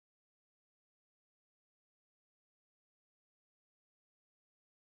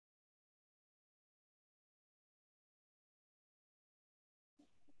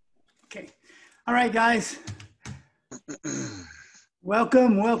Okay. All right, guys.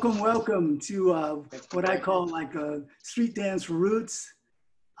 Welcome to what I call like a street dance roots,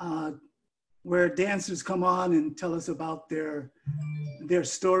 where dancers come on and tell us about their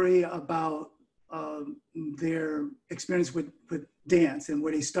story, about their experience with dance and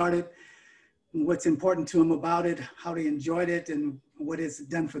where they started, what's important to them about it, how they enjoyed it, and what it's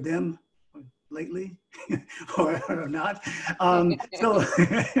done for them lately or not.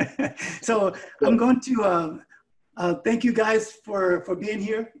 So I'm going to thank you guys for being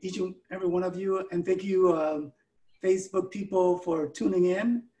here, each and every one of you, and thank you Facebook people for tuning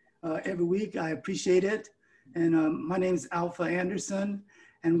in every week. I appreciate it. And my name is Alpha Anderson,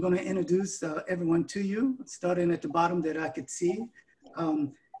 and I'm going to introduce everyone to you, starting at the bottom that I could see.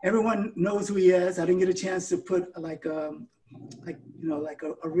 Everyone knows who he is. I didn't get a chance to put like a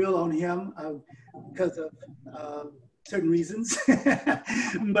reel on him because of certain reasons.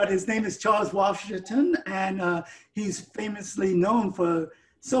 But his name is Charles Washington, and he's famously known for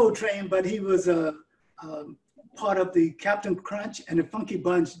Soul Train, but he was part of the Captain Crunch and the Funky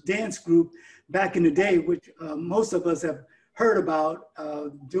Bunch dance group back in the day, which most of us have heard about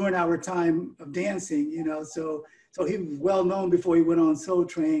during our time of dancing, you know. So he was well known before he went on Soul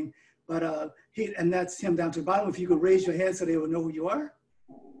Train, but and that's him down to the bottom. If you could raise your hand so they will know who you are.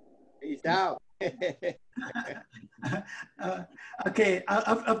 Peace out. Okay,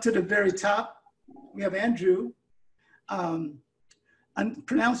 up to the very top, we have Andrew.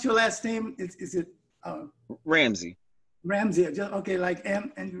 Pronounce your last name. Is it Ramsey? Ramsey. Okay, like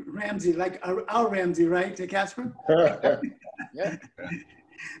M and Ramsey, like our Ramsey, right? To Casper. Yeah.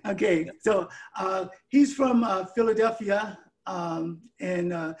 Okay, so he's from Philadelphia,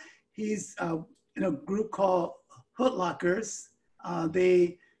 and he's in a group called Hoodlockers.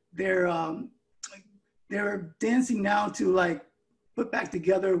 They're dancing now to like put back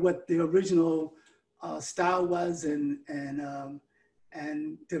together what the original style was, and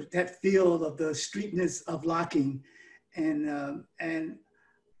that feel of the streetness of locking, and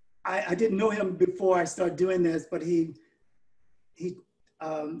I didn't know him before I started doing this, but he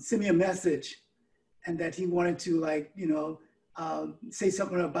sent me a message, and that he wanted to, like, you know, say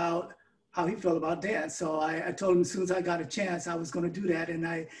something about how he felt about dance. So I told him as soon as I got a chance, I was going to do that, and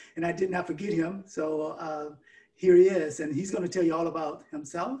I did not forget him. So here he is, and he's going to tell you all about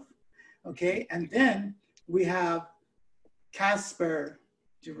himself. Okay, and then we have Casper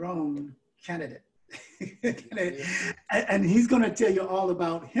Jerome candidate, and he's going to tell you all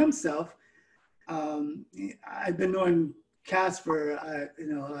about himself. I've been knowing Casper, you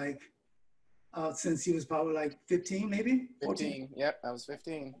know, like since he was probably like 15, maybe 15. Yep, I was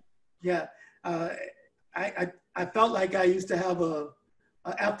 15. Yeah, I felt like I used to have a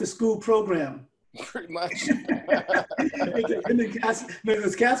after school program. Pretty much. It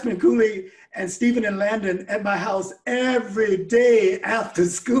was Casper and Cooley and Stephen and Landon at my house every day after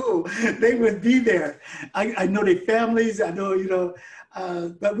school. They would be there. I know their families. I know, you know,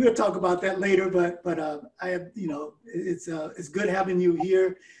 but we'll talk about that later. But I have, you know, it's good having you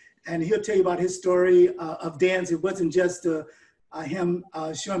here, and he'll tell you about his story of dance. It wasn't just him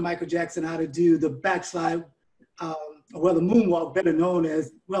showing Michael Jackson how to do the backslide, well, the moonwalk, better known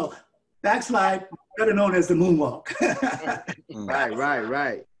as, well, backslide, better known as the moonwalk.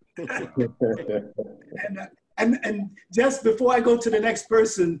 Right. And just before I go to the next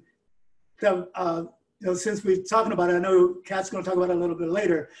person, you know, since we're talking about it, I know Kat's going to talk about it a little bit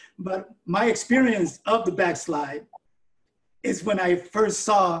later, but my experience of the backslide is when I first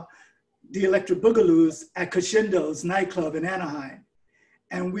saw the Electric Boogaloos at Crescendo's nightclub in Anaheim.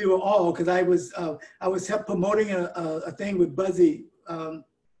 And we were all, because I was help promoting a thing with Buzzy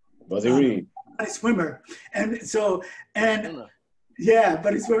Reed, a swimmer. And so, and yeah,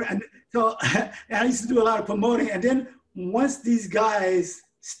 Buddy Swimmer. And so I used to do a lot of promoting. And then once these guys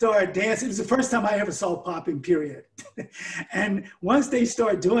started dancing, it was the first time I ever saw Popin, period. And once they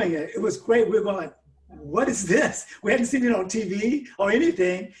started doing it, it was great. We were going like, what is this? We hadn't seen it on TV or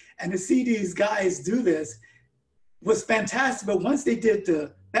anything. And to see these guys do this was fantastic. But once they did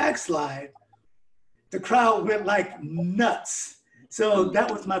the backslide, the crowd went like nuts. So that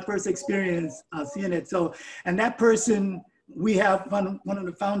was my first experience seeing it. So, and that person, we have one of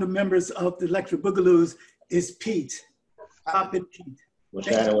the founder members of the Electric Boogaloos is Pete, Popin Pete. What's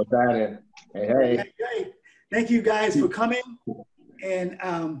happening? Hey. Thank you guys for coming. And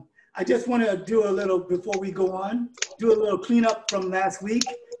I just want to do a little, before we go on, do a little cleanup from last week.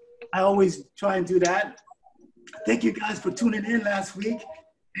 I always try and do that. Thank you guys for tuning in last week.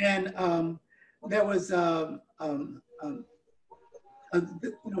 And there was, you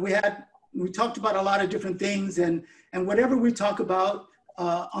know, we talked about a lot of different things, and whatever we talk about,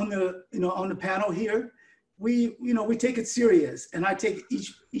 on the on the panel here, we take it serious, and I take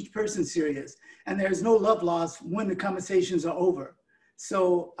each person serious, and there's no love lost when the conversations are over.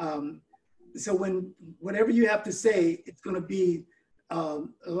 So so when whatever you have to say, it's going to be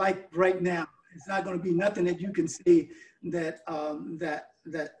like right now. It's not going to be nothing that you can say that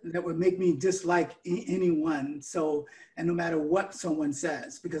that would make me dislike anyone. So, and no matter what someone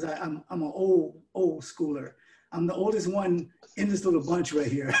says, because I'm an old schooler. I'm the oldest one in this little bunch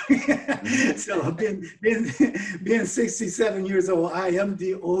right here. So being 67 years old, I am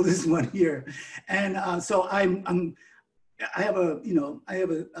the oldest one here, and so I have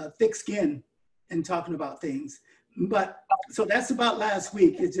a thick skin in talking about things. But so that's about last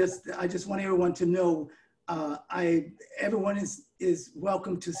week. It's just I just want everyone to know everyone is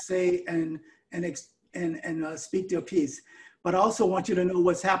welcome to say and speak their piece. But I also want you to know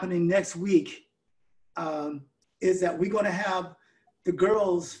what's happening next week is that we're going to have the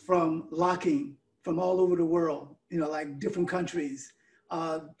girls from Locking from all over the world, like different countries.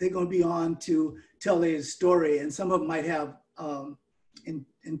 They're going to be on to tell their story, and some of them might have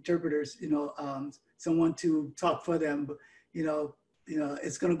interpreters, someone to talk for them. But,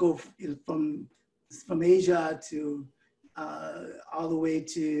 it's going to go from Asia to all the way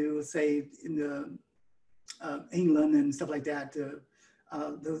to, say, in the England and stuff like that, to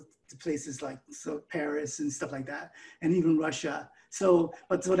places like Paris and stuff like that, and even Russia. So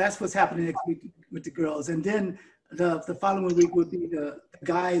that's what's happening next week with the girls. And then the following week would be the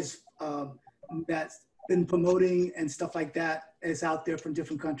guys that's been promoting and stuff like that is out there from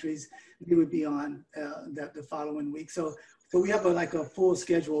different countries. They would be on the following week. So we have a full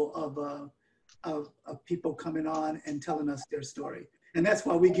schedule of people coming on and telling us their story. And that's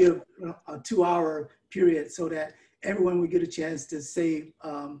why we give a 2-hour period so that everyone would get a chance to say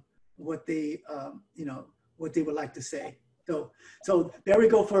what they would like to say. So there we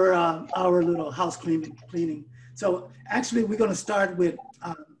go for our little house cleaning. So actually we're going to start with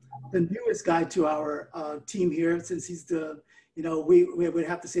the newest guy to our team here, since he's the, we would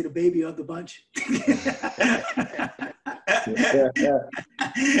have to say the baby of the bunch.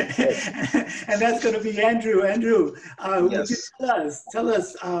 And that's going to be Andrew. Andrew, would you tell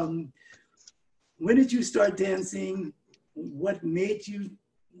us, when did you start dancing? What made you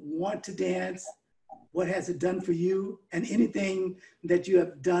want to dance? What has it done for you? And anything that you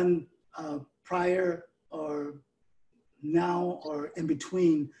have done prior or now or in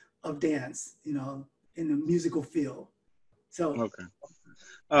between of dance, in the musical field. So. Okay.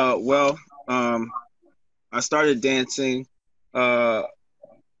 I started dancing, I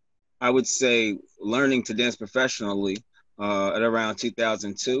would say learning to dance professionally at around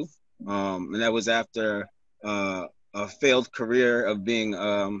 2002. And that was after a failed career of being,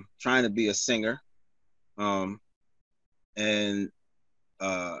 trying to be a singer. I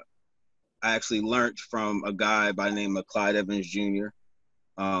actually learned from a guy by the name of Clyde Evans Jr.,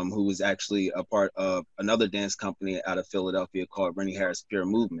 who was actually a part of another dance company out of Philadelphia called Rennie Harris Pure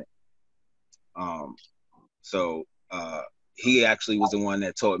Movement. He actually was the one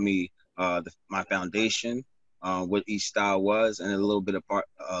that taught me my foundation, what each style was, and a little bit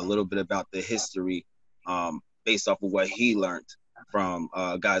about the history based off of what he learned from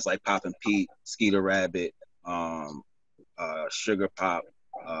guys like Popin Pete, Skeeter Rabbit, Sugar Pop,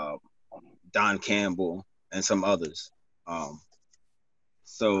 Don Campbell, and some others.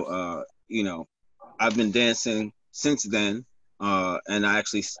 I've been dancing since then, and I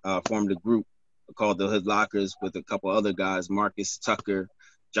actually formed a group called the Hood Lockers with a couple other guys, Marcus Tucker,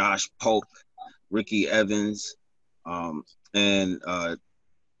 Josh Polk, Ricky Evans, and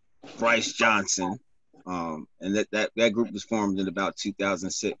Bryce Johnson. And that group was formed in about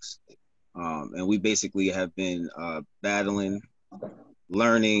 2006. And we basically have been battling,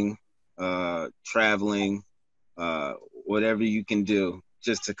 learning, traveling, whatever you can do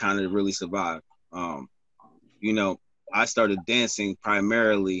just to kind of really survive. I started dancing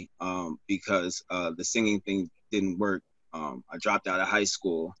primarily because the singing thing didn't work. I dropped out of high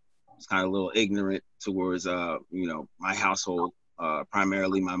school. I was kind of a little ignorant towards, my household,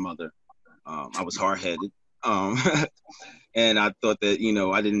 primarily my mother. I was hard-headed. And I thought that,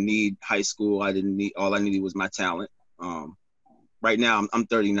 I didn't need high school. All I needed was my talent. Right now, I'm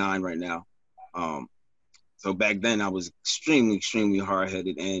 39 right now. So back then I was extremely, extremely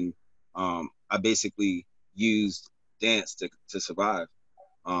hard-headed, and I basically used dance to survive.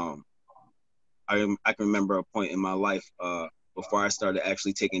 I can remember a point in my life before I started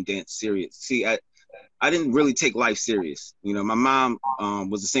actually taking dance serious. See, I didn't really take life serious. My mom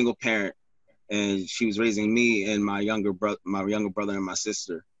was a single parent, and she was raising me and my younger brother and my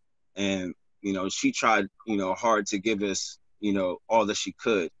sister. And she tried hard to give us you know, all that she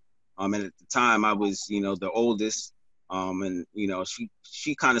could. And at the time I was, you know, the oldest. And you know,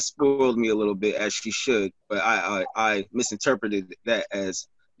 she kind of spoiled me a little bit, as she should, but I misinterpreted that as,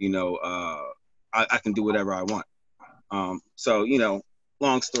 you know, I can do whatever I want. So, you know,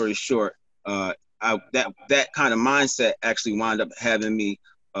 long story short, that kind of mindset actually wound up having me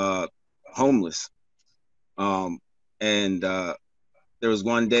homeless. And there was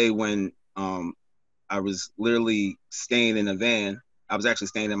one day when I was literally staying in a van. I was actually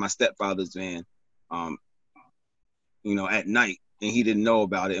staying in my stepfather's van, you know, at night, and he didn't know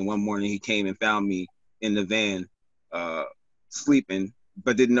about it. And one morning he came and found me in the van, sleeping,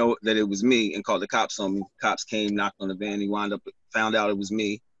 but didn't know that it was me, and called the cops on me. Cops came, knocked on the van. He found out it was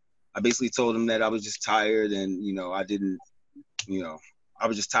me. I basically told him that I was just tired, and, you know, I didn't, you know, I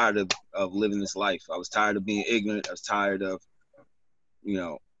was just tired of living this life. I was tired of being ignorant. I was tired of, you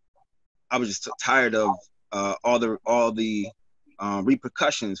know, I was just tired of all the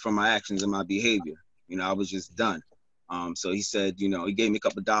repercussions from my actions and my behavior. You know, I was just done. So he said, you know, he gave me a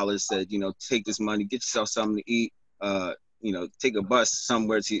couple of dollars, said, you know, take this money, get yourself something to eat, you know, take a bus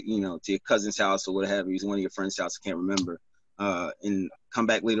somewhere to, you know, to your cousin's house or whatever. He's one of your friend's house, I can't remember. And come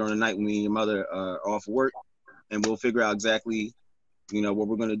back later on the night when me and your mother are off work, and we'll figure out exactly, you know, what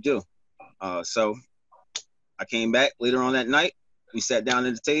we're gonna do. So I came back later on that night. We sat down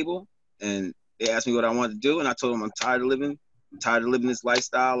at the table, and they asked me what I wanted to do, and I told them I'm tired of living this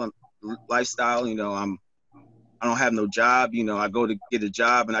lifestyle. You know, I don't have no job. You know, I go to get a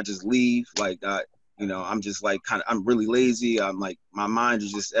job and I just leave. Like, you know, I'm just like I'm really lazy. I'm like, my mind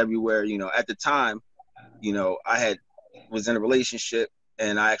is just everywhere. You know, at the time, you know, was in a relationship,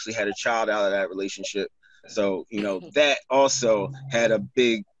 and I actually had a child out of that relationship. So, you know, that also had a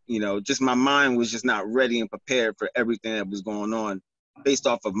big, you know, just my mind was just not ready and prepared for everything that was going on based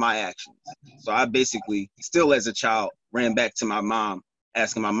off of my actions. So I basically, still as a child, ran back to my mom,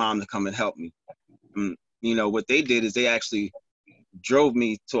 asking my mom to come and help me. You know, what they did is they actually drove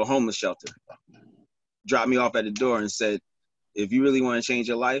me to a homeless shelter, dropped me off at the door, and said, if you really want to change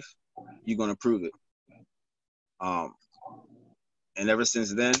your life, you're going to prove it. And ever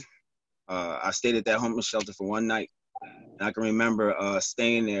since then, I stayed at that homeless shelter for one night. And I can remember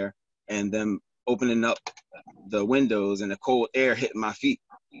staying there and them opening up the windows and the cold air hitting my feet.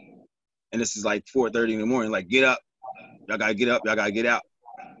 And this is like 4:30 in the morning, like, get up, y'all gotta get up, y'all gotta get out.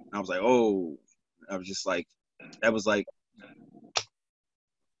 And I was like, oh, I was just like, I was like,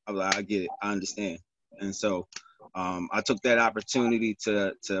 I get it, I understand. And so I took that opportunity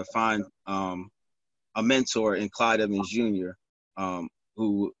to find a mentor in Clyde Evans Jr.,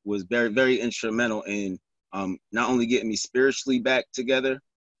 who was very, very instrumental in not only getting me spiritually back together,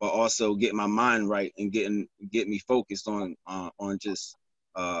 but also getting my mind right and get me focused on just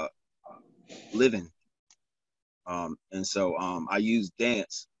living. And so I use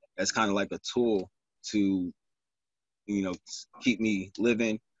dance as kind of like a tool to, you know, keep me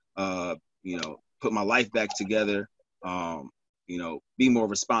living, you know, put my life back together, you know, be more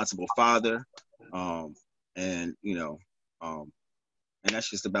responsible father, and, you know, and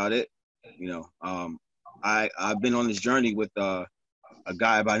that's just about it. You know, I've been on this journey with a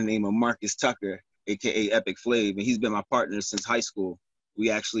guy by the name of Marcus Tucker, aka Epic Flav, and he's been my partner since high school.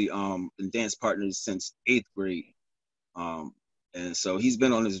 We actually been dance partners since 8th grade. And so he's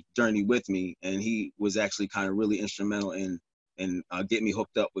been on this journey with me, and he was actually kind of really instrumental in getting me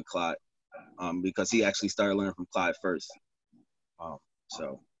hooked up with Clyde, because he actually started learning from Clyde first.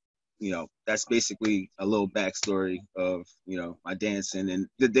 So, you know, that's basically a little backstory of, you know, my dancing. And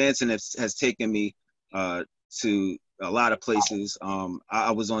the dancing has taken me to a lot of places.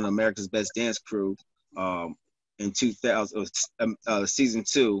 I was on America's Best Dance Crew in 2000, season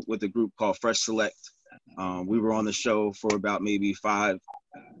 2, with a group called Fresh Select. We were on the show for about maybe five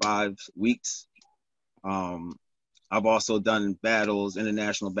weeks. I've also done battles,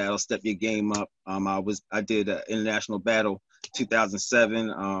 international battles, Step Your Game Up. I did an international battle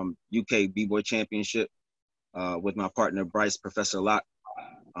 2007 UK B-Boy Championship with my partner Bryce Professor Locke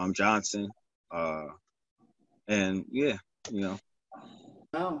Johnson. And yeah, you know,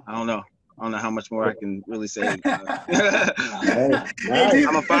 Wow. I don't know how much more I can really say. Nice.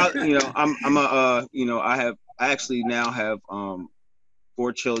 I'm a father, you know, I'm a you know, I actually now have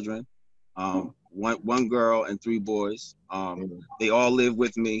 4 children, one girl and 3 boys. They all live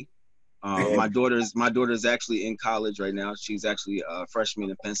with me. My daughter's actually in college right now. She's actually a freshman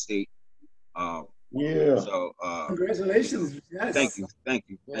in Penn State. Yeah. So Congratulations. Yes. thank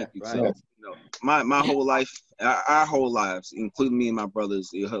you. Right. So, you know, my whole life, our whole lives, including me and my brothers,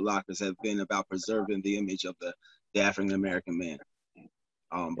 the Hood Lockers, have been about preserving the image of the African American man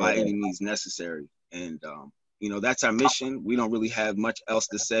by any means necessary. And you know, that's our mission. We don't really have much else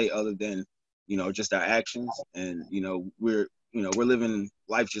to say other than, you know, just our actions. And, you know, we're living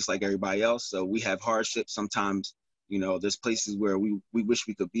life just like everybody else. So we have hardships. Sometimes, you know, there's places where we wish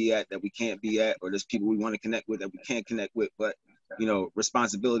we could be at that we can't be at, or there's people we want to connect with that we can't connect with. But, you know,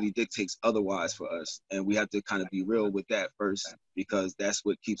 responsibility dictates otherwise for us. And we have to kind of be real with that first, because that's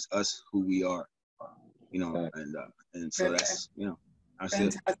what keeps us who we are, you know, and so that's, you know, that's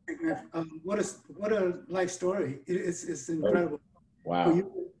it. Fantastic, man. What a life story. It's incredible. Wow.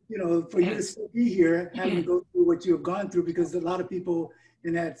 For you to still be here, having to go through what you've gone through, because a lot of people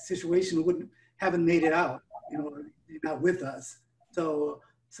in that situation haven't made it out, you know, you're not with us. So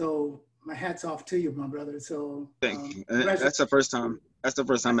my hat's off to you, my brother. So thank you. And that's the first time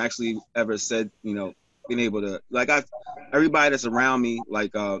I actually ever said, you know, being able to, like, everybody that's around me,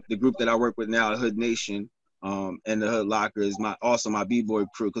 like the group that I work with now, Hood Nation, and the Hood Locker is also my B-boy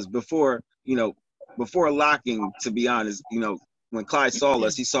crew. Because before locking, to be honest, you know, when Clyde saw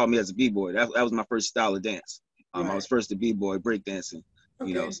us, he saw me as a B-boy. That was my first style of dance. Right. I was first a B-boy, breakdancing,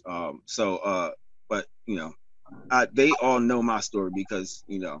 you know. But, you know, they all know my story because,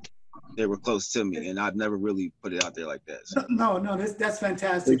 you know, they were close to me, and I've never really put it out there like that. So. No, that's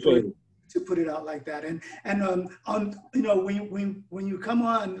fantastic to put it out like that. And on, you know, when you come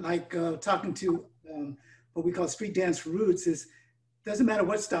on, like talking to what we call street dance roots, doesn't matter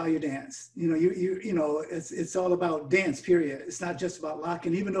what style you dance. You know, you know, it's all about dance, period. It's not just about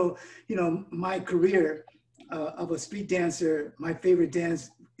locking. Even though, you know, my career of a street dancer, my favorite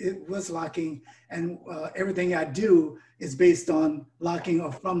dance, it was locking, and everything I do is based on locking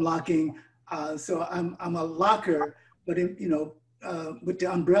or from locking. So I'm a locker, but you know, with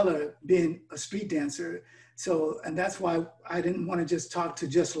the umbrella being a street dancer. So, and that's why I didn't want to just talk to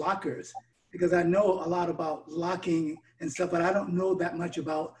just lockers, because I know a lot about locking and stuff, but I don't know that much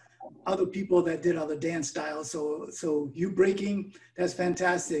about other people that did other dance styles. So you breaking, that's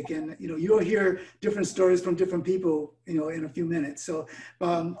fantastic. And, you know, you'll hear different stories from different people, you know, in a few minutes. So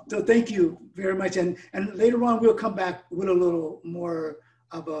thank you very much. And later on, we'll come back with a little more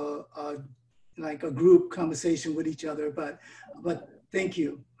of like a group conversation with each other, but thank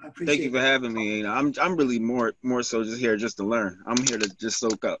you. I appreciate it. Thank you for having me. You know, I'm really more so just here just to learn. I'm here to just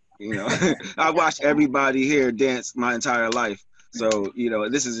soak up, you know. I watched everybody here dance my entire life. So, you know,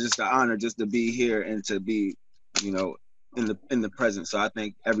 this is just an honor just to be here and to be, you know, in the present. So I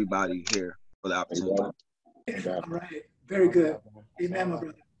thank everybody here for the opportunity. All right. Very good. Amen, my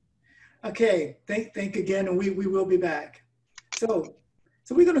brother. Okay. Thank again, and we will be back. So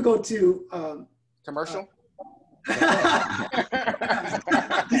we're gonna go to commercial.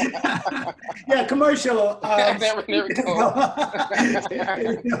 Yeah, commercial. There we go.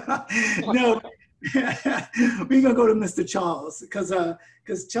 No, we're gonna go to Mr. Charles,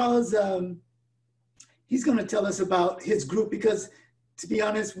 because Charles, he's gonna tell us about his group, because to be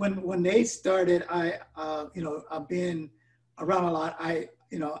honest, when they started, you know, I've been around a lot.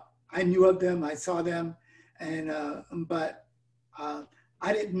 You know, I knew of them, I saw them, and but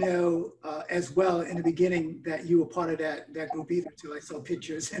I didn't know as well in the beginning that you were part of that group either, until I saw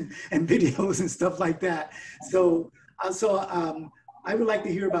pictures and videos and stuff like that. So I would like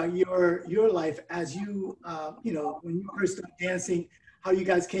to hear about your life as you you know, when you first started dancing, how you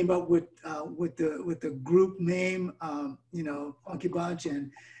guys came up with the group name, you know, Funky Bunch,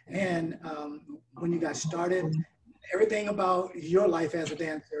 and when you guys started, everything about your life as a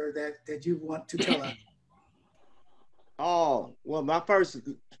dancer that you want to tell us. Oh, well, my first,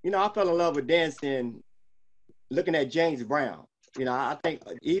 you know, I fell in love with dancing looking at James Brown. You know, I think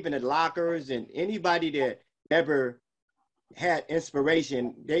even at Lockers and anybody that ever had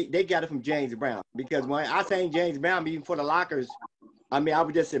inspiration, they got it from James Brown. Because when I sang James Brown, even for the Lockers, I mean, I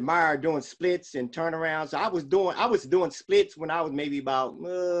would just admire doing splits and turnarounds. So I was doing splits when I was maybe about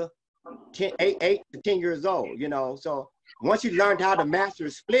 8 to 10 years old, you know. So once you learned how to master a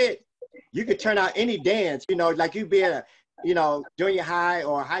split, you could turn out any dance, you know, like you'd be at a, you know, junior high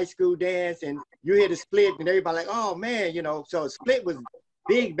or high school dance, and you hear the split and everybody like, oh man, you know. So split was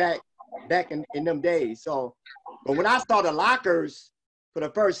big back in them days. So, but when I saw the Lockers for the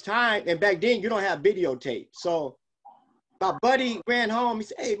first time, and back then you don't have videotape. So my buddy ran home, he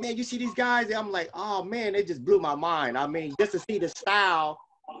said, hey man, you see these guys? And I'm like, oh man, it just blew my mind. I mean, just to see the style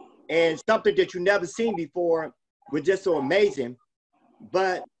and something that you never seen before was just so amazing.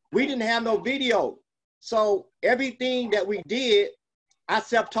 But we didn't have no video. So everything that we did, I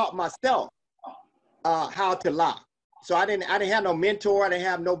self-taught myself how to lock. So I didn't have no mentor. I didn't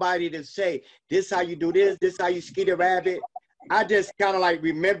have nobody to say, this how you do this how you skeet a rabbit. I just kind of like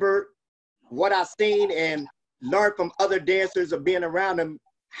remembered what I seen and learned from other dancers or being around them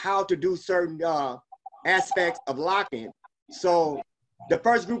how to do certain aspects of locking. So the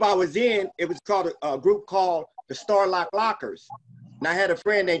first group I was in, it was called a group called the Starlock Lockers. And I had a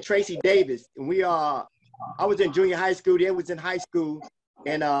friend named Tracy Davis, and I was in junior high school, they was in high school.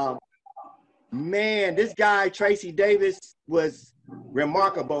 And man, this guy, Tracy Davis, was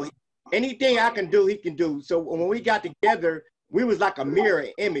remarkable. Anything I can do, he can do. So when we got together, we was like a mirror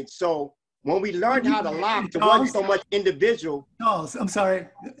image. So when we learned how to lock, it wasn't so much individual. Charles, I'm sorry.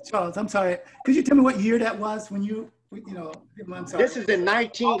 Could you tell me what year that was when I'm sorry. This is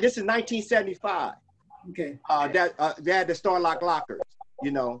 1975. Okay. They had the Starlock Lockers,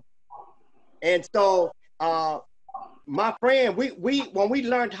 And so my friend, we when we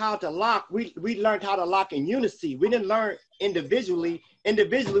learned how to lock, we learned how to lock in unity. We didn't learn individually.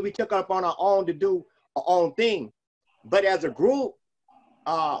 Individually, we took up on our own to do our own thing. But as a group,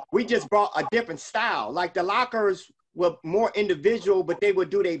 we just brought a different style. Like the lockers were more individual, but they would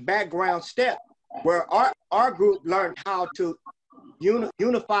do their background step, where our group learned how to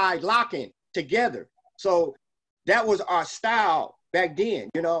unify locking together. So that was our style back then,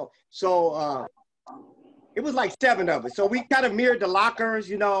 So it was like 7 of us. So we kind of mirrored the lockers,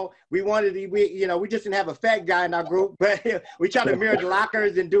 We wanted to, we just didn't have a fat guy in our group, but we tried to mirror the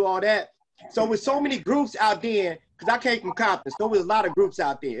lockers and do all that. So with so many groups out there, because I came from Compton, so there was a lot of groups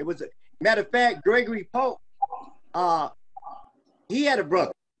out there. It was, matter of fact, Gregory Pope, he had a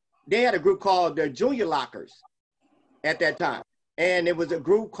brother. They had a group called the Junior Lockers at that time. And it was a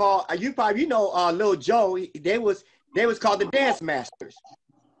group called, you probably Lil Joe, they was called the Dance Masters.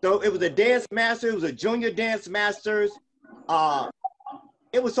 So it was a dance master, it was a junior dance masters.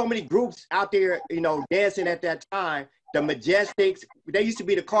 It was so many groups out there, dancing at that time. The Majestics, they used to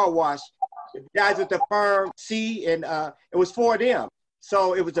be the car wash. The guys with the firm C, and it was 4 of them.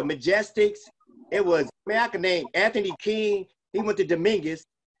 So it was the Majestics. It was, I can name Anthony King. He went to Dominguez.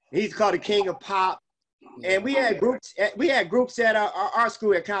 He's called the King of Pop. And we had groups at our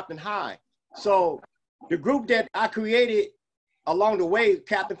school at Compton High. So the group that I created along the way,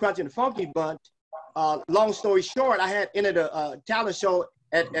 Captain Crunch and the Funky Bunch, long story short, I had entered a talent show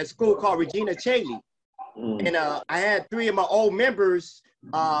at school called Regina Chaley. And I had 3 of my old members,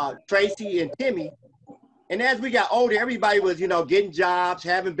 Tracy and Timmy. And as we got older, everybody was, getting jobs,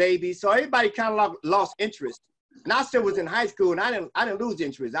 having babies. So everybody kind of lost interest. And I still was in high school, and I didn't lose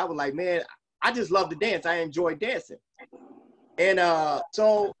interest. I was like, man, I just love to dance. I enjoy dancing. And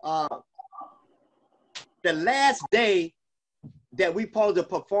so the last day that we supposed to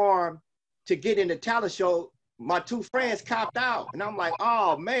perform to get in the talent show, my 2 friends copped out. And I'm like,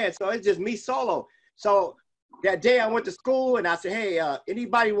 oh man, so it's just me solo. So that day I went to school and I said, hey,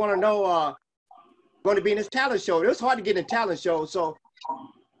 anybody want to know going to be in this talent show? It was hard to get in a talent show. So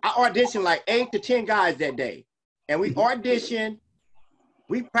I auditioned like 8 to 10 guys that day. And we auditioned,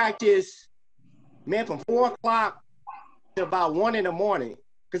 we practiced, man, from 4 o'clock to about 1 in the morning.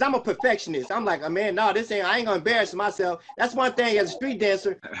 Because I'm a perfectionist. I'm like, oh, man, no, I ain't gonna embarrass myself. That's one thing as a street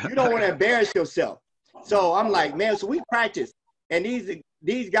dancer, you don't want to embarrass yourself. So I'm like, man, so we practiced. And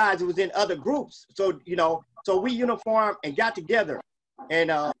these guys was in other groups. So, so we uniformed and got together.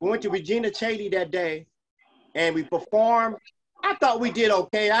 And we went to Regina Chaley that day and we performed. I thought we did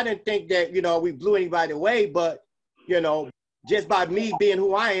okay. I didn't think that, we blew anybody away, but, just by me being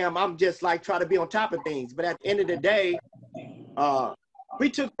who I am, I'm just like trying to be on top of things. But at the end of the day, we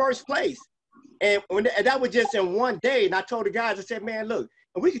took first place. And that was just in one day. And I told the guys, I said, man, look,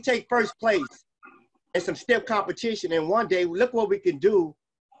 if we could take first place in some step competition in one day, look what we can do,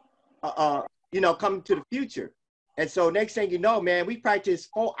 coming to the future. And so next thing you know, man, we practiced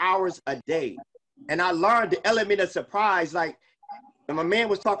 4 hours a day. And I learned the element of surprise. Like my man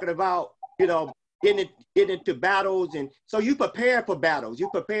was talking about, getting into battles. And so you prepare for battles. You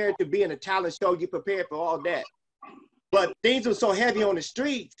prepare to be in a talent show. You prepare for all that. But things were so heavy on the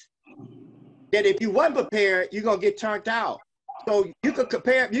streets that if you wasn't prepared, you're gonna get turned out. So you could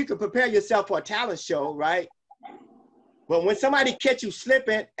prepare yourself for a talent show, right? But when somebody catch you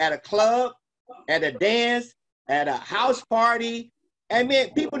slipping at a club, at a dance, at a house party, and man,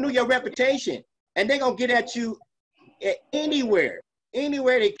 people knew your reputation, and they're gonna get at you anywhere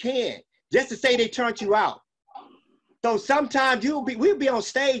they can, just to say they turned you out. So sometimes we'll be on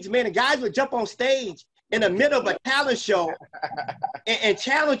stage, man, and guys would jump on stage in the middle of a talent show and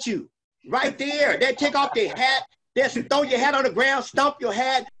challenge you right there. They take off their hat, they throw your hat on the ground, stomp your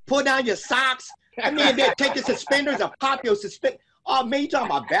hat, pull down your socks. I mean, they take the suspenders and pop your suspenders. Oh man, you talking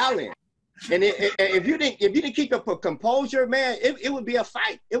about balance. And if you didn't keep your composure, man, it would be a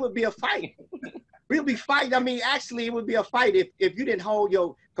fight. It would be a fight. We'll be fighting. I mean, actually, it would be a fight if you didn't hold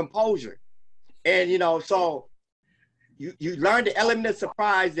your composure. And so you learn the element of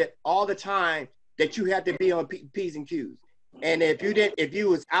surprise that all the time that you had to be on P's and Q's. And if you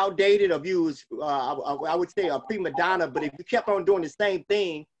was outdated, or if you was, I would say a prima donna, but if you kept on doing the same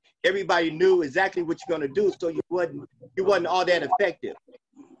thing, everybody knew exactly what you're gonna do, so you wasn't all that effective.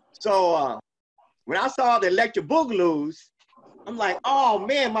 So when I saw the Electric Boogaloos, I'm like, oh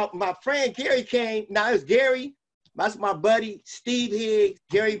man, my friend Gary came. Now it was Gary, that's my buddy, Steve Higgs,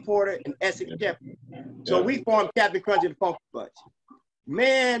 Gary Porter, and Essex Shepherd. So we formed Captain Crunch and the Funky Bunch.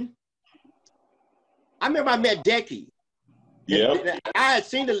 Man, I remember I met Decky. Yeah. I had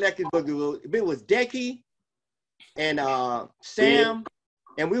seen the Electric Boogaloo. It was Decky and Sam,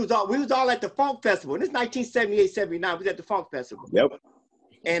 and we was all at the Funk Festival. And it's 1978-79. We was at the Funk Festival. Yep.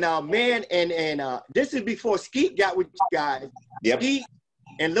 And man, and this is before Skeet got with you guys. Yep. Skeet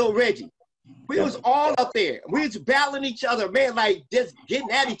and Lil Reggie. We was all up there. We was battling each other, man, like just getting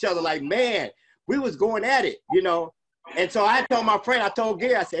at each other, like, man, we was going at it, you know. And so I told my friend, I told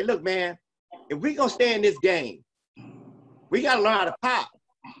Gary, I said, look, man, if we gonna stay in this game, we gotta learn how to pop.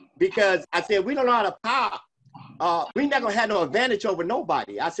 Because I said, we don't know how to pop, we not gonna have no advantage over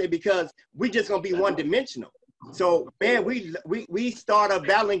nobody. I said, because we just gonna be one dimensional. So man, we started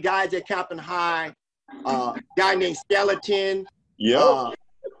battling guys at Compton High, guy named Skeleton,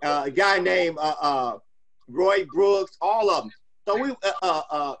 a guy named Roy Brooks, all of them. So we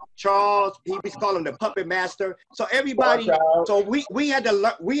Charles, he was calling the Puppet Master. So everybody, so we had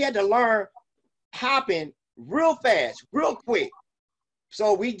to learn popping real fast, real quick.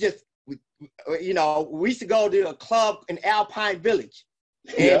 So we you know, we used to go to a club in Alpine Village,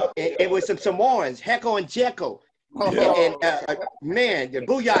 and with some Samoans, Hecko and Jekko, and man, the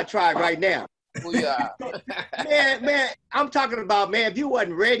Booyah tribe right now. Booyah. man, I'm talking about, man, if you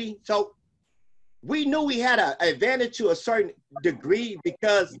wasn't ready, so we knew we had an advantage to a certain degree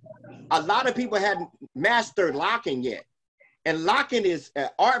because a lot of people hadn't mastered locking yet. And locking is an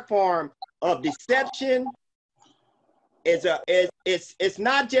art form of deception. It's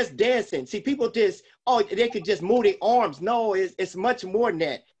not just dancing. See, people just, oh, they could just move their arms. No, it's much more than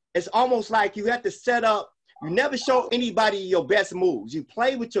that. It's almost like you have to set up, you never show anybody your best moves. You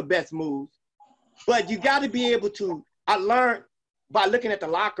play with your best moves, but you got to be able to, I learned by looking at the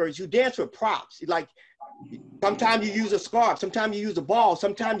lockers, you dance with props. Like sometimes you use a scarf, sometimes you use a ball,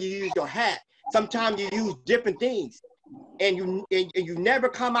 sometimes you use your hat, sometimes you use different things. And you never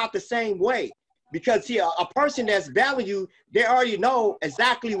come out the same way. Because see, a person that's valuing you, they already know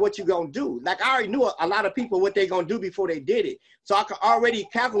exactly what you're gonna do. Like I already knew a lot of people what they're gonna do before they did it. So I could already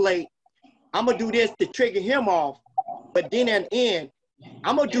calculate, I'm gonna do this to trigger him off, but then at the end,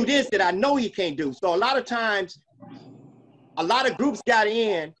 I'm gonna do this that I know he can't do. So a lot of times, a lot of groups got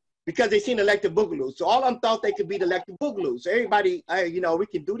in because they seen Electric Boogaloo. So all of them thought they could be the Electric Boogaloo. So everybody, you know, we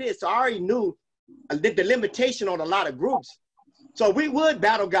can do this. So I already knew the limitation on a lot of groups. So we would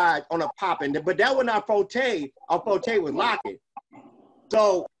battle guys on a popping, but that was our forte. Our forte was locking.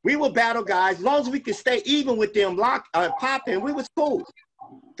 So we would battle guys, as long as we could stay even with them popping, we was cool.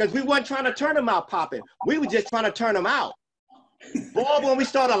 Because we weren't trying to turn them out popping. We were just trying to turn them out. Boy, when we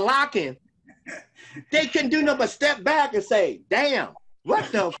started locking, they couldn't do nothing but step back and say, damn,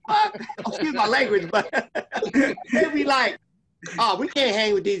 what the fuck? Excuse my language, but they'd be like, oh, we can't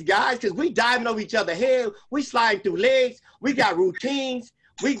hang with these guys because we diving over each other's head. We sliding through legs. We got routines.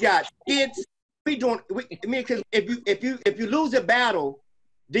 We got skits. I mean, because if you lose a battle,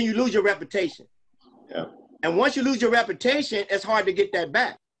 then you lose your reputation. Yeah. And once you lose your reputation, it's hard to get that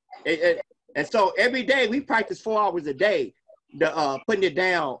back. And so every day we practice 4 hours a day, putting it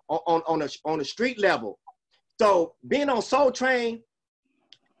down on a street level. So being on Soul Train,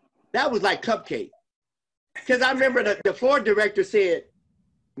 that was like cupcake. Because I remember the floor director said,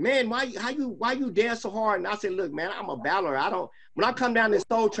 man, why you dance so hard? And I said, look, man, I'm a battler. When I come down this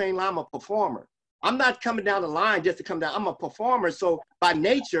Soul Train line, I'm a performer. I'm not coming down the line just to come down. I'm a performer. So by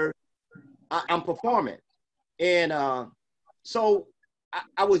nature, I'm performing. And so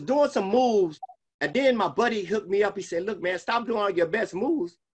I was doing some moves. And then my buddy hooked me up. He said, look, man, stop doing all your best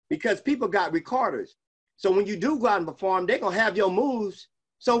moves because people got recorders. So when you do go out and perform, they're going to have your moves.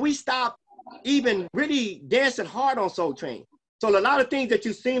 So we stopped even really dancing hard on Soul Train. So a lot of things that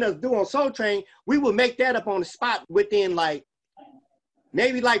you've seen us do on Soul Train, we would make that up on the spot within like,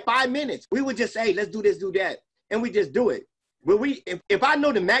 maybe like 5 minutes. We would just say, let's do this, do that. And we just do it. But if I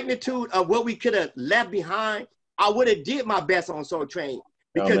know the magnitude of what we could have left behind, I would have did my best on Soul Train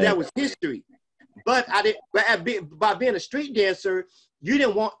because that was history. But by being a street dancer, you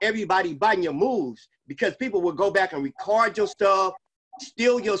didn't want everybody biting your moves because people would go back and record your stuff,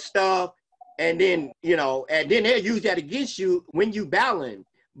 steal your stuff, and then, you know, and then they'll use that against you when you battling.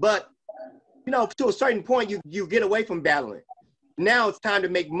 But, you know, to a certain point, you get away from battling. Now it's time to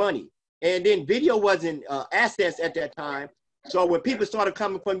make money. And then video wasn't assets at that time. So when people started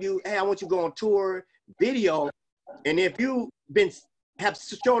coming from you, hey, I want you to go on tour, video, and if you have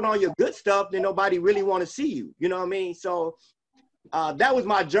shown all your good stuff, then nobody really want to see you. You know what I mean? So that was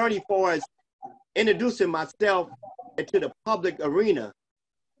my journey for us introducing myself into the public arena.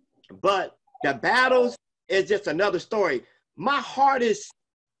 But the battles is just another story. My hardest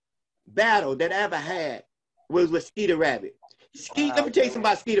battle that I ever had was with Skeeter Rabbit. Let me tell you something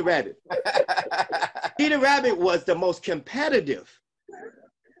about Skeeter Rabbit. Skeeter Rabbit was the most competitive.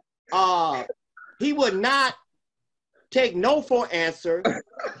 He would not take no for an answer.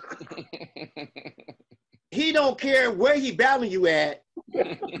 He don't care where he battling you at.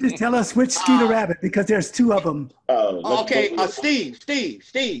 Just tell us which Skeeter Rabbit, because there's two of them. Okay, Steve.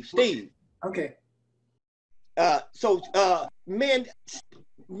 Okay. Man,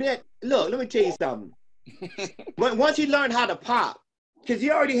 look, let me tell you something. Once he learned how to pop, because he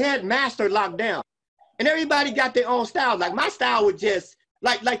already had master locked down, and everybody got their own style. Like my style was just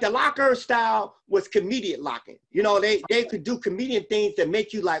like the locker style was comedian locking. You know, they could do comedian things that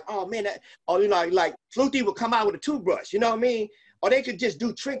make you like, oh man, or you know, like Flutie would come out with a toothbrush. You know what I mean? Or they could just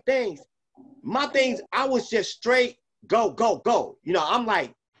do trick things. My things, I was just straight go. You know, I'm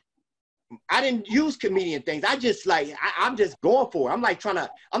like, I didn't use comedian things. I just like, I'm just going for it. I'm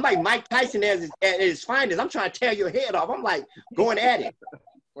like Mike Tyson at his finest. I'm trying to tear your head off. I'm like going at it.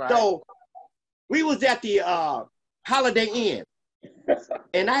 Right. So we was at the Holiday Inn,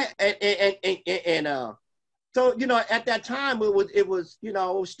 and so you know at that time it was you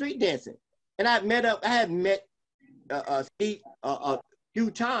know it was street dancing, and I had met Steve a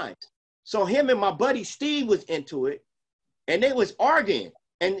few times. So him and my buddy Steve was into it, and they was arguing.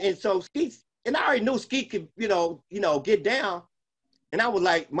 And so Skeet, and I already knew Skeet could, you know, get down. And I was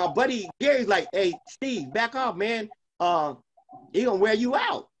like, my buddy Gary's like, hey, Steve, back off, man. He gonna wear you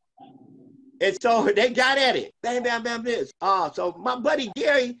out. And so they got at it. Bam, bam, bam, this. So my buddy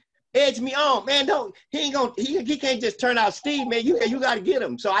Gary edged me on, man. He can't just turn out Steve, man. You gotta get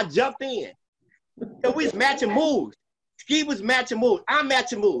him. So I jumped in. So we was matching moves. Skeet was matching moves. I'm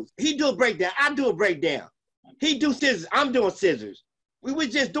matching moves. He do a breakdown. I do a breakdown. He do scissors. I'm doing scissors. We was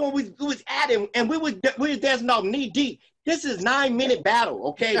just doing, we was at him, and we was dancing off knee deep. This is 9-minute battle,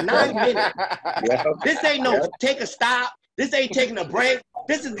 okay? 9 minutes. Yeah. This ain't no take a stop. This ain't taking a break.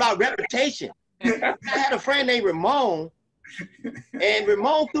 This is about reputation. I had a friend named Ramon, and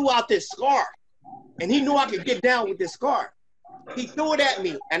Ramon threw out this scarf, and he knew I could get down with this scarf. He threw it at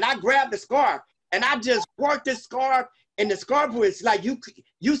me, and I grabbed the scarf, and I just worked this scarf, and the scarf was like,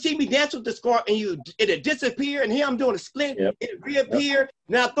 you see me dance with the scarf, and it'll disappear, and here I'm doing a split, it'll reappear,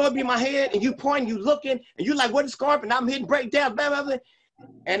 now I throw it in my head, and you pointing, you looking, and you like, what is scarf? And I'm hitting breakdown, blah, blah, blah.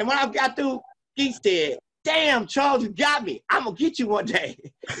 And when I got through, he said, damn, Charles, you got me. I'm gonna get you one day.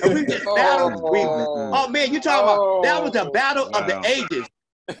 And we just battled. Oh man, you talking about, that was a battle of the ages.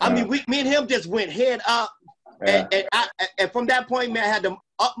 I mean, me and him just went head up, and from that point, man, I had the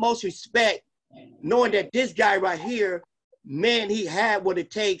utmost respect, knowing that this guy right here, man, he had what it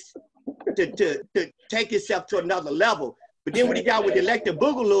takes to take himself to another level. But then when he got with the Electric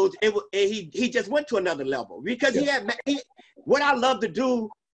Boogaloos, he just went to another level because what I love to do,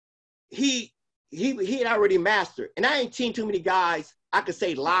 he had already mastered. And I ain't seen too many guys I could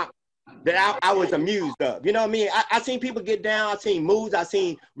say lock that I was amused of. You know what I mean? I seen people get down, I seen moves, I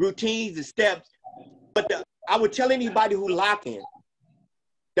seen routines and steps. But I would tell anybody who locking,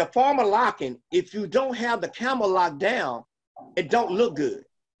 the form of locking, if you don't have the camel lock down, it don't look good.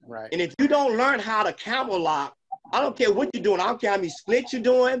 Right. And if you don't learn how to camel lock, I don't care what you're doing. I don't care how many splits you're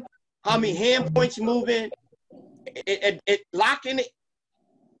doing, how many hand points you're moving.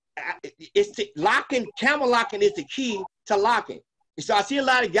 Locking camel locking is the key to locking. So I see a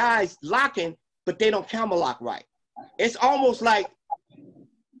lot of guys locking, but they don't camel lock right. It's almost like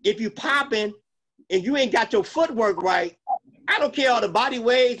if you popping and you ain't got your footwork right, I don't care all the body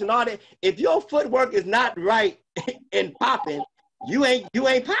waves and all that. If your footwork is not right in popping, you ain't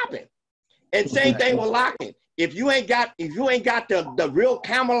popping. And same thing with locking. If you ain't got the real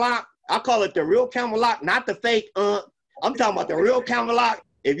camel lock, I call it the real camel lock, not the fake. I'm talking about the real camel lock.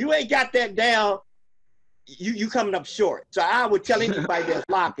 If you ain't got that down, you coming up short. So I would tell anybody that's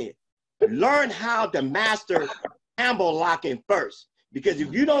locking, learn how to master camel locking first. Because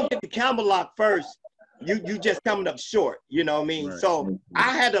if you don't get the camel lock first, you just coming up short, you know what I mean? Right. So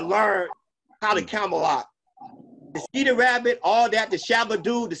I had to learn how to camel lock. The Skeeter Rabbit, all that, the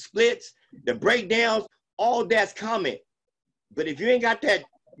Shabadoo, the splits, the breakdowns, all that's coming. But if you ain't got that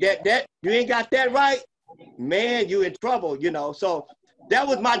right, man, you in trouble, you know. So that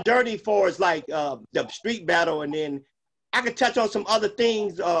was my journey for like the street battle, and then I could touch on some other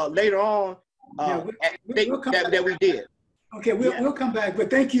things later on that we did. Okay, we'll come back, but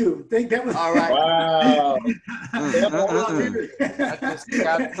thank you. That was all right. Wow. I just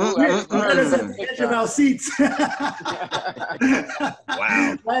got let us at the edge of our seats.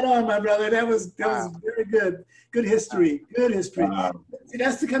 Wow. Right on, my brother. That was very good. Good history. Good history. Wow. See,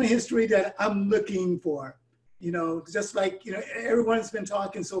 that's the kind of history that I'm looking for. You know, just like, you know, everyone's been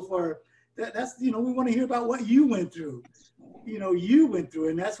talking so far. That's, you know, we want to hear about what you went through. You know, you went through,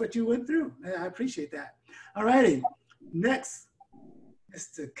 and that's what you went through. I appreciate that. All righty. Next,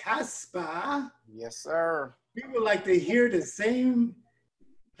 Mr. Casper. Yes, sir. We would like to hear the same,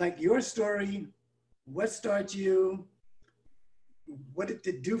 like your story. What started you? What did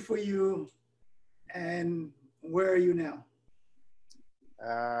it do for you? And where are you now?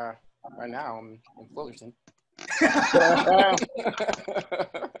 Right now, I'm in Fullerton.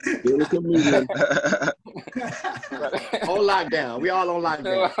 You're a comedian. On lockdown. We all on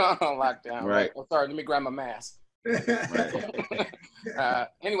lockdown. On lockdown. Right. Oh, sorry, let me grab my mask.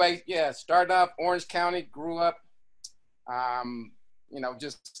 Anyway, yeah, started off Orange County, grew up, you know,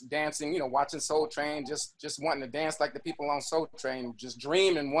 just dancing, you know, watching Soul Train, just wanting to dance like the people on Soul Train, just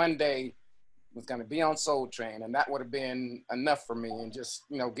dreaming one day was going to be on Soul Train, and that would have been enough for me. And just,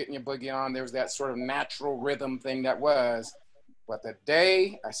 you know, getting your boogie on, there was that sort of natural rhythm thing that was. But the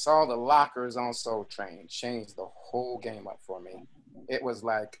day I saw the lockers on Soul Train changed the whole game up for me. It was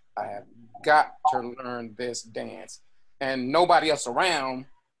like, I have got to learn this dance. And nobody else around,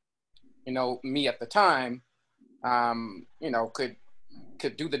 you know, me at the time, you know, could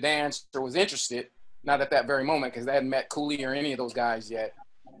do the dance or was interested, not at that very moment, because I hadn't met Cooley or any of those guys yet.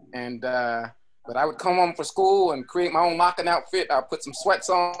 And, but I would come home for school and create my own locking outfit. I'd put some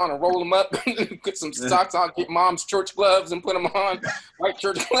sweats on and roll them up, put some socks on, get mom's church gloves and put them on, white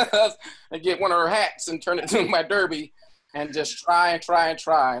church gloves, and get one of her hats and turn it into my derby and just try and try and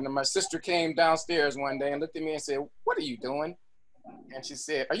try. And then my sister came downstairs one day and looked at me and said, "What are you doing?" And she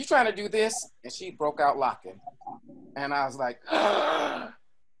said, "Are you trying to do this?" And she broke out locking. And I was like,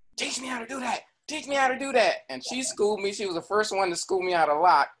 "Teach me how to do that. Teach me how to do that." And she schooled me. She was the first one to school me how to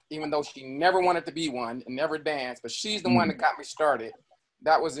lock, even though she never wanted to be one and never danced. But she's the one that got me started.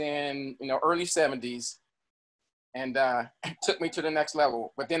 That was in, you know, early 70s, and took me to the next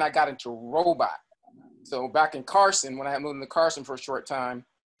level. But then I got into robot. So back in Carson, when I had moved into Carson for a short time,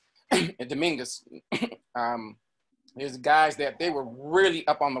 at Dominguez, there's guys that they were really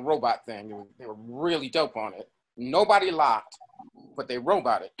up on the robot thing. They were really dope on it. Nobody locked, but they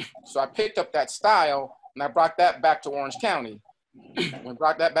roboted. So I picked up that style and I brought that back to Orange County. When I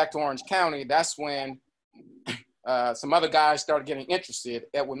brought that back to Orange County, that's when some other guys started getting interested.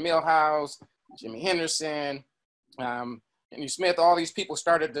 Edwin Milhouse, Jimmy Henderson, Henry Smith, all these people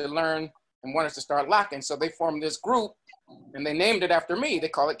started to learn and wanted to start locking. So they formed this group and they named it after me. They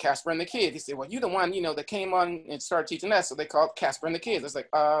call it Casper and the Kids. He said, "Well, you're the one, you know, that came on and started teaching us." So they called it Casper and the Kids. I was like,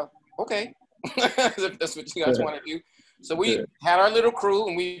 okay, if that's what you guys want to do. So we had our little crew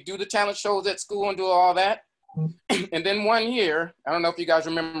and we do the talent shows at school and do all that. And then one year, I don't know if you guys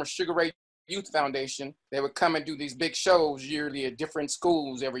remember Sugar Ray Youth Foundation, they would come and do these big shows yearly at different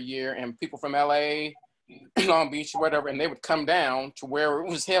schools every year, and people from LA, Long Beach, whatever, and they would come down to where it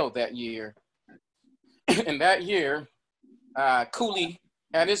was held that year. And that year, Cooley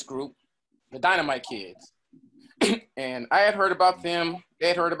had his group, the Dynamite Kids. And I had heard about them, they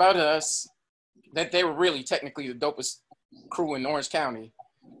had heard about us, that they were really technically the dopest crew in Orange County.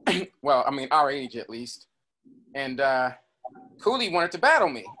 Well, I mean, our age at least. And Cooley wanted to battle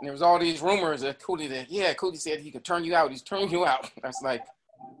me. And there was all these rumors that Cooley said he could turn you out. He's turning you out. I was like,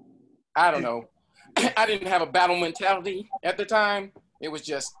 I don't know. I didn't have a battle mentality at the time. It was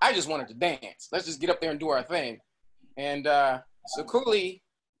just, I just wanted to dance. Let's just get up there and do our thing. And so Cooley,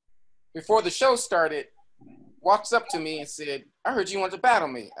 before the show started, walks up to me and said, "I heard you wanted to battle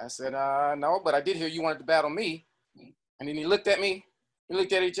me." I said, "No, but I did hear you wanted to battle me." And then he looked at me. We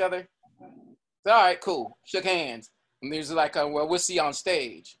looked at each other. Said, "All right, cool." Shook hands. And he was like, "Well, we'll see you on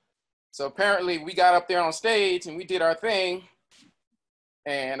stage." So apparently we got up there on stage and we did our thing.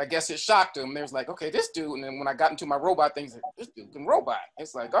 And I guess it shocked him. They was like, "Okay, this dude." And then when I got into my robot things, like, "This dude can robot."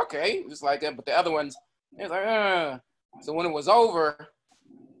 It's like, okay. It's like that. But the other ones, it was like, So when it was over,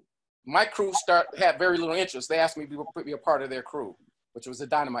 my crew had very little interest. They asked me to be a part of their crew, which was the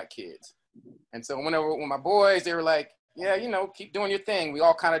Dynamite Kids. And so when my boys, they were like, "Yeah, you know, keep doing your thing." We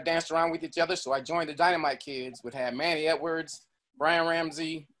all kind of danced around with each other. So I joined the Dynamite Kids, which had Manny Edwards, Brian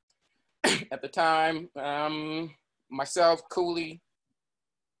Ramsey at the time, myself, Cooley.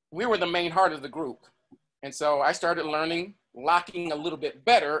 We were the main heart of the group. And so I started learning locking a little bit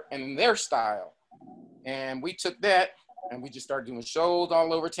better in their style. And we took that and we just started doing shows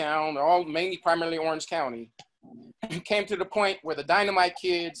all over town. They're all mainly primarily Orange County. It came to the point where the Dynamite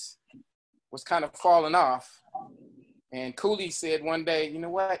Kids was kind of falling off. And Cooley said one day, you know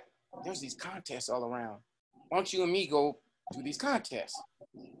what? There's these contests all around. Why don't you and me go do these contests?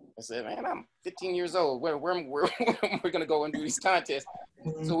 I said, man, I'm 15 years old. We're gonna go and do these contests.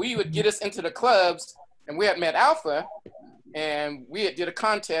 So he would get us into the clubs, and we had met Alpha, and we did a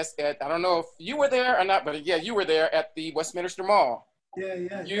contest at, I don't know if you were there or not, but yeah, you were there at the Westminster Mall.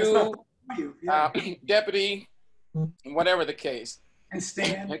 Yeah. You, Deputy, whatever the case. And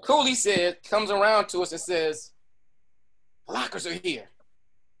Stan. And Cooley comes around to us and says, the lockers are here.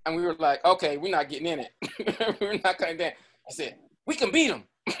 And we were like, okay, we're not getting in it. We're not going down. He said, we can beat them.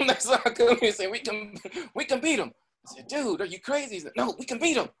 That's all Cooley said, we can beat them. I said, dude, are you crazy? He said, no, we can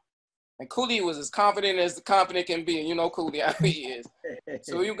beat them. And Cooley was as confident as the confident can be. And you know Cooley, how he is.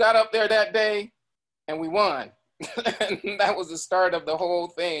 So we got up there that day and we won. And that was the start of the whole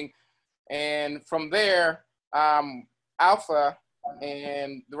thing. And from there, Alpha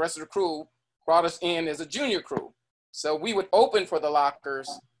and the rest of the crew brought us in as a junior crew. So we would open for the Lockers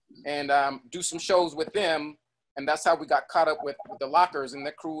and do some shows with them. And that's how we got caught up with the Lockers and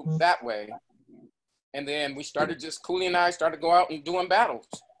the crew that way. And then we started Cooley and I started to go out and doing battles.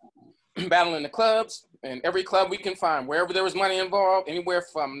 Battling the clubs, and every club we can find, wherever there was money involved, anywhere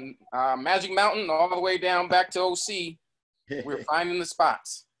from Magic Mountain all the way down back to OC, we were finding the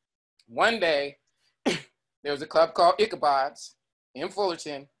spots. One day, there was a club called Ichabod's in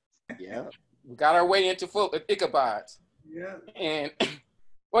Fullerton. Yeah. We got our way into Ichabod's. Yeah. And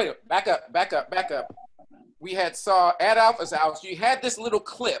wait, back up. We saw at Alpha's house, you had this little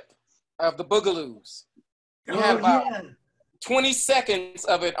clip of the Boogaloos. You had about 20 seconds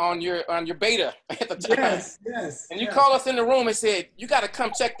of it on your beta at the time. Yes. And you call us in the room and said, you got to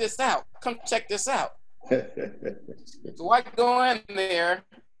come check this out. Come check this out. So I go in there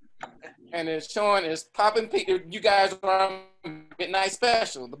and it's showing is Popin Pete. You guys were on Midnight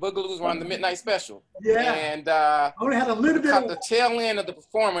Special. The Boogaloos were on the Midnight Special. Yeah. And only had a little bit of the tail end of the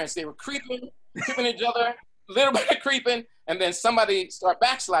performance. They were creeping each other, a little bit of creeping, and then somebody started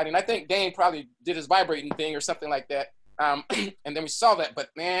backsliding. I think Dane probably did his vibrating thing or something like that. And then we saw that, but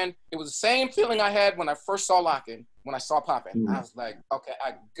man, it was the same feeling I had when I first saw Lockin', when I saw Popin. I was like, okay,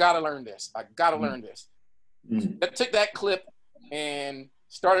 I gotta learn this. I Mm-hmm. I took that clip and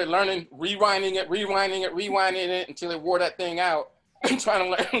started learning, rewinding it until it wore that thing out and trying to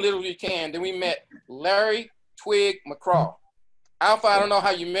learn little you can. Then we met Larry Twig McCraw. Alpha, I don't know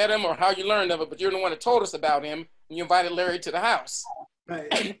how you met him or how you learned of it, but you're the one that told us about him, and you invited Larry to the house.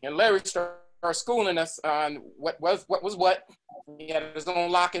 Right. And Larry started schooling us on what was what. He had his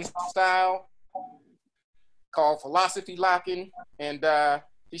own locking style called philosophy locking, and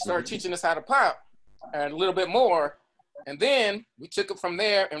he started teaching us how to pop and a little bit more. And then we took it from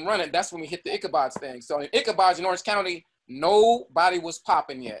there and run it. That's when we hit the Ichabod's thing. So in Ichabod's in Orange County, nobody was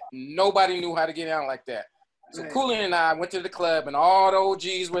popping yet. Nobody knew how to get down like that. So right. Cooley and I went to the club, and all the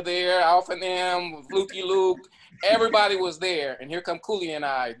OGs were there, Alpha and M, Lukey Luke. Everybody was there, and here come Cooley and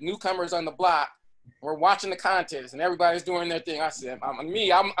I, newcomers on the block. We're watching the contest, and everybody's doing their thing. I said, I'm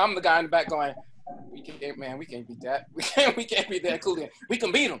the guy in the back going, we can't beat that. We can't beat that Cooley. We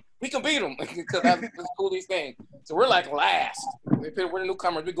can beat him. Because that's Cooley's thing. So we're like last. We're the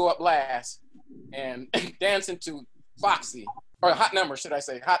newcomers. We go up last and dancing to Foxy, or Hot Number, should I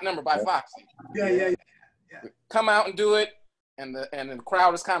say? Hot Number by Foxy. Yeah. We come out and do it. And the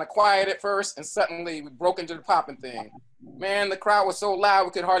crowd was kind of quiet at first, and suddenly we broke into the popping thing. Man, the crowd was so loud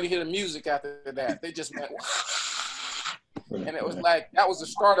we could hardly hear the music after that. They just went, and it was like, that was the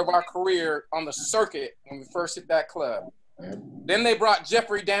start of our career on the circuit when we first hit that club. Then they brought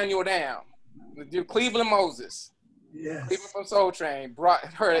Jeffrey Daniel down, the Cleveland Moses. Yes. Cleveland from Soul Train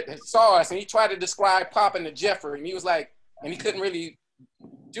saw us, and he tried to describe popping to Jeffrey, and he was like, and he couldn't really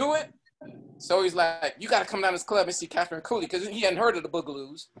do it. So he's like, you got to come down to this club and see Casper and Cooley, because he hadn't heard of the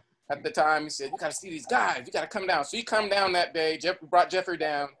Boogaloos at the time. He said, you got to see these guys. You got to come down. So he come down that day. Jeff brought Jeffrey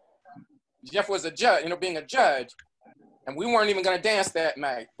down. Jeff was a judge, being a judge. And we weren't even going to dance that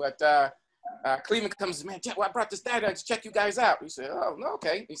night. But Cleveland comes, man, Jeff, well, I brought this guy down to check you guys out. We said, oh, no,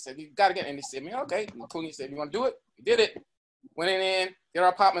 okay. He said, you got to get in. And he said, man, okay. And Cooley said, you want to do it? We did it. Went in, did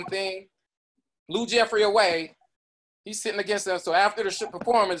our popping thing, blew Jeffrey away. He's sitting against us. So after the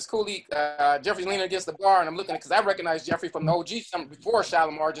performance, Cooley, Jeffrey's leaning against the bar, and I'm looking at, because I recognized Jeffrey from the OG, something before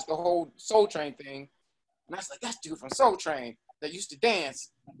Shalimar, just the whole Soul Train thing. And I was like, that's dude from Soul Train that used to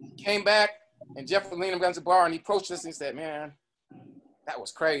dance. Came back, and Jeff was leaning against the bar, and he approached us and he said, man, that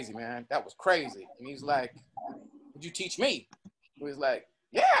was crazy, man. That was crazy. And he's like, would you teach me? He was like,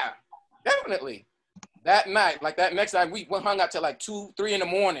 yeah, definitely. that night, like that next night, we hung out till like 2, 3 in the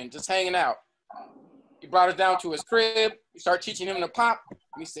morning, just hanging out. He brought us down to his crib. We started teaching him to pop. And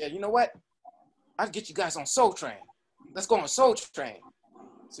he said, you know what? I'll get you guys on Soul Train. Let's go on Soul Train.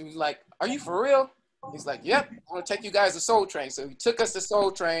 So he was like, are you for real? He's like, yep, I'm gonna take you guys to Soul Train. So he took us to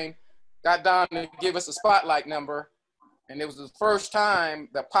Soul Train, got down to give us a spotlight number. And it was the first time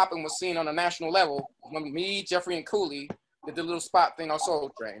that Popin was seen on a national level when me, Jeffrey, and Cooley did the little spot thing on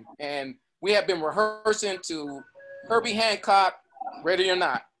Soul Train. And we had been rehearsing to Herbie Hancock, Ready or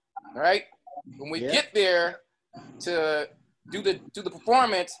Not, all right? When we get there to do the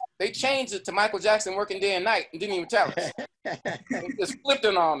performance, they changed it to Michael Jackson Working Day and Night and didn't even tell us. It just flipped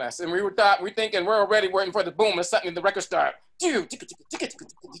it on us. And we thinking we're already waiting for the boom and something in the record start. It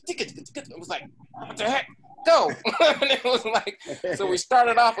was like, what the heck? Go. And it was like, so we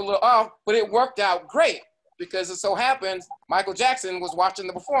started off a little off, but it worked out great because it so happens Michael Jackson was watching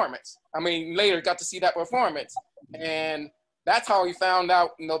the performance. I mean, later got to see that performance. And that's how he found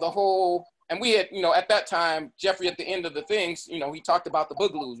out, you know, the whole, and we had, you know, at that time, Jeffrey at the end of the things, you know, he talked about the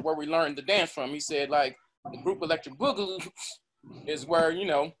Boogaloos, where we learned the dance from. He said, like, the group Electric Boogaloo is where, you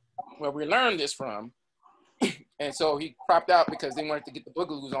know, where we learned this from. And so he cropped out because they wanted to get the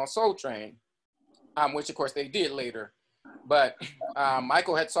Boogaloos on Soul Train, which of course they did later. But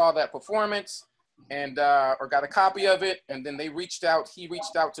Michael had saw that performance and or got a copy of it, and then he reached out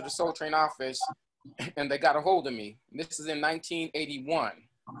to the Soul Train office and they got a hold of me. And this is in 1981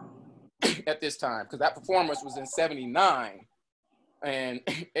 at this time, because that performance was in 79 and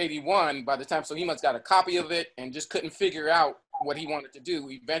 81 by the time, so he must got a copy of it and just couldn't figure out what he wanted to do.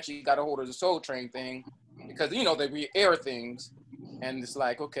 He eventually got a hold of the Soul Train thing because, you know, they re-air things, and it's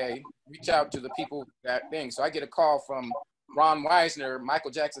like, okay, reach out to the people that thing. So I get a call from Ron Weisner,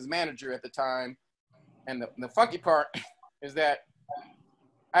 Michael Jackson's manager at the time, and the funky part is that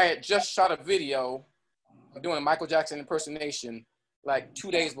I had just shot a video of doing a Michael Jackson impersonation like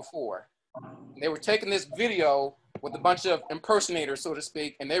 2 days before. They were taking this video with a bunch of impersonators, so to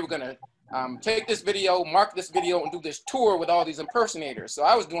speak, and they were gonna take this video, mark this video, and do this tour with all these impersonators. So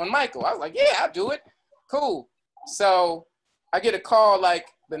I was doing Michael. I was like, yeah, I'll do it. Cool. So I get a call like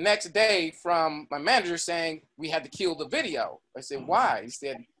the next day from my manager saying we had to kill the video. I said, why? He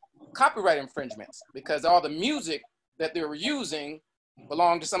said, copyright infringements, because all the music that they were using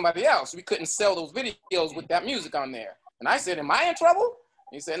belonged to somebody else. We couldn't sell those videos with that music on there. And I said, am I in trouble?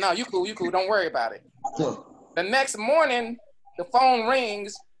 He said, no, you cool, don't worry about it. The next morning, the phone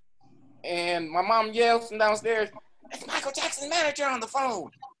rings and my mom yells from downstairs, it's Michael Jackson's manager on the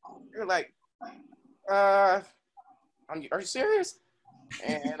phone. You're like, are you serious?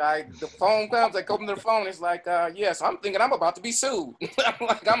 And the phone comes, I open the phone, it's like, yes, I'm thinking I'm about to be sued. I'm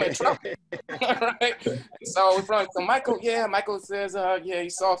like, I'm in trouble. Right? So Michael, Michael says, yeah, he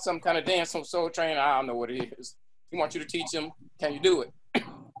saw some kind of dance on Soul Train. I don't know what it is. He wants you to teach him. Can you do it?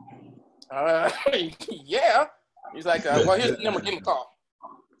 Yeah. He's like, well, here's the number, give him a call.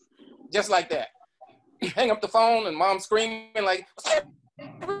 Just like that. Hang up the phone and mom screaming like,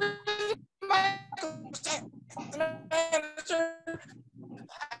 Michael Jackson manager.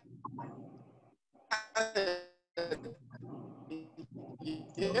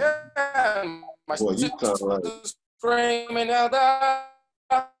 Yeah, my sister screaming out.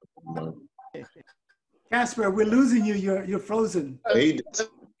 Casper, we're losing you. You're frozen.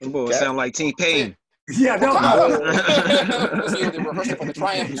 Boy, sound like T-Pain. Yeah, no. The rehearsal for the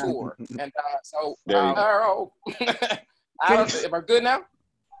Triumph tour, and am I good now?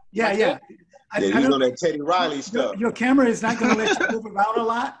 Yeah. He's on that Teddy Riley stuff. Your camera is not going to let you move around a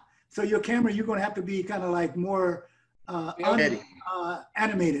lot. So your camera, you're going to have to be kind of like more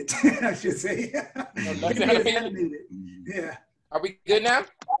animated, I should say. Animated. Yeah. Are we good now?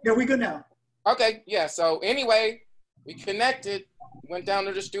 Yeah, we're good now. Okay, yeah. So anyway, we connected, went down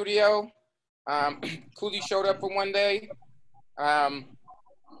to the studio. Cooley showed up for one day. And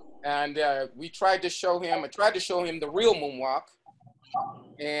we tried to show him the real moonwalk,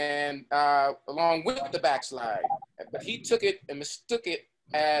 and along with the backslide, but he took it and mistook it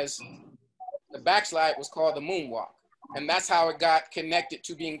as the backslide was called the moonwalk, and that's how it got connected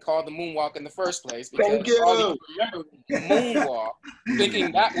to being called the moonwalk in the first place, because all remember the moonwalk,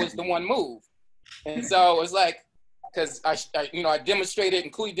 thinking that was the one move. And so it's like, because I demonstrated,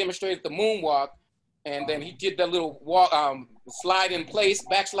 and Cooley demonstrated the moonwalk, and then he did that little walk, slide in place,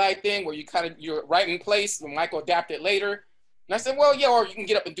 backslide thing where you're right in place, when Michael adapted later. And I said, well, yeah, or you can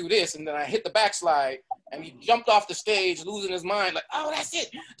get up and do this. And then I hit the backslide, and he jumped off the stage, losing his mind, like, oh, that's it.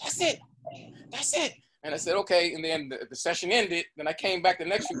 And I said, okay. And then the session ended. Then I came back the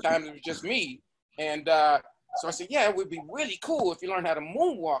next few times, it was just me. And So I said, yeah, it would be really cool if you learned how to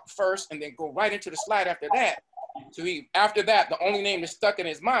moonwalk first and then go right into the slide after that. So after that, the only name that stuck in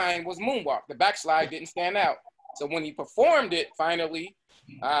his mind was moonwalk. The backslide didn't stand out. So when he performed it, finally,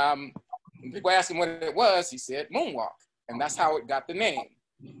 people asked him what it was, he said moonwalk. And that's how it got the name.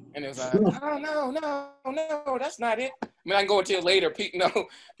 And it was like, oh, no, that's not it. I mean, I can go into it later. Pete and I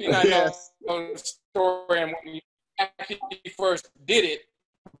know the story and when he actually first did it.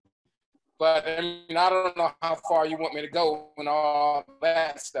 But I mean, I don't know how far you want me to go and all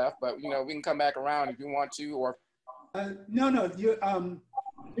that stuff. But you know, we can come back around if you want to. Or no, you have a.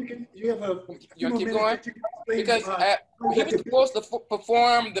 You want to keep going? Because he was supposed to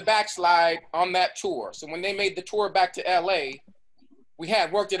perform the backslide on that tour. So when they made the tour back to LA, we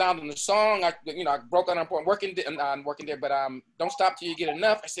had worked it out in the song. I broke on working there, but don't stop till you get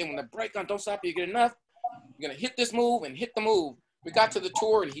enough. I said when the break on, don't stop till you get enough. You're gonna hit this move and hit the move. We got to the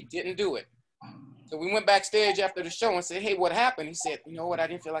tour and he didn't do it. So we went backstage after the show and said, hey, what happened? He said, you know what? I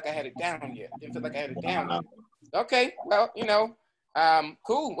didn't feel like I had it down yet. Okay, well,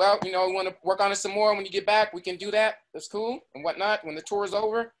 cool. Well, we want to work on it some more when you get back. We can do that. That's cool and whatnot. When the tour is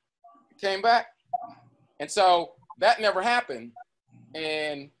over, he came back. And so that never happened.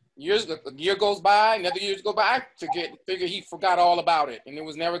 And a year goes by, another year goes by. I figure he forgot all about it and it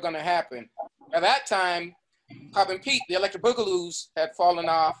was never going to happen. At that time, Popin Pete, the Electric Boogaloos had fallen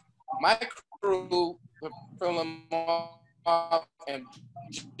off. My crew were filling off, and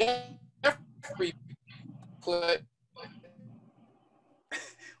Jeffrey put.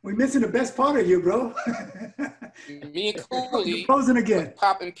 We're missing the best part of you, bro. Me and Cooley. Frozen again.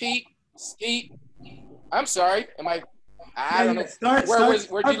 Popin Pete, Skeet. I'm sorry. I don't know.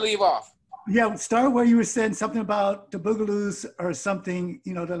 Where'd you leave off? Yeah, start where you were saying something about the Boogaloos or something.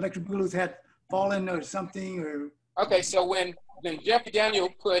 The Electric Boogaloo had fallen or something or. Okay, so when Jeffrey Daniel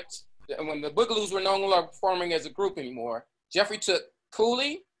when the Boogaloos were no longer performing as a group anymore, Jeffrey took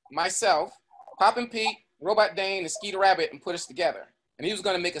Cooley, myself, Popin Pete, Robot Dane, and Skeeter Rabbit and put us together. And he was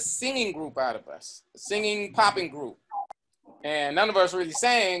going to make a singing group out of us, a singing popping group. And none of us really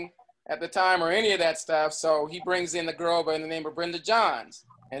sang at the time or any of that stuff. So he brings in the girl by the name of Brenda Johns.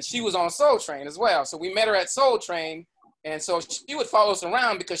 And she was on Soul Train as well. So we met her at Soul Train. And so she would follow us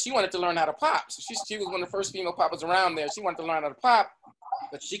around because she wanted to learn how to pop. So she was one of the first female poppers around there. She wanted to learn how to pop,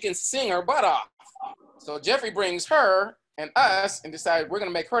 but she can sing her butt off. So Jeffrey brings her and us and decided we're going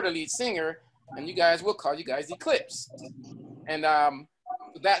to make her the lead singer. And we'll call you guys Eclipse. And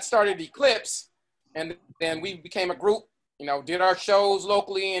that started Eclipse. And then we became a group, did our shows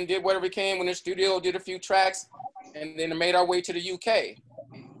locally and did whatever we came in the studio, did a few tracks, and then made our way to the UK.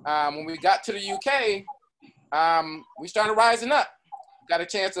 When we got to the UK, we started rising up. Got a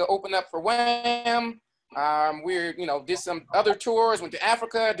chance to open up for Wham. We did some other tours, went to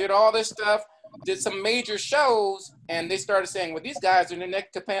Africa, did all this stuff, did some major shows, and they started saying, well, these guys are the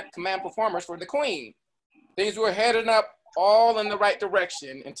next command performers for the Queen. Things were heading up all in the right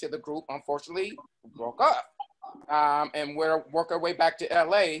direction until the group, unfortunately, broke up. And we're working our way back to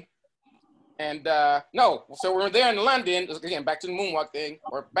LA. And so we're there in London, again, back to the moonwalk thing,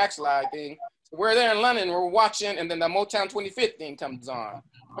 or backslide thing. We're there in London, we're watching, and then the Motown 25th thing comes on.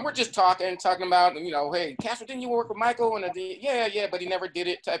 And we're just talking about, hey, Casper, didn't you work with Michael? And yeah, but he never did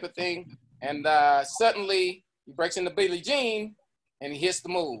it type of thing. And suddenly he breaks into Billie Jean and he hits the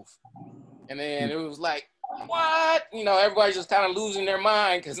move. And then it was like, what? Everybody's just kind of losing their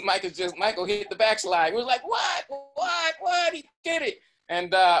mind because Michael hit the backslide. We was like, what? He did it.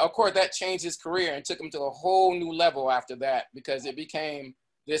 And of course that changed his career and took him to a whole new level after that because it became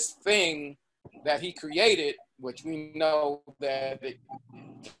this thing that he created, which we know that it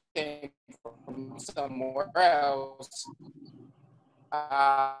came from somewhere else.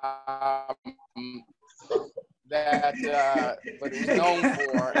 But it was known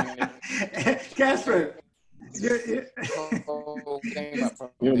for. Casper. You're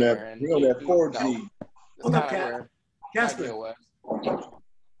on that 4G. Hold up, Casper.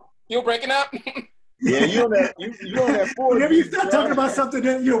 You breaking up? Yeah, you on that 4G. Whenever you start talking about something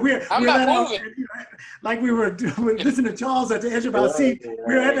that I'm not moving. Like we were listening to Charles at the edge of our seat.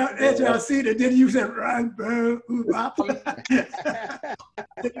 We were at the edge of our seat, and then you said, "Run, bro, ooh, bop." You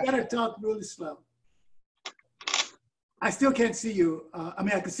gotta talk really slow. I still can't see you.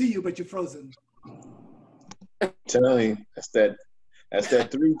 I can see you, but you're frozen. Telling you, that's that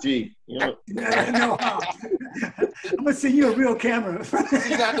 3G. No, I'm gonna send you a real camera.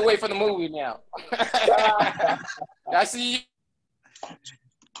 You got to wait for the movie now. I see you.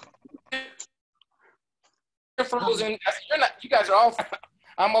 You're frozen. You're not. You guys are all.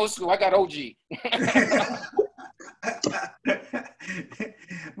 I'm old school. I got OG.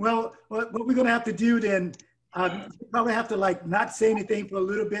 Well, what we're gonna have to do then You probably have to like not say anything for a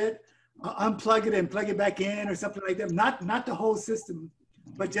little bit, unplug it and plug it back in or something like that. Not the whole system,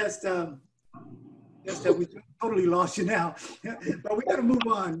 but just that we totally lost you now. But we got to move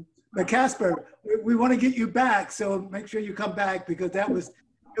on. But Casper, we want to get you back, so make sure you come back because it was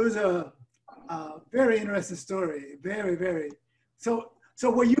a very interesting story. Very, very. So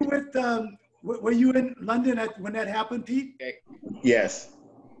were you were you in London when that happened, Pete? Yes.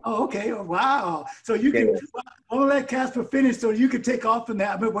 Oh, okay. Oh, wow. So you can, I'll let Casper finish so you can take off from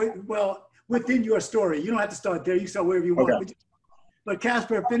that. But well, within your story, you don't have to start there. You start wherever you want. Okay. But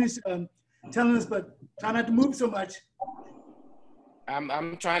Casper, finish telling us, but try not to move so much.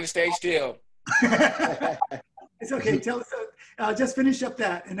 I'm trying to stay still. It's okay. Tell us, just finish up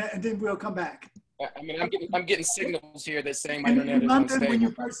that, and then we'll come back. I mean, I'm getting signals here that saying my In internet is London, unstable. when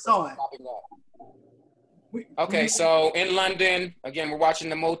you first saw it. Okay, so in London, again, we're watching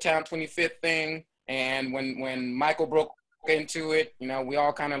the Motown 25th thing, and when Michael broke into it, you know, we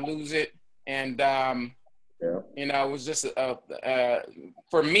all kind of lose it, and you know, it was just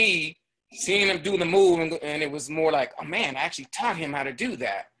for me seeing him do the move, and it was more like, oh man, I actually taught him how to do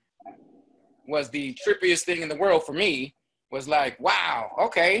that. Was the trippiest thing in the world for me. Was like, wow,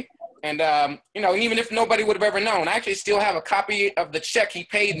 okay. And, you know, even if nobody would have ever known, I actually still have a copy of the check he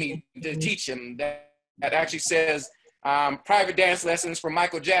paid me to teach him that actually says private dance lessons for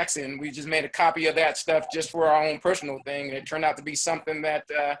Michael Jackson. We just made a copy of that stuff just for our own personal thing. And it turned out to be something that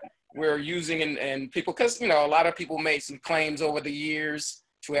we're using and people, because, you know, a lot of people made some claims over the years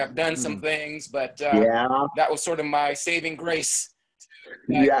to have done some things, but that was sort of my saving grace.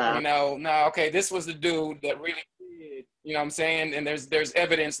 Like, you know, no, okay, this was the dude that really did, you know what I'm saying? And there's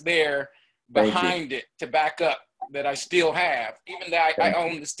evidence there behind it to back up that I still have. Even that I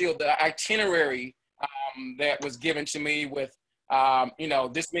own the itinerary that was given to me with, you know,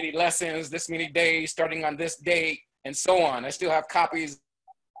 this many lessons, this many days, starting on this date, and so on. I still have copies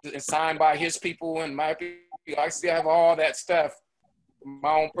signed by his people and my people. I still have all that stuff,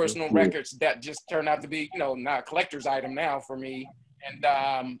 my own personal records that just turned out to be, you know, not a collector's item now for me.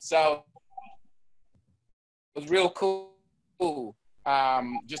 And so it was real cool.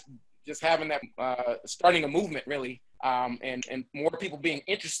 Just having that, starting a movement really, and more people being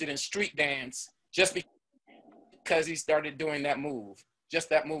interested in street dance just because he started doing that move.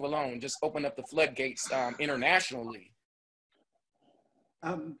 Just that move alone just opened up the floodgates internationally.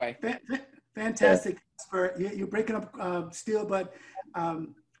 Fantastic. You're breaking up still, but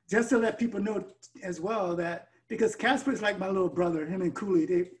just to let people know as well that because Casper is like my little brother, him and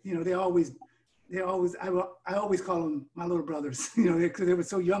Cooley, I always call them my little brothers, you know, because they were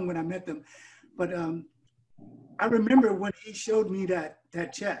so young when I met them. But I remember when he showed me that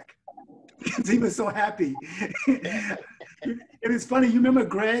check, because he was so happy. It was funny. You remember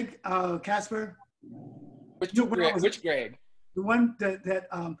Greg, Casper? Which Greg? The one that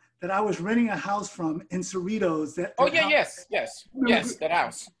I was renting a house from in Cerritos. Yes, that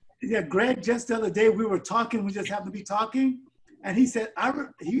house. Yeah, Greg, just the other day we were talking, we just happened to be talking, and he said,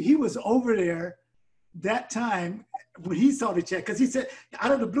 he was over there that time when he saw the check, because he said,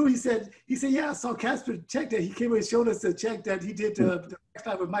 out of the blue, he said, yeah, I saw Casper check that. He came and showed us the check that he did the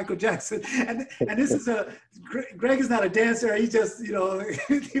time with Michael Jackson. And this is Greg is not a dancer. He just, you know,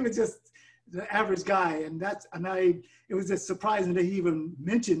 he was just the average guy. And it was just surprising that he even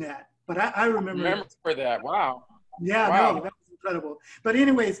mentioned that. But I remember that. Wow. Yeah, wow. No, that was incredible. But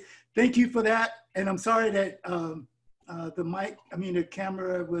anyways, thank you for that. And I'm sorry that the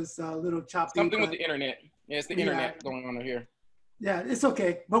camera was a little choppy. Something with the internet. Yeah, it's the internet going on here. Yeah, it's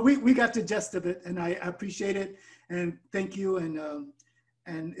okay. But we got the gist of it, and I appreciate it. And thank you.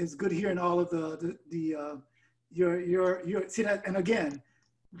 And it's good hearing all of your see that. And again,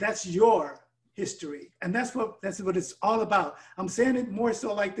 that's your history, and that's what it's all about. I'm saying it more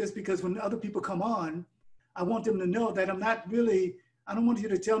so like this because when other people come on, I want them to know that I don't want you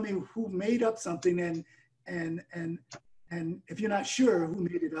to tell me who made up something and if you're not sure who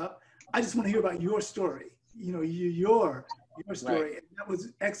made it up, I just want to hear about your story. You know, your story. Right. And that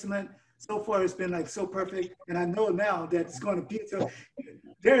was excellent. So far, it's been like so perfect, and I know now that it's going to be. So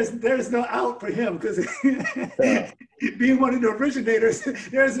there's no out for him because being one of the originators,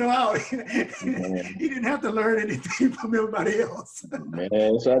 there's no out. He didn't have to learn anything from everybody else. Man,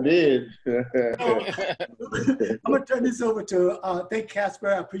 yes, I did. I'm gonna turn this over to thank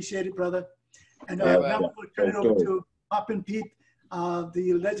Casper. I appreciate it, brother. And now I'm gonna turn it over to Popin Pete,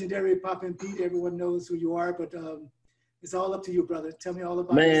 the legendary Popin Pete. Everyone knows who you are, but it's all up to you, brother. Tell me all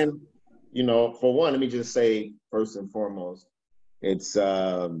about it. Man, you know, for one, let me just say, first and foremost, it's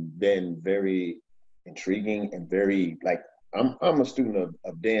been very intriguing and very, like, I'm a student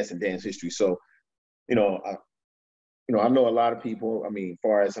of dance and dance history. So I know a lot of people. I mean,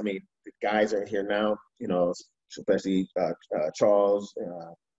 the guys are here now, especially Charles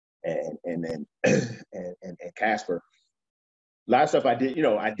and then and Casper. A lot of stuff I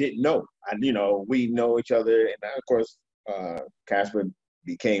didn't know. We know each other, and of course, Casper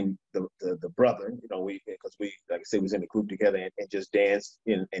became the brother. Because we, like I said, was in the group together and just danced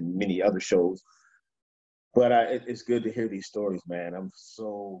in many other shows. But it's good to hear these stories, man. I'm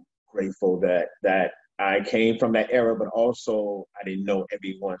so grateful that I came from that era, but also I didn't know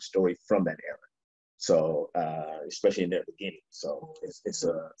everyone's story from that era. So especially in their beginning. So it's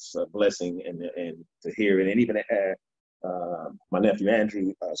a blessing and to hear it, and even my nephew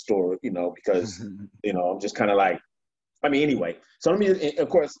Andrew story, because I'm just kind of like, anyway. So of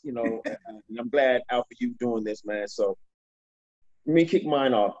course, I'm glad Al for you doing this, man. So let me kick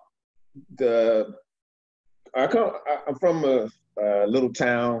mine off. I'm from a little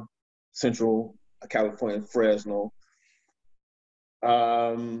town, Central California, Fresno.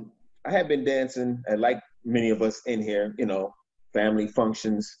 I had been dancing, and like many of us in here, family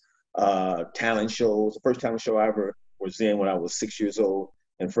functions, talent shows. The first talent show I ever was in when I was 6 years old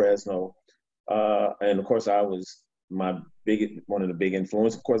in Fresno. And of course, one of the big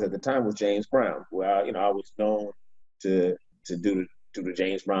influence, of course, at the time was James Brown. Well, I was known to do the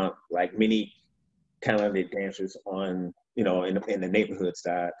James Brown, like many talented dancers in the neighborhoods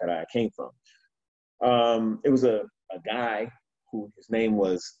that I came from. It was a guy who his name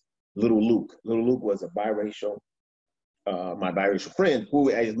was Little Luke. Little Luke was a biracial, my biracial friend, who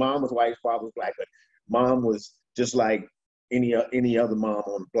his mom was white, his father was black, but mom was just like any other mom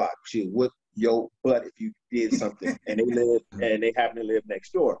on the block. She would whip your butt if you did something, and they happened to live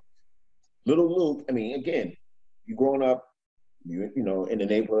next door. Little Luke, again, you growing up, in the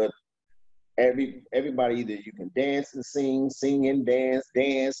neighborhood, everybody, either you can dance and sing and dance,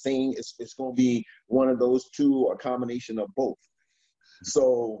 sing. It's going to be one of those two or a combination of both.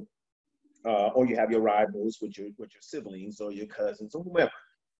 So, or you have your rivals with your siblings or your cousins or whomever.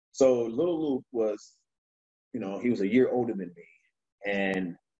 So Little Luke was, he was a year older than me,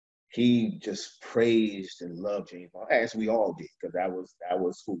 and he just praised and loved James Brown, as we all did, because that was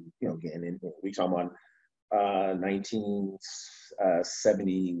who, again, and we talking about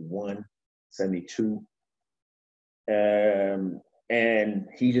 1971, 72. And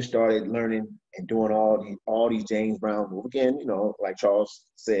he just started learning and doing all these James Brown moves. Again, like Charles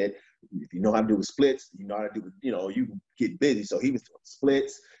said, if you know how to do the splits, you know how to do, you can get busy. So he was doing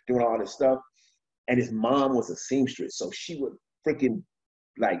splits, doing all this stuff. And his mom was a seamstress, so she would freaking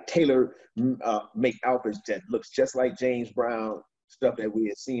like tailor, make outfits that looks just like James Brown, stuff that we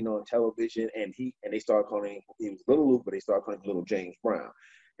had seen on television. And they started calling him, he was Little Luke, but they started calling him Little James Brown.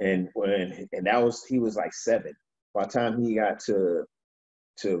 And he was like 7. By the time he got to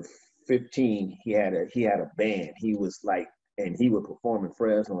 15, he had a band. He was like, and he would perform in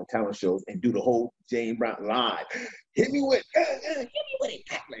Fresno on talent shows and do the whole James Brown live. Hit me with it. Like,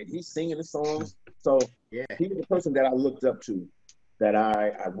 he's singing the songs. So yeah, he was the person that I looked up to, that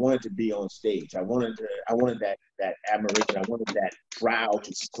I wanted to be on stage. I wanted that admiration. I wanted that crowd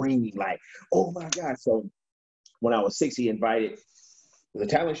to scream like, oh my God. So when I was 6, he invited the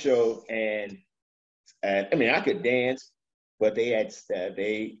talent show, and I could dance, but they had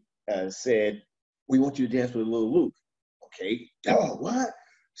said, we want you to dance with Little Luke. Okay. Oh, what?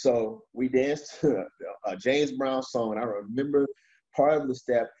 So we danced to a James Brown song, and I remember part of the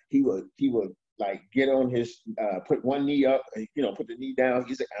step. He would like get on his put one knee up, put the knee down.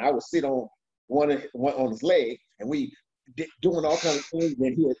 He said, and I would sit on one on his leg, and we doing all kinds of things.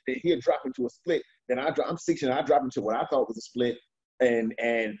 Then he'd drop into a split. Then I'm 6 and I dropped into what I thought was a split, and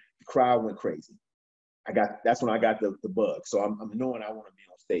the crowd went crazy. That's when I got the bug. So I'm knowing I want to be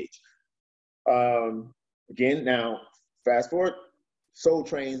on stage. Again, now fast forward, Soul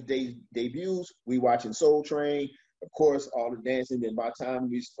Train's debuts. We watching Soul Train, of course, all the dancing. Then by the time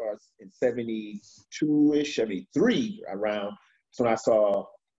we start in 72-ish, 73 around, that's when I saw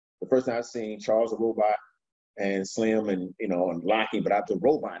the first time I seen Charles the Robot and Slim and Locking. But after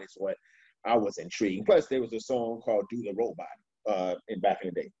Robot is what I was intrigued. Plus, there was a song called "Do the Robot" back in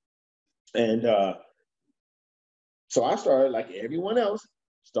the day, and so I started, like everyone else,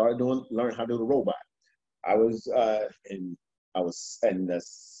 learn how to do the robot. I was in the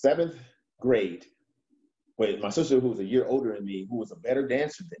 7th grade with my sister, who was a year older than me, who was a better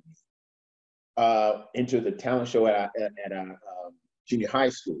dancer than me, entered the talent show at junior high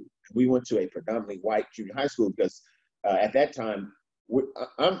school. We went to a predominantly white junior high school because at that time,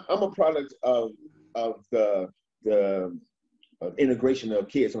 I'm a product of the integration of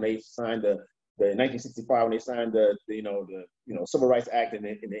kids when they signed the the 1965 when they signed the Civil Rights Act and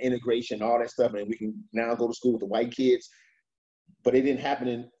the integration, all that stuff, and we can now go to school with the white kids. But it didn't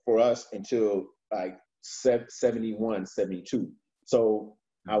happen for us until like 71, 72. So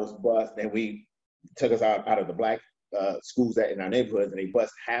I was bused, and we took us out of the black schools that in our neighborhoods, and they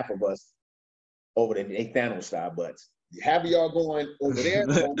bused half of us over the Thanos style butts. Half of y'all going over there,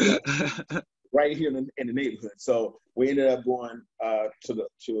 right here in the neighborhood. So we ended up going to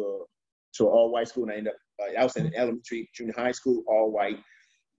an all white school, and I ended up I was in elementary, junior high school, all white.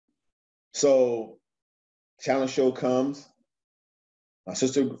 So talent show comes. My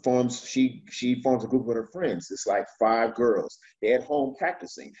sister forms a group with her friends. It's like 5 girls. They're at home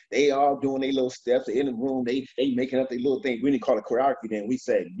practicing. They all doing their little steps. They're in the room. They making up their little thing. We didn't call it choreography then. We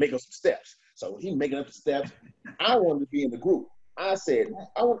said, make up some steps. So he making up the steps. I wanted to be in the group. I said,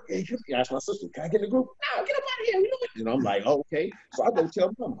 I asked my sister, can I get in the group? No, get up out of here. And I'm like, oh, okay. So I go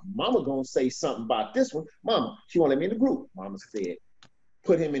tell Mama. Mama gonna say something about this one. Mama, she won't let me in the group. Mama said,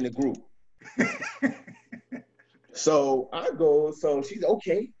 put him in the group. So I go, so she's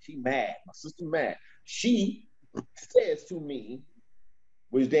okay. She mad. My sister mad. She says to me,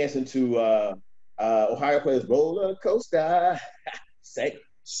 we was dancing to Ohio Players Roller Coaster.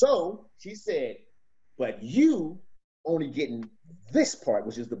 So she said, but you only getting this part,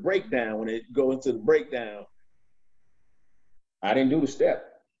 which is the breakdown. When it goes into the breakdown, I didn't do the step.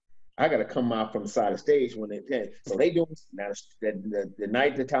 I got to come out from the side of the stage when they did. So they do now. The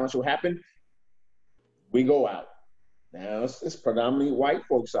night the talent show happened, we go out. Now it's predominantly white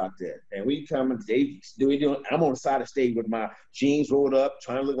folks out there, and we come and I'm on the side of the stage with my jeans rolled up,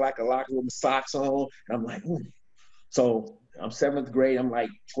 trying to look like a locker with my socks on. And I'm like, ooh. So I'm 7th grade. I'm like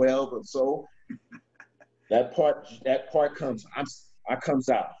 12 or so. That part comes. I comes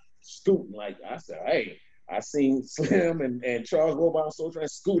out scooting like I said. Hey, I seen Slim and Charles Robot so trying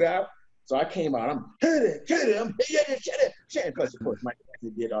to scoot out. So I came out. I'm get it. Plus, of course, Michael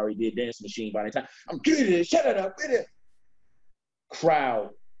Jackson already did Dance Machine by the time. I'm get it, shut it up, get it.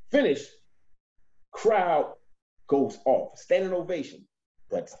 Crowd finished. Crowd goes off. Standing ovation.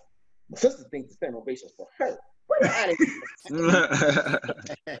 But my sister thinks the standing ovation is for her. So,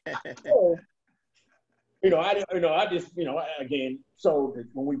 again, so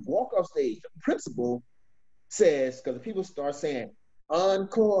when we walk off stage, the principal says, because the people start saying,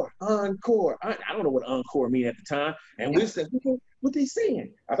 encore, encore. I don't know what encore mean at the time. And we said, what they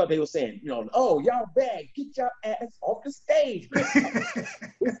saying? I thought they were saying, oh, y'all bad, get y'all ass off the stage.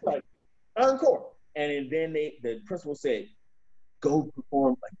 It's like, encore. And then the principal said, go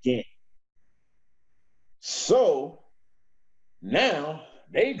perform again. So now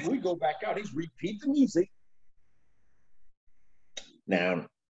we go back out, they repeat the music. Now,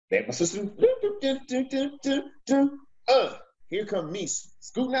 my sister, here come me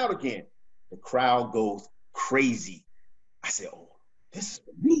scooting out again. The crowd goes crazy. I said, oh, this is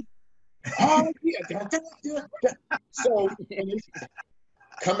for me. Oh, yeah. So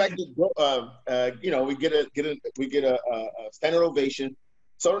come back, we get a standing ovation.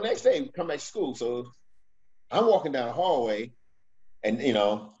 So the next day we come back to school. So I'm walking down the hallway, and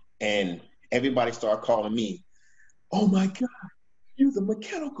and everybody start calling me, oh my God, you're the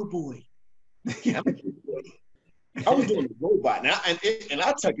mechanical boy. Mechanical boy. I was doing the robot now, and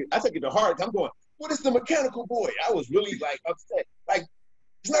I took it to heart. I'm going, what is the mechanical boy? I was really like upset. Like,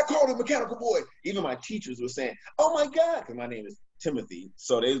 it's not called a mechanical boy. Even my teachers were saying, oh my God, because my name is Timothy.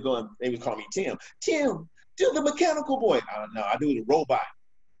 So they would call me Tim. Tim, do the mechanical boy. No, I do the robot.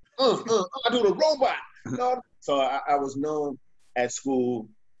 I do the robot. No. So I was known at school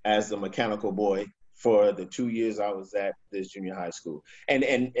as the mechanical boy for the 2 years I was at this junior high school. And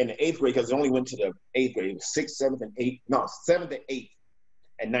in the 8th grade, because I only went to the 8th grade, it was 6th, 7th, and 8th. No, 7th and 8th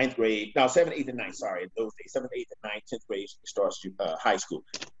and 9th grade. No, 7th, 8th, and 9th, sorry. Those days, 7th, 8th, and 9th, 10th grade starts high school.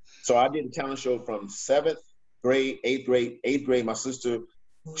 So I did a talent show from 7th grade, 8th grade. 8th grade, my sister,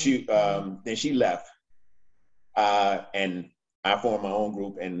 then she left. And I formed my own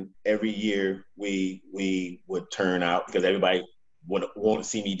group, and every year we would turn out because everybody would want to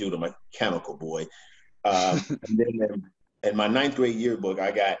see me do the mechanical boy. And then in my 9th grade yearbook, I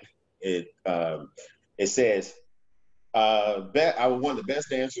got it. It says, I was one of the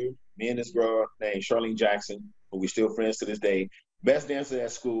best dancers. Me and this girl named Charlene Jackson, who we still friends to this day. Best dancer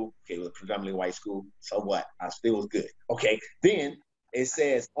at school. Okay, it was a predominantly white school. So what? I still was good. Okay. Then it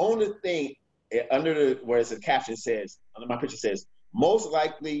says on the thing where it's a caption says, under my picture says, most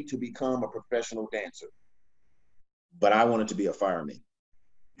likely to become a professional dancer. But I wanted to be a fireman.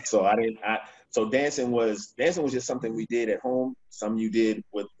 So so dancing was just something we did at home. Some you did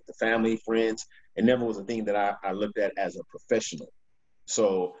with the family, friends. It never was a thing that I looked at as a professional.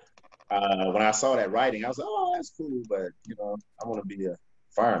 So when I saw that writing, I was like, oh, that's cool, but you know, I want to be a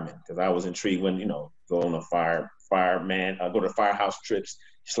fireman because I was intrigued when, you know, go on a fireman, go to firehouse trips,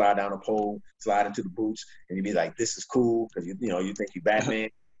 slide down a pole, slide into the boots, and you'd be like, this is cool because you know you think you Batman.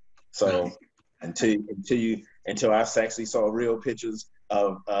 So until I actually saw real pictures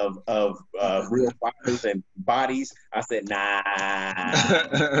of real fires and bodies, I said, nah.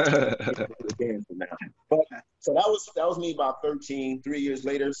 But so that was me about 13. 3 years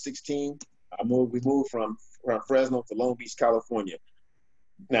later, 16, we moved from Fresno to Long Beach, California.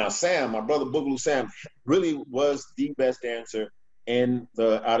 Now Sam, my brother Boogaloo Sam, really was the best dancer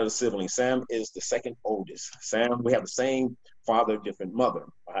out of the siblings. Sam is the second oldest. Sam, we have the same father, different mother.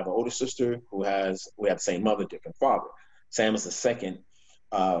 I have an older sister we have the same mother, different father. Sam is the second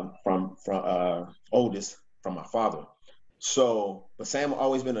from oldest from my father. So, but Sam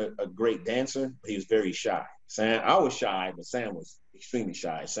always been a great dancer. He was very shy. I was shy, but Sam was extremely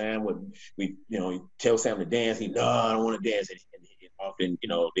shy. Sam you tell Sam to dance. No, I don't want to dance. And often, you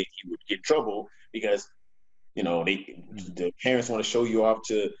know, he would get in trouble because, you know, the parents want to show you off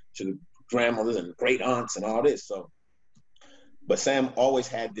to the grandmothers and great aunts and all this. So, but Sam always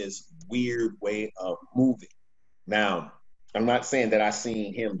had this weird way of moving. Now, I'm not saying that I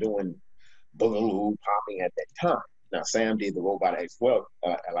seen him doing boogaloo popping at that time. Now, Sam did the robot as well,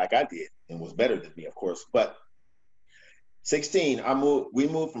 like I did, and was better than me, of course. But 16, we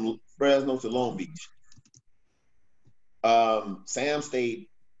moved from Fresno to Long Beach. Sam stayed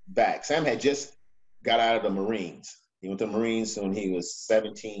back. Sam had just got out of the Marines. He went to the Marines when he was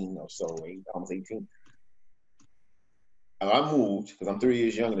 17 or so, almost 18. I moved because I'm 3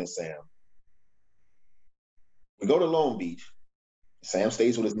 years younger than Sam. We go to Long Beach. Sam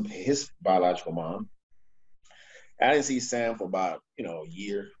stays with his biological mom. I didn't see Sam for about, you know, a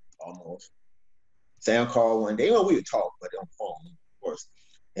year almost. Sam called one day. You know, we would talk, but on the phone, of course.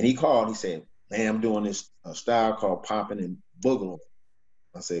 And he called. He said, "Man, I'm doing this style called Popin Pete."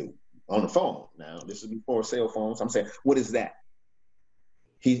 I said, on the phone. Now, this is before cell phones. I'm saying, what is that?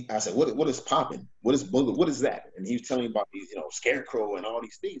 I said, what is Popin? What is Boogaloo? What is that? And he was telling me about these, you know, scarecrow and all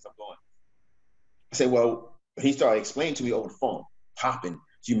these things. I'm going. I said, well, he started explaining to me over the phone. Popin,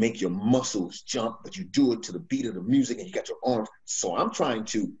 you make your muscles jump, but you do it to the beat of the music and you got your arms. So I'm trying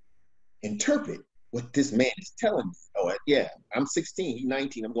to interpret what this man is telling me. Oh, yeah, I'm 16, he's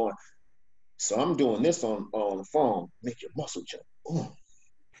 19. I'm going, so I'm doing this on the phone, make your muscle jump.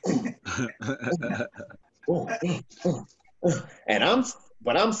 And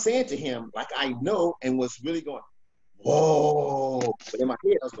I'm saying to him, like I know, and was really going, whoa. But in my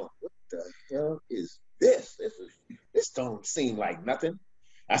head, I was going, what the hell is this? This don't seem like nothing.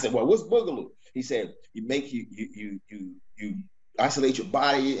 I said, well, what's Boogaloo? He said, you isolate your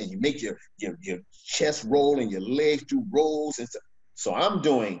body and you make your chest roll and your legs do rolls and stuff. So I'm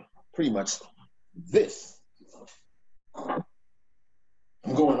doing pretty much this. I'm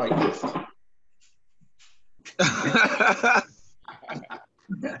going like this.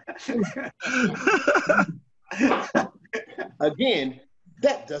 Again,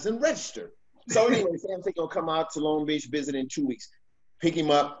 that doesn't register. So anyway, Sam's gonna come out to Long Beach, visit in 2 weeks. Pick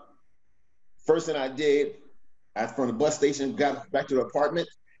him up. First thing I did, from the bus station, got back to the apartment,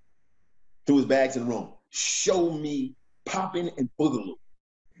 threw his bags in the room. Show me Popin and Boogaloo.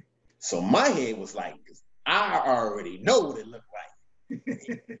 So my head was like, I already know what it looked like.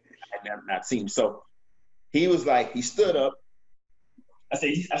 I never not seen him. So he was like, he stood up. I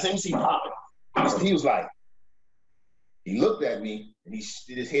said, you see Popin. So he was like, he looked at me and he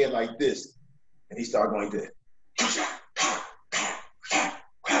did his head like this. And he started going to,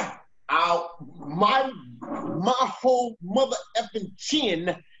 my whole mother effing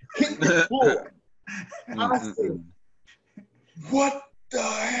chin hit the floor. I said, what the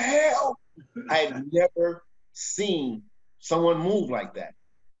hell? I had never seen someone move like that.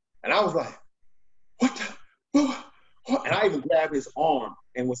 And I was like, what the? And I even grabbed his arm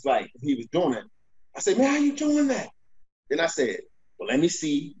and was like, he was doing it. I said, man, how you doing that? Then I said, well, let me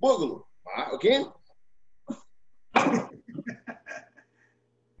see Boogaloo. Again.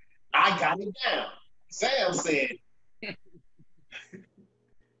 I got it down. Sam said,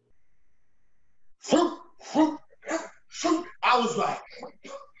 I was like,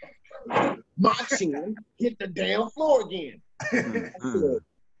 my chin hit the damn floor again. I said,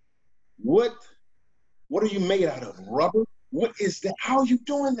 what are you made out of? Rubber? What is that? How are you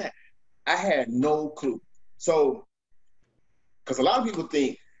doing that? I had no clue. So, because a lot of people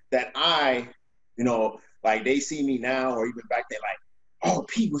think that like they see me now or even back then, like, oh,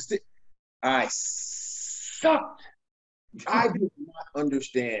 Pete was this. I sucked. I did not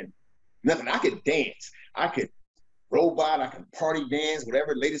understand nothing. I could dance. I could robot, I can party dance,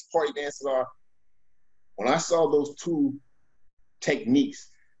 whatever the latest party dances are. When I saw those two techniques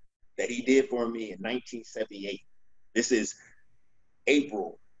that he did for me in 1978, this is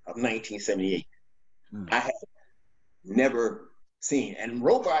April of 1978, I had never seen. And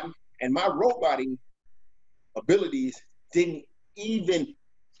my roboting abilities didn't even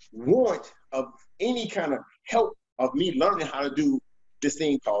want of any kind of help of me learning how to do this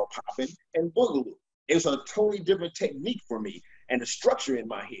thing called Popin and Boogaloo. It was a totally different technique for me and the structure in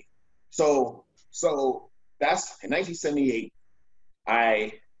my head. So that's in 1978,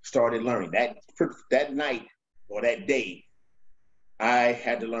 I started learning. That night or that day, I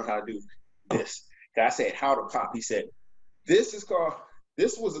had to learn how to do this. I said, how to pop. He said, this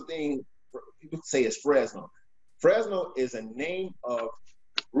was a thing people say is Fresno. Fresno is a name of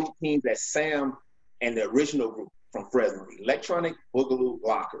group teams that Sam and the original group from Fresno, Electronic Boogaloo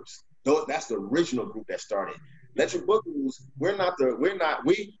Lockers. That's the original group that started. Electric Boogaloos,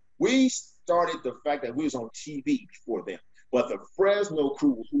 we started the fact that we was on TV before them. But the Fresno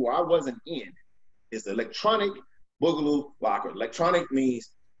crew, who I wasn't in, is the Electronic Boogaloo Locker. Electronic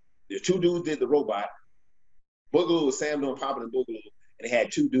means the two dudes did the robot. Boogaloo was Sam doing Popin and Boogaloo, and they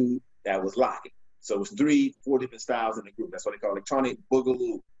had two dudes that was locking. So it was 3-4 different styles in the group. That's what they call Electronic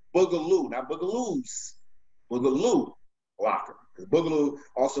Boogaloo. Boogaloo, not Boogaloos. Boogaloo Locker. Because Boogaloo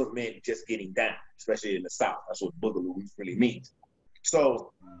also meant just getting down, especially in the South. That's what Boogaloo really means.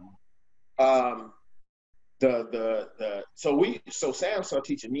 So so Sam started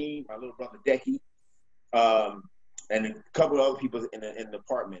teaching me, my little brother Decky, and a couple of other people in the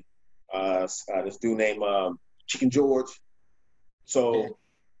apartment. This dude named Chicken George. So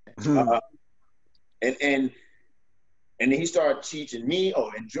and then he started teaching me.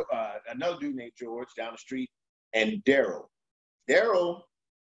 Oh, and another dude named George down the street, and Daryl. Daryl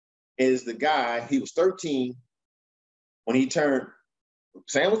is the guy. He was 13 when he turned.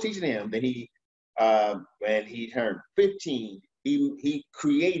 Sam was teaching him. Then when he turned 15, he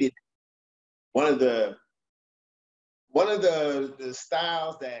created one of the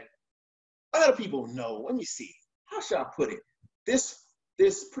styles that a lot of people know. Let me see. How should I put it? This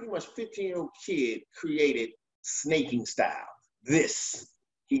pretty much 15-year-old kid created snaking style.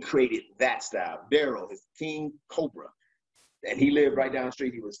 He created that style. Daryl, his King Cobra, and he lived right down the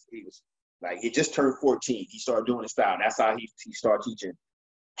street. He was like, he just turned 14. He started doing his style. That's how he started teaching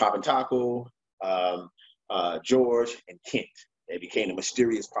Popin Taco, George, and Kent. They became the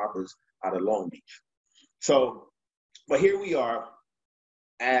mysterious poppers out of Long Beach. So, but here we are,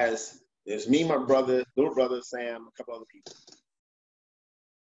 as there's me, my brother, little brother, Sam, a couple other people.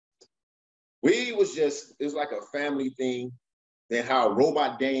 It was like a family thing. Then how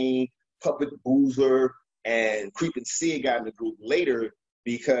Robot Dane, Puppet Boozer, and Creepin' Sid got in the group later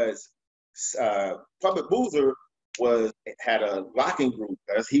because Puppet Boozer had a locking group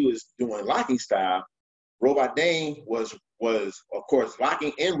as he was doing locking style. Robot Dane was of course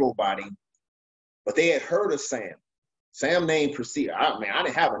locking and roboting, but they had heard of Sam. Sam name proceeded. I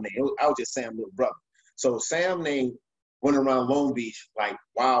didn't have a name. I was just Sam's little brother. So Sam name went around Long Beach like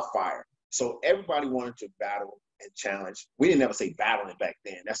wildfire. So everybody wanted to battle and challenge. We didn't ever say battling back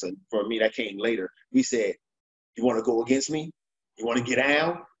then. For me, that came later. We said, you want to go against me? You want to get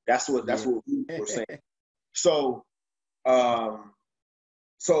down? That's what we were saying. So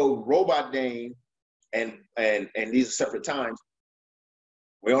Robot Dane and these are separate times.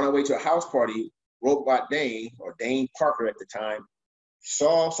 We're on our way to a house party. Robot Dane, or Dane Parker at the time,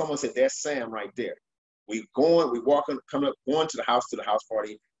 saw someone said, there's Sam right there. Going to the house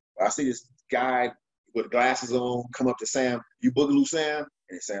party. I see this guy with glasses on come up to Sam. You Boogaloo Sam?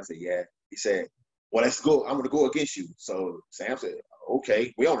 And Sam said, yeah. He said, well, let's go. I'm going to go against you. So Sam said,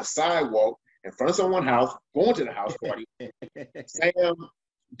 okay. We're on a sidewalk in front of someone's house, going to the house party.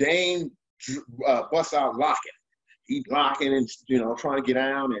 Dane busts out locking. He's locking and, trying to get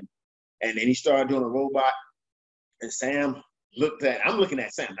down. And then he started doing a robot. And Sam I'm looking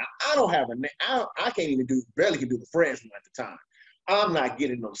at Sam. Now, I don't have a name. I can't even barely can do the Fresno at the time. I'm not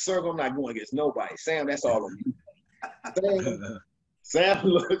getting no circle. I'm not going against nobody. Sam, that's all on you. Sam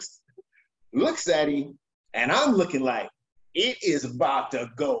looks at him, and I'm looking like, it is about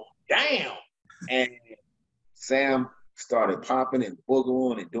to go down. And Sam started popping and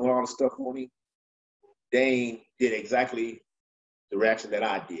boogling and doing all the stuff on me. Dane did exactly the reaction that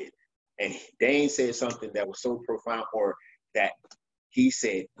I did. And Dane said something that was so profound, or that he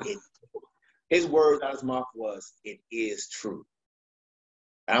said, his words out of his mouth was, it is true.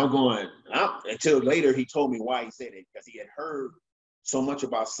 Until later he told me why he said it, because he had heard so much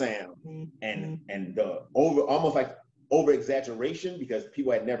about Sam and almost like over exaggeration because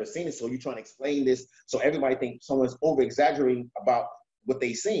people had never seen it. So you're trying to explain this. So everybody thinks someone's over exaggerating about what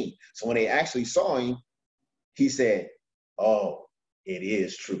they seen. So when they actually saw him, he said, "Oh, it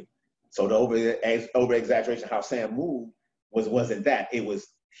is true." So the over exaggeration, how Sam moved wasn't that. It was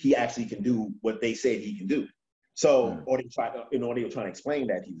he actually can do what they said he can do. So, or they were trying to explain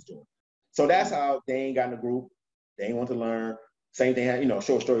that he was doing. So that's how Dane got in the group. Dane wanted to learn. Same thing,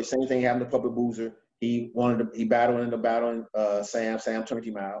 short story. Same thing happened to Puppet Boozer. He battled in the battle. Sam turned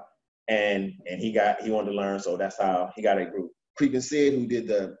him out, and he wanted to learn. So that's how he got a group. Creepin' Sid, who did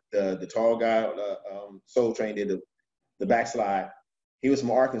the tall guy, Soul Train, did the backslide. He was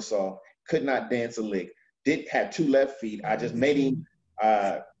from Arkansas. Could not dance a lick. Did have 2 left feet. I just made him.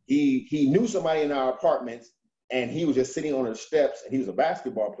 He knew somebody in our apartments, and he was just sitting on the steps. And he was a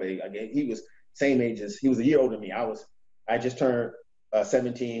basketball player. Again, he was same age as he was a year older than me. I just turned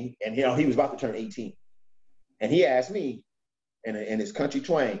 17, and he was about to turn 18. And he asked me, in his country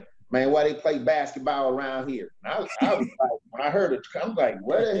twang, "Man, why they play basketball around here?" And I was like, when I heard it, I'm like,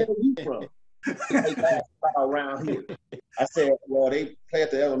 "Where the hell are you from? They play basketball around here." I said, "Well, they play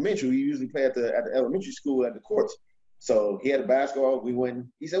at the elementary. We usually play at the elementary school at the courts." So he had a basketball. We went.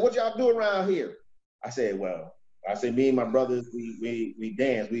 He said, "What y'all do around here?" I said, me and my brothers, we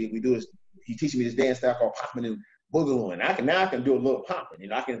dance. We do this. He teaching me this dance style called Popin Boogaloo, and I can do a little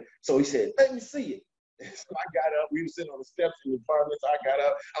popping. So he said, "Let me see it." So I got up. We were sitting on the steps in the apartments. I got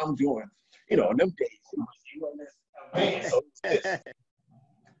up. I'm doing, in them days, you wasn't a man. So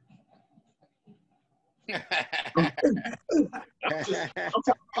I'm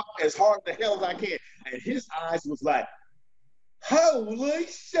talking about as hard the hell as I can. And his eyes was like, "Holy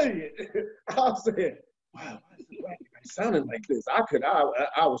shit." I said, "Wow, why is it sounding like this?" I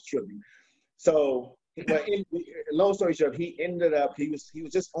was tripping. So, but long story short, he ended up, he was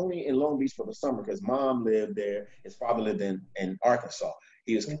just only in Long Beach for the summer because mom lived there. His father lived in Arkansas.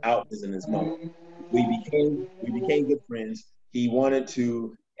 He was out visiting his mom. We became good friends. He wanted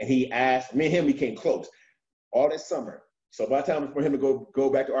to, and he asked, me and him became close all this summer. So by the time for him to go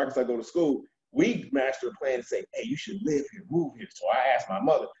back to Arkansas, go to school, we mastered a plan to say, "Hey, you should live here, move here." So I asked my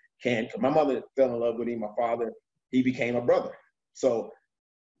mother, because my mother fell in love with him. My father, he became a brother. So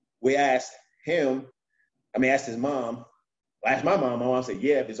we asked asked his mom. I asked my mom. My mom said,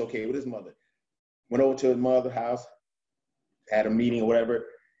 "Yeah, if it's okay with his mother." Went over to his mother's house, had a meeting or whatever,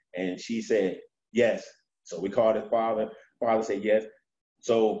 and she said, "Yes." So we called his father. Father said yes.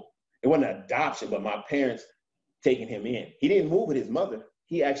 So it wasn't an adoption, but my parents taking him in. He didn't move with his mother.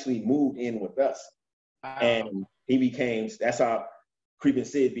 He actually moved in with us. Wow. And that's how Creepin'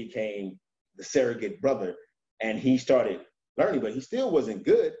 Sid became the surrogate brother. And he started learning, but he still wasn't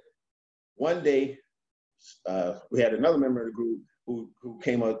good. One day, we had another member of the group who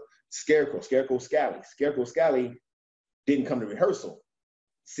came up, Scarecrow Scally. Scarecrow Scally didn't come to rehearsal.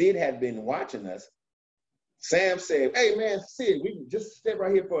 Sid had been watching us. Sam said, "Hey man, Sid, we can just step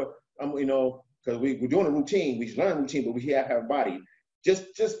right here for, because we're doing a routine. We should learn a routine, but we have to have a body. Just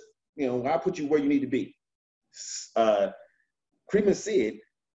I'll put you where you need to be." Creepin' Sid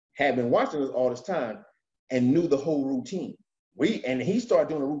had been watching us all this time and knew the whole routine. And he started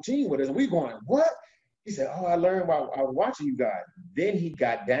doing a routine with us, and we going, "What?" He said, "Oh, I learned while I was watching you guys." Then he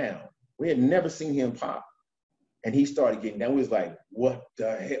got down. We had never seen him pop. And he started getting down. We was like, "What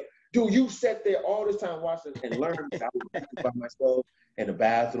the hell? Dude, you sat there all this time watching and learned." I was by myself in the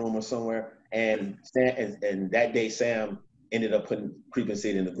bathroom or somewhere. And that day, Sam ended up putting Creepin'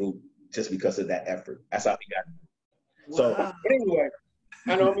 Sid in the group just because of that effort. That's how he got it. Wow. So, but anyway,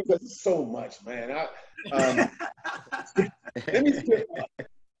 I know because it's so much, man. Let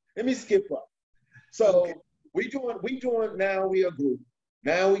me skip up. So okay. we doing now. We a group.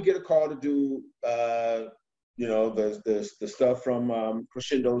 Now we get a call to do the stuff from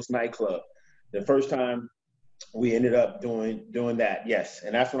Crescendo's nightclub. The first time we ended up doing that, yes,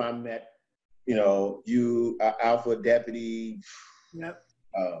 and that's when I met you, Alpha Deputy. Yep.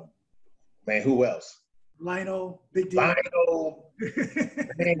 Man, who else? Lionel, Big D. Lionel.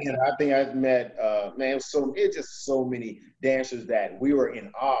 Man, I think I met it's just so many dancers that we were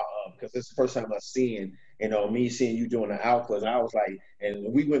in awe of, because it's the first time us seeing, me seeing you doing the Alphas. I was like,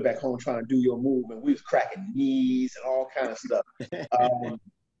 and we went back home trying to do your move, and we was cracking knees and all kind of stuff.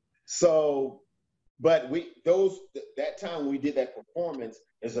 But that time when we did that performance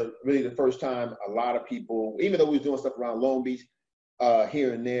is really the first time a lot of people, even though we was doing stuff around Long Beach,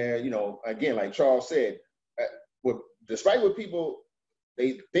 here and there, again, like Charles said, despite what people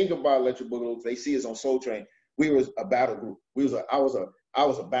they think about Electric Boogaloo, they see us on Soul Train. We was a battle group. I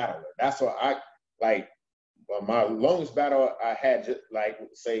was a battler. That's what my longest battle I had, just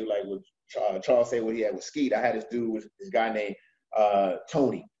with Charles said what he had with Skeet. I had this dude with this guy named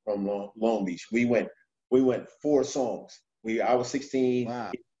Tony from Long Beach. We went 4 songs. I was 16,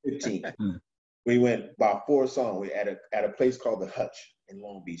 Wow. 15. We went about 4 songs. We at a place called the Hutch in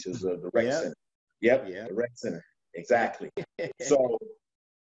Long Beach. It was the rec center. Yep, the rec center. Exactly.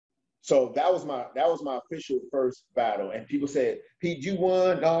 So that was my official first battle. And people said, Pete, you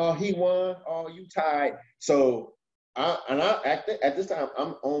won. Oh, he won. Oh, you tied. So at this time,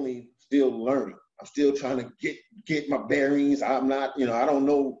 I'm only still learning. I'm still trying to get my bearings. I'm not, I don't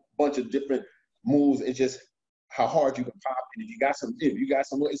know a bunch of different moves. It's just how hard you can pop. And if you got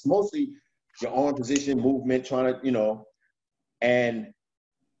some, it's mostly your arm position, movement, trying to, and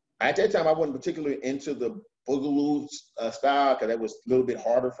at that time, I wasn't particularly into the Boogaloo style because that was a little bit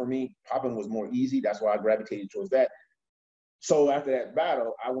harder for me. Popping was more easy. That's why I gravitated towards that. So after that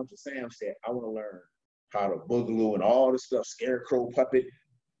battle, I went to Sam, said, I want to learn how to Boogaloo and all the stuff, Scarecrow, Puppet.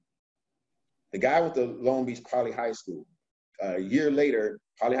 The guy with the Long Beach Poly High School, a year later,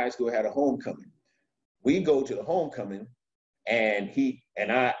 Poly High School had a homecoming. We go to the homecoming, and he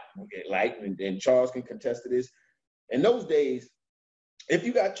and I, and Charles can contest to this. In those days, if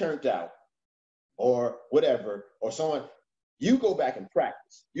you got turned out or whatever, or someone, you go back and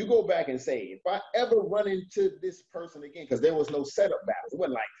practice. You go back and say, if I ever run into this person again, because there was no setup battles. It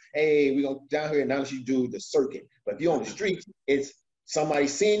wasn't like, hey, we're going down here and now you do the circuit. But if you're on the street, it's somebody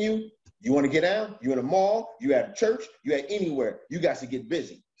seeing you, you want to get down, you in a mall, you at a church, you at anywhere, you got to get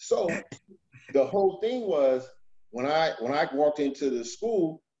busy. So the whole thing was, when I walked into the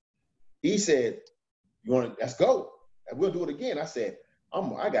school, he said, let's go. And we'll do it again. I said,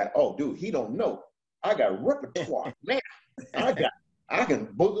 dude, he don't know. I got repertoire, man. I can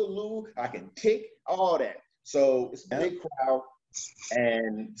boogaloo, I can tick, all that. So it's a big crowd.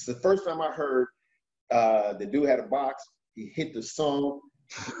 And it's the first time I heard the dude had a box. He hit the song.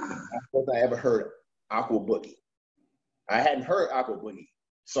 First I ever heard Aqua Boogie. I hadn't heard Aqua Boogie.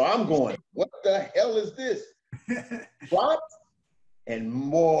 So I'm going, what the hell is this? What? And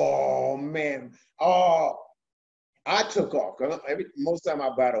more, man. Oh, I took off. Most time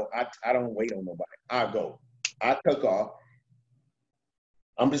I battle, I don't wait on nobody. I go. I took off.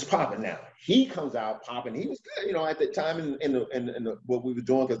 I'm just popping now. He comes out popping. He was good, at the time in the what we were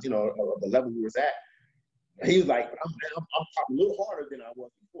doing, because the level we was at. He was like, I'm popping a little harder than I was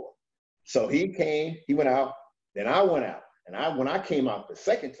before. So he came. He went out. Then I went out. And when I came out the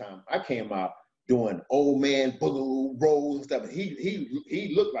second time, I came out doing old man boogaloo rolls and stuff. And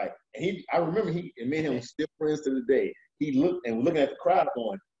he looked like, and I remember me and him were still friends to the day. He looked and looking at the crowd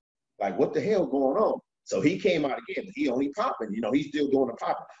going, like, what the hell going on? So he came out again, but he only popping, he's still doing the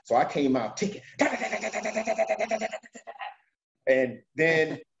popping. So I came out ticking. And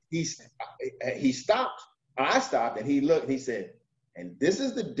then he stopped. I stopped, and he looked and he said, and this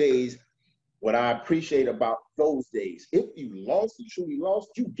is the days what I appreciate about those days. If you lost, you truly lost,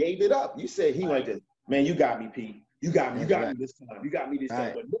 you gave it up. You said, he went to, man, you got me, Pete. You got me. You got me this time. You got me this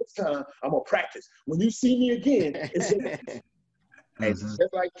time. But next time, I'm going to practice. When you see me again, it's and just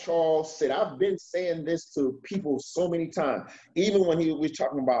like Charles said, I've been saying this to people so many times. Even when he was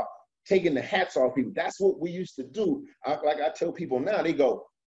talking about taking the hats off people, that's what we used to do. Like I tell people now, they go,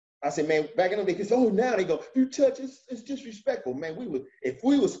 I said, man, back in the day, because now they go, you touch, it's disrespectful, man. If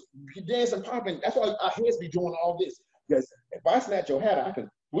we was dancing, popping, that's why our heads be doing all this. Because if I snatch your hat,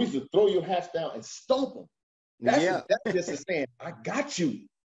 we used to throw your hats down and stomp them. That's just a saying, I got you.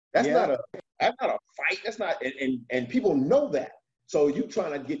 That's not a fight. That's not, and people know that. So you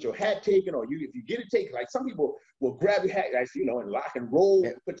trying to get your hat taken, or if you get it taken, like some people will grab your hat, and lock and roll,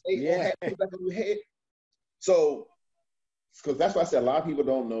 put your hat back on your head. So, because that's why I said a lot of people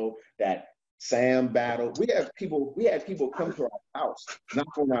don't know that Sam battle. We had people come to our house,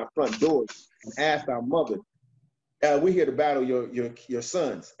 knock on our front doors, and ask our mother, "We here to battle your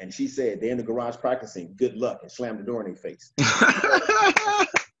sons," and she said they're in the garage practicing. Good luck, and slammed the door in their face.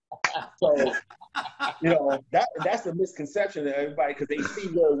 So, that's the misconception of everybody, because they see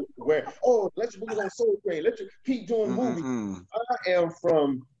where Electric Boogaloo on Soul Train, Electric Pete doing movies. I am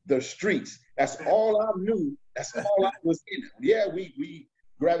from the streets. That's all I knew. That's all I was in. Yeah, we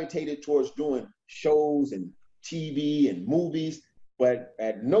gravitated towards doing shows and TV and movies, but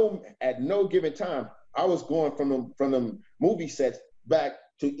at no given time, I was going from them movie sets back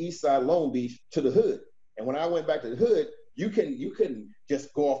to East Side Long Beach to the hood. And when I went back to the hood, you couldn't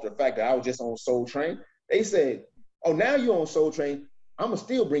just go off the fact that I was just on Soul Train. They said, oh, now you're on Soul Train. I'm going to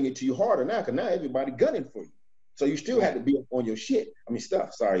still bring it to you harder now, because now everybody gunning for you. So you still had to be on your shit.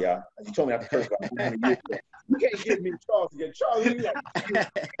 Stuff. Sorry, y'all. You told me not to curse, but you can't give me Charles to get Charles.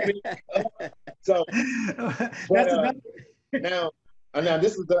 So, but, now, And now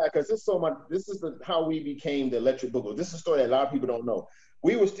this is because this is so much. This is how we became the Electric Boogaloo. This is a story that a lot of people don't know.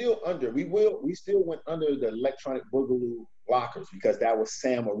 We were still under. We still went under the Electronic Boogaloo lockers because that was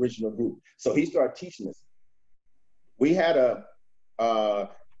Sam's original group. So he started teaching us. We had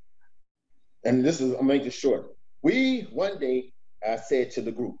and this is, I'll make this short. One day I said to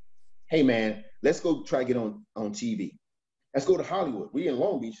the group, "Hey man, let's go try to get on TV. Let's go to Hollywood. We in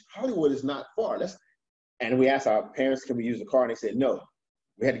Long Beach. Hollywood is not far. And we asked our parents, can we use the car? And they said, no,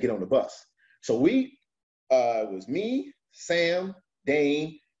 we had to get on the bus. So it was me, Sam,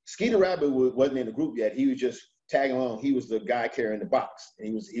 Dane. Skeeter Rabbit wasn't in the group yet. He was just tagging along. He was the guy carrying the box. And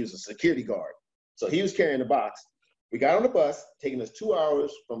he was a security guard. So he was carrying the box. We got on the bus, taking us 2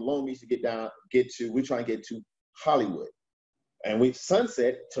 hours from Long Beach to we're trying to get to Hollywood. And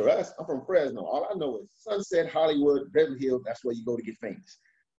Sunset, to us, I'm from Fresno. All I know is Sunset, Hollywood, Beverly Hills, that's where you go to get famous.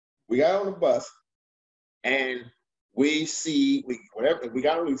 We got on the bus. And we seen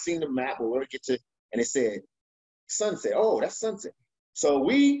the map, but we get to, and it said Sunset. Oh, that's Sunset. So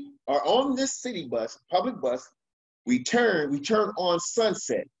we are on this city bus, public bus. We turn on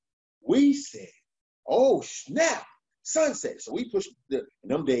Sunset. We said, oh snap, Sunset. So we pushed in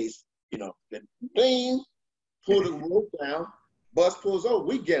them days, the thing, pull the rope down, bus pulls over.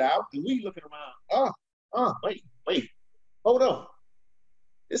 We get out and we looking around. Wait, hold on.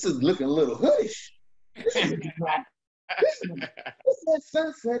 This is looking a little hoodish. This is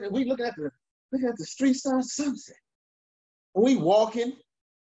Sunset, and we looking at the street sign Sunset. And we walking,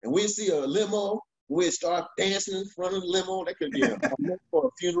 and we see a limo. We start dancing in front of the limo. That could be for a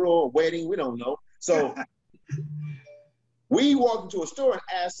funeral, a wedding. We don't know. So we walk into a store and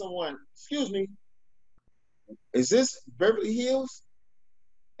ask someone, "Excuse me, is this Beverly Hills?"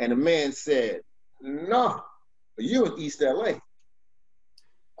 And the man said, "No, you're in East LA."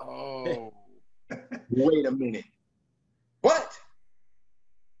 Oh. Wait a minute. What?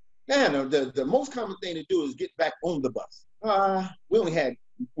 Now, the most common thing to do is get back on the bus.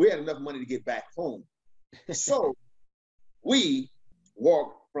 We had enough money to get back home. So we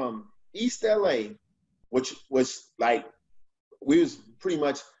walked from East LA, which was like, we was pretty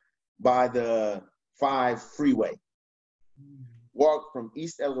much by the 5 freeway. Walked from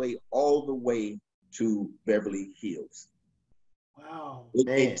East LA all the way to Beverly Hills. Wow.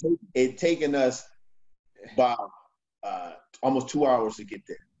 It taken us about almost 2 hours to get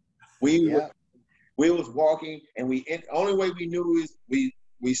there. We was walking, and only way we knew is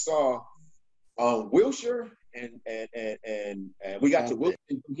we saw Wilshire and we got to Wilshire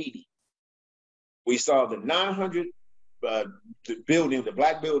and Tahiti. We saw the 900 the building, the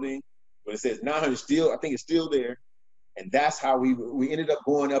black building, but it says 900 still. I think it's still there, and that's how we ended up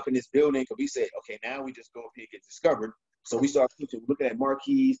going up in this building because we said, okay, now we just go up here and get discovered. So we started looking at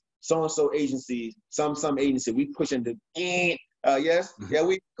marquees, so-and-so agencies, some agency. We pushing the, yes, yeah,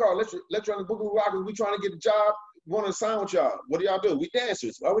 Carl, let's run the Boogaloo Rockers. We trying to get a job. We want to sign with y'all. What do y'all do? We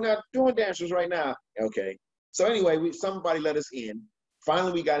dancers. Oh, we're not doing dancers right now. Okay. So anyway, somebody let us in.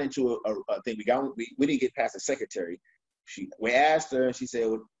 Finally, we got into a thing. We didn't get past the secretary. We asked her, and she said,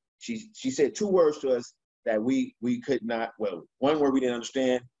 she said 2 words to us that we could not. Well, one word we didn't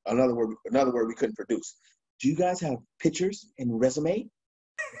understand. Another word we couldn't produce. Do you guys have pictures and resume?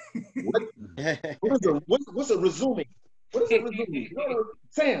 What's a resume? What is a resume?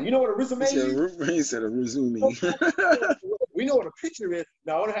 Sam, you know what a resume is? He said a resume. We know what a picture is.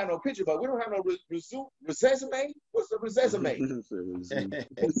 Now, I don't have no picture, but we don't have no resume. What's a resume? And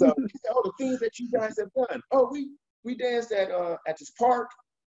so, all the things that you guys have done. Oh, we danced at this park.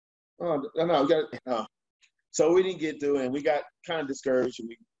 So we didn't get through, and we got kind of discouraged.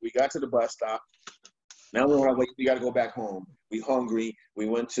 And we got to the bus stop. Now we're on our way. We got to go back home. We hungry. We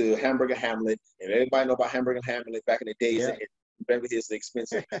went to Hamburger Hamlet, and everybody know about Hamburger Hamlet back in the days. Yeah. Beverly Hills is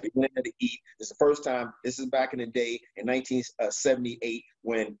expensive. We went there to eat. This is the first time. This is back in the day in 1978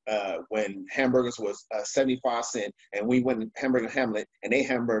 when hamburgers was 75 cents, and we went to Hamburger Hamlet, and they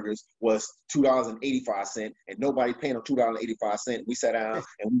hamburgers was $2.85, and nobody paying on $2.85. We sat down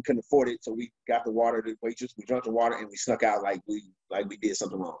and we couldn't afford it, so we got the water. The waitress, we drank the water, and we snuck out like we did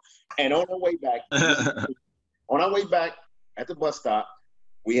something wrong. And on our way back, at the bus stop,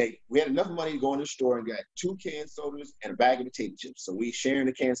 we had enough money to go in the store and got 2 canned sodas and a bag of potato chips. So we sharing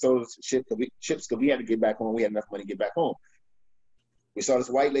the canned sodas chips because we had to get back home. We had enough money to get back home. We saw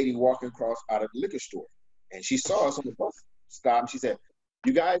this white lady walking across out of the liquor store, and she saw us on the bus stop. And she said,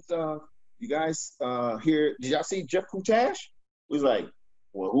 "You guys here? Did y'all see Jeff Kutash?" We was like,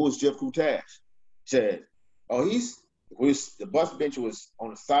 "Well, who is Jeff Kutash?" She said, "Oh, the bus bench was on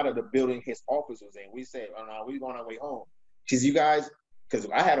the side of the building his office was in." We said, "Oh no, we're going our way home." She said, "You guys." Because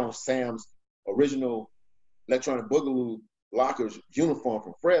I had on Sam's original Electronic Boogaloo lockers uniform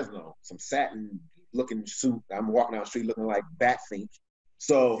from Fresno, some satin looking suit. I'm walking down the street looking like Batfink.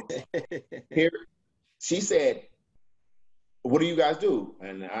 So here, she said, what do you guys do?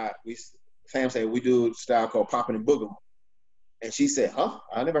 And Sam said, we do a style called Popin Boogaloo. And she said, huh?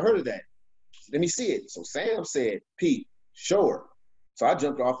 I never heard of that. Let me see it. So Sam said, Pete, show her. So I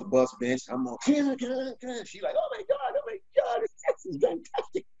jumped off the bus bench. I'm like, she's like, oh my God, this is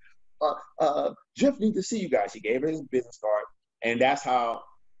fantastic. Jeff needs to see you guys. She gave her his business card. And that's how,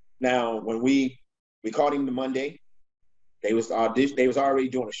 now when we called him the Monday, they was already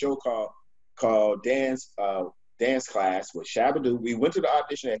doing a show called Dance Class with Shabba-Doo. We went to the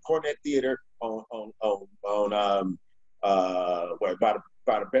audition at Cornet Theater by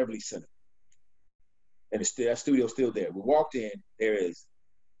the Beverly Center. And that studio's still there. We walked in, there is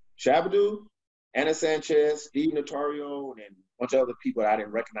Shabba-Doo, Anna Sanchez, Steve Notario, and a bunch of other people that I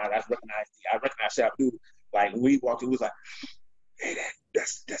didn't recognize. I recognized Shabba-Doo. Like when we walked in, we was like, hey,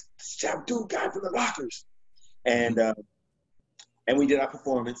 that's Shabba-Doo guy from the Lockers. And we did our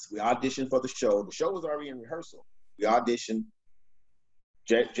performance. We auditioned for the show. The show was already in rehearsal. We auditioned.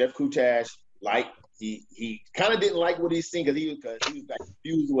 Jeff Kutash, he kind of didn't like what he seen because he was like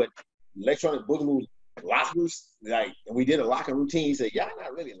confused with Electronic Boogaloo lockers. Like, and we did a locker routine. He said, "Y'all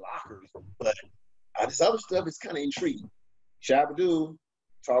not really lockers, but this other stuff is kind of intriguing." Shabba-Doo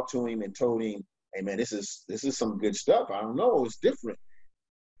talked to him and told him, "Hey man, this is some good stuff. I don't know, it's different."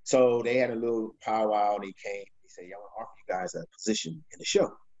 So they had a little powwow. And he came. He said, "Y'all want to offer you guys a position in the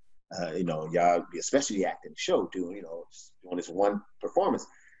show. Y'all be especially acting the show, doing this one performance."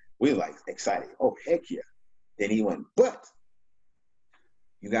 We were like excited. Oh heck yeah! Then he went, "But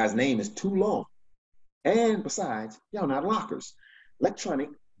you guys' name is too long, and besides, y'all not lockers. Electronic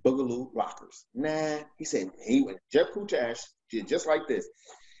Boogaloo Lockers." Nah, he said. He went. Jeff Kutash did just like this.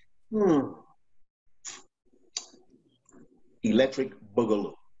 Electric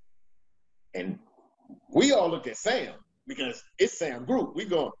Boogaloo. And we all looked at Sam because it's Sam Group. We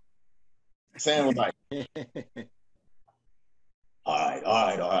going. Sam was like, all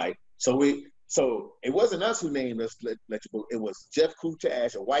right. So it wasn't us who named us Electric Boogaloo. It was Jeff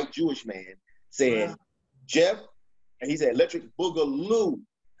Kutash, a white Jewish man, said, Jeff, and he said Electric Boogaloo,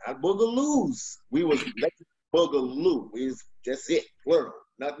 not Boogaloos. We was Electric Boogaloo. We was just it, plural,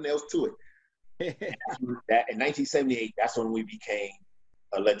 nothing else to it. That in 1978, that's when we became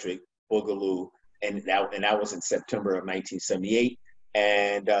Electric Boogaloo, and that was in September of 1978.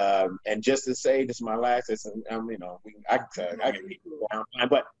 And just to say, this is my last. I can keep down,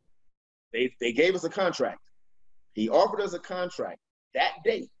 but they gave us a contract. He offered us a contract that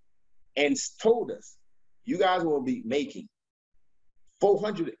day, and told us, "You guys will be making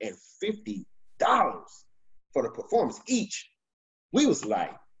 $450 for the performance each." We was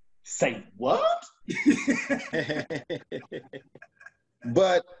like, "Say what?"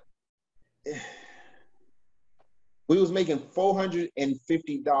 But we was making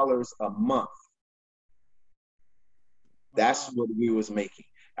 $450 a month. That's what we was making.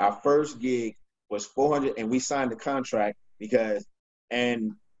 Our first gig was $400, and we signed the contract because, I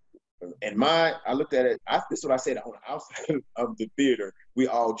looked at it. This is what I said on the outside of the theater. We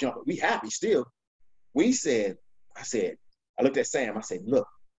all jumping. We happy still. I looked at Sam. I said, "Look,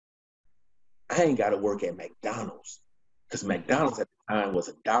 I ain't got to work at McDonald's because McDonald's at the time was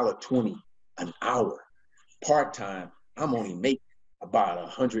 $1.20 an hour. Part-time, I'm only making about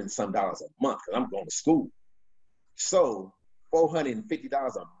 $100 and some a month because I'm going to school. So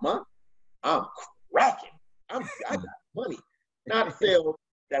 $450 a month, I'm cracking. I got money." Now I feel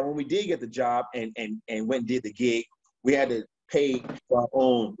that when we did get the job and went and did the gig, we had to pay for our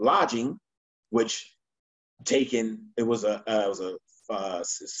own lodging, which it was a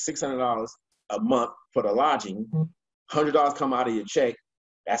 $600 a month for the lodging. $100 come out of your check.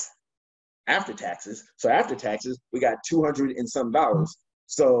 That's after taxes. So after taxes, we got $200 and some.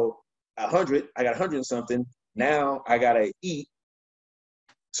 So I got $100 and something. Now I gotta eat.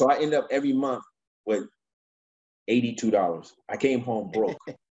 So I end up every month with $82. I came home broke,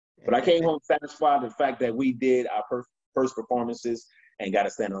 but I came home satisfied with the fact that we did our first performances and got a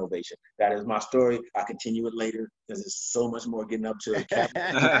standing ovation. That is my story. I'll continue it later because there's so much more getting up to it.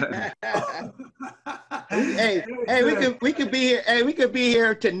 Hey, we could be here. Hey, we could be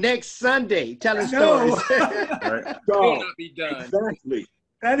here to next Sunday telling stories. Right. May not be done. Exactly.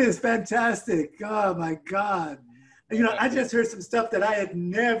 That is fantastic. Oh my God. I just heard some stuff that I had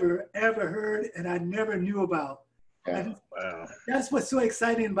never, ever heard and I never knew about. Yeah. Wow. That's what's so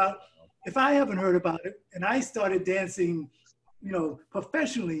exciting about, if I haven't heard about it, and I started dancing,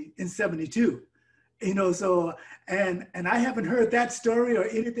 professionally in 72, so, and I haven't heard that story or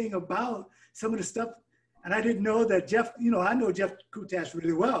anything about some of the stuff And I didn't know that Jeff, I know Jeff Kutash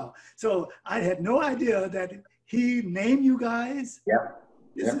really well. So I had no idea that he named you guys. Yep.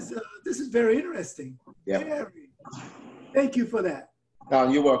 This is very interesting. Yeah. Thank you for that. No,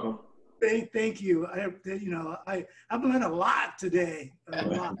 you're welcome. Thank you. I've learned a lot today. A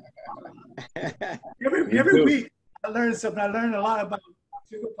lot. Every week I learned something. I learned a lot about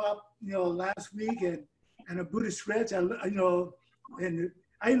Sugar Pop, last week and a Buddhist stretch. And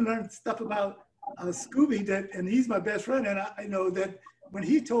I learned stuff about Scooby and he's my best friend. And I know that when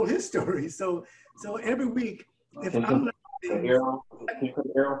he told his story. So every week, if I'm learning,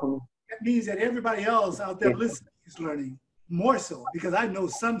 that means that everybody else out there listening is learning more so because I know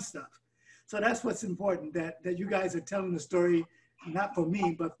some stuff. So that's what's important, that you guys are telling the story, not for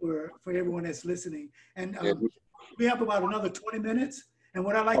me, but for everyone that's listening. And we have about another 20 minutes. And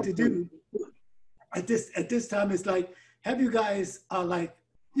what I like to do at this time is like, have you guys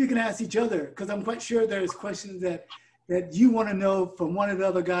you can ask each other, because I'm quite sure there's questions that you want to know from one of the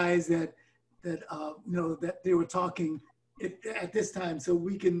other guys that they were talking at this time. So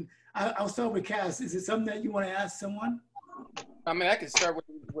we can, I'll start with Cass. Is it something that you want to ask someone? I mean, I can start with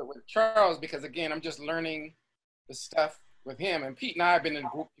Charles because, again, I'm just learning the stuff with him. And Pete and I have been in a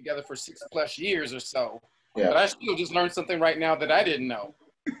group together for 6+ years or so. Yeah. But I still just learned something right now that I didn't know.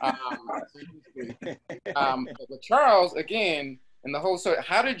 But with Charles, again, and the whole story,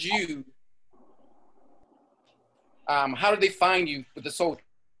 how did they find you with the Soul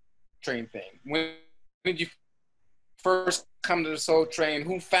Train thing? When did you first come to the Soul Train?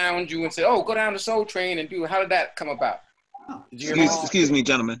 Who found you and said, oh, go down to Soul Train and do it? How did that come about? Excuse me,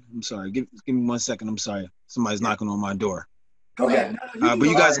 gentlemen. I'm sorry. Give me 1 second. I'm sorry. Somebody's knocking on my door. Go ahead. But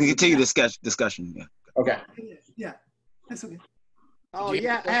you guys can continue the discussion. Yeah. Okay. Yeah, that's okay. Oh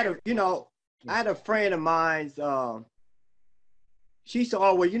yeah, I had a friend of mine's. She used to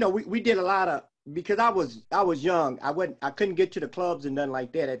always, we did a lot of, because I was young. I couldn't get to the clubs and nothing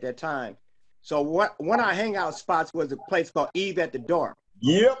like that at that time. So one of our hangout spots was a place called Eve at the Dark.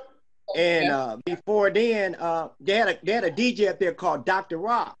 Yep. And before then, they had a DJ up there called Dr.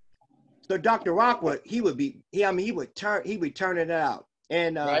 Rock. So Dr. Rock he would turn it out.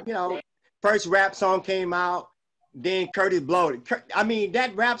 And first rap song came out, then Curtis Blow.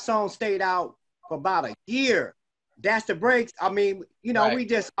 That rap song stayed out for about a year. That's the Breaks. We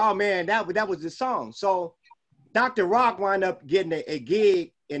just, oh man, that was the song. So Dr. Rock wound up getting a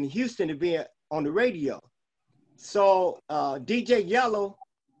gig in Houston to be on the radio. So DJ Yellow,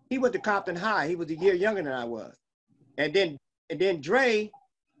 he went to Compton High. He was a year younger than I was. And then Dre,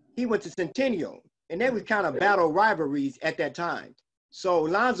 he went to Centennial. And they were kind of battle rivalries at that time. So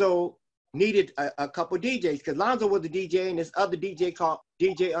Lonzo needed a couple DJs because Lonzo was the DJ and this other DJ called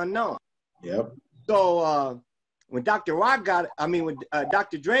DJ Unknown. Yep. So when Dr.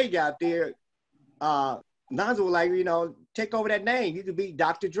 Dre got there, Lonzo was like, take over that name. You could be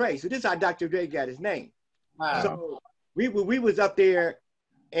Dr. Dre. So this is how Dr. Dre got his name. Wow. So we was up there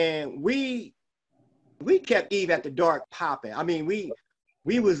and we kept Eve at the Dark popping.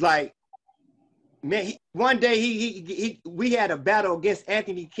 We was like, man, one day we had a battle against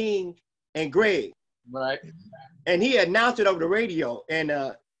Anthony King and Greg. Right. And he announced it over the radio.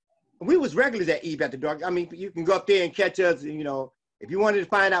 And we was regulars at Eve at the Dark. You can go up there and catch us, if you wanted to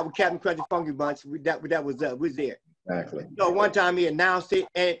find out what Captain Crunch Funky Bunch, that was there. Exactly. So one time he announced it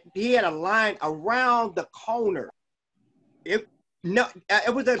and he had a line around the corner. It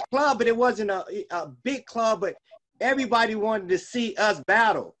was a club, but it wasn't a big club, but everybody wanted to see us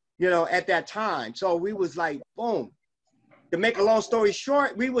battle, at that time. So we was like, boom. To make a long story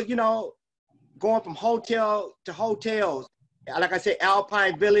short, we was, going from hotel to hotels. Like I said,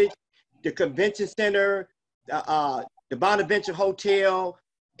 Alpine Village, the Convention Center, the Bonaventure Hotel,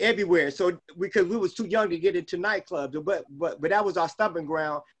 everywhere. So because we was too young to get into nightclubs, but that was our stomping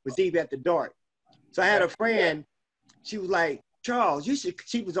ground, was Eve at the Dark. So I had a friend, she was like, Charles,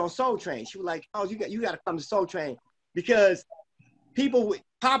 she was on Soul Train. She was like, Charles, you got to come to Soul Train because people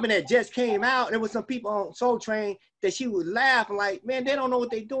Popin that just came out, there was some people on Soul Train that she would laugh and like, man, they don't know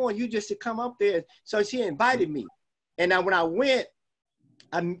what they're doing. You just should come up there. So she invited me. And when I went,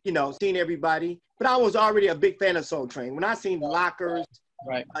 I seen everybody, but I was already a big fan of Soul Train. When I seen the Lockers,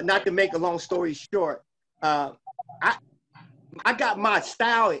 right. Not to make a long story short, I got my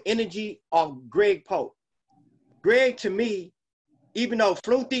style and energy off Greg Pope. Greg, to me, even though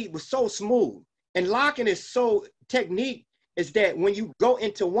Flutie was so smooth, and locking is so technique, is that when you go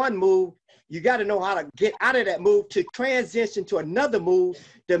into one move, you got to know how to get out of that move to transition to another move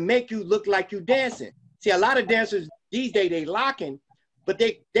to make you look like you dancing. See, a lot of dancers these days, they locking, but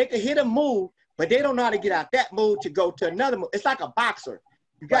they can hit a move, but they don't know how to get out that move to go to another move. It's like a boxer.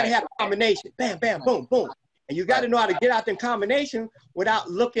 You got to have a combination. Bam, bam, boom, boom. And you got to know how to get out in combination without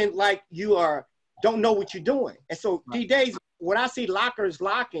looking like you don't know what you're doing. And so these days, when I see lockers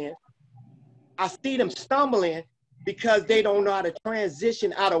locking, I see them stumbling because they don't know how to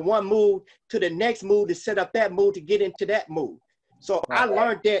transition out of one move to the next move to set up that move to get into that move. So I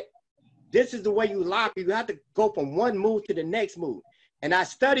learned that this is the way you lock. You have to go from one move to the next move. And I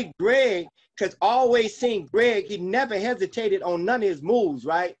studied Greg because always seeing Greg, he never hesitated on none of his moves,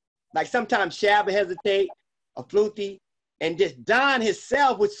 right? Like sometimes Shabba hesitate, a Flutie, and just Don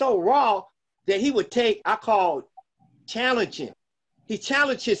himself was so raw that he would take, I call challenging. He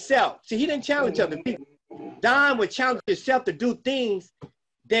challenged himself. See, he didn't challenge other people. Don would challenge himself to do things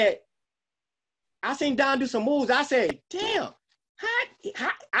that I seen Don do some moves. I said, damn,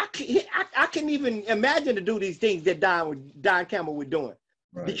 I couldn't even imagine to do these things that Don Campbell was doing.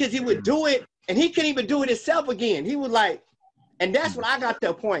 Right. Because he would do it and he couldn't even do it himself again. He was like, and that's when I got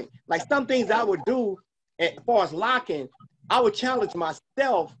to a point. Like some things I would do as far as locking, I would challenge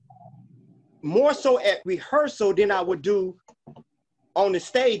myself more so at rehearsal than I would do on the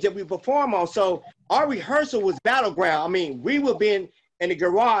stage that we perform on. So our rehearsal was battleground. I mean, we would be in the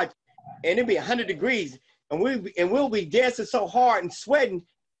garage and it'd be 100 degrees and we'll be dancing so hard and sweating.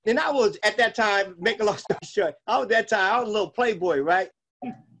 And I was at that time, make a long story short, I was a little playboy, right?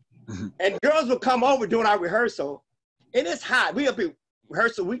 And girls would come over during our rehearsal and it's hot. We up in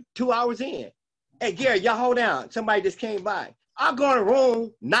rehearsal, we 2 hours in. Hey, Gary, y'all hold down. Somebody just came by. I'll go in the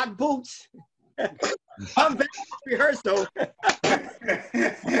room, knock boots. I'm back to rehearsal.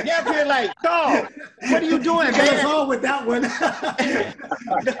 Jeff here like, Carl, what are you doing, man? What's wrong with that one?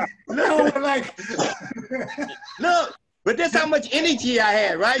 No, we're like, look, but this how much energy I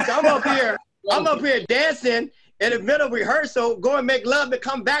had, right? So I'm up here dancing in the middle of rehearsal, go and make love to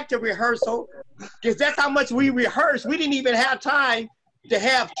come back to rehearsal, because that's how much we rehearsed. We didn't even have time to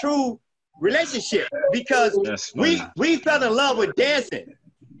have true relationship because we fell in love with dancing.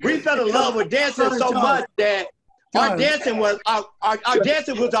 We fell in love with dancing so much that our dancing was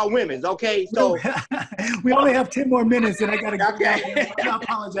our women's. Okay, so we only have 10 more minutes, and I gotta go. Okay. I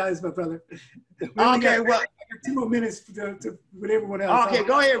apologize, my brother. Okay, well, 2 more minutes with everyone else. Okay,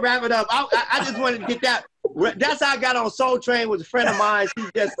 go ahead, wrap it up. I just wanted to get that. That's how I got on Soul Train. Was a friend of mine. He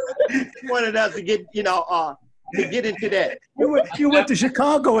just wanted us to get, to get into that. You went to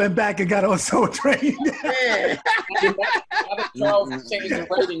Chicago and back and got on Soul Train. Yeah. Charles changed the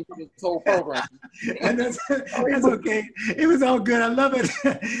rating to this whole program. And that's okay. It was all good. I love it.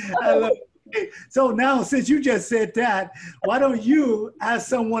 I love it. So now, since you just said that, why don't you ask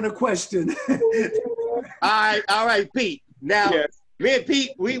someone a question? All right, Pete. Now, yes. Me and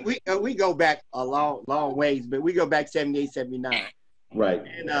Pete, we go back a long ways, but we go back 78, 79. Right.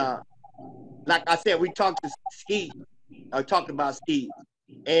 And like I said, we talked about Ski,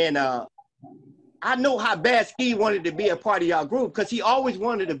 and I know how bad Ski wanted to be a part of y'all group because he always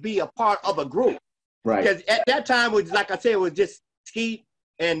wanted to be a part of a group. Right. Because at that time, was like I said, it was just Ski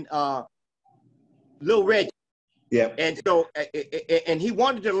and Lil Reggie. Yeah. And so, and he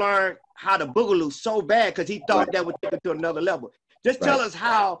wanted to learn how to boogaloo so bad because he thought that would take it to another level. Just tell us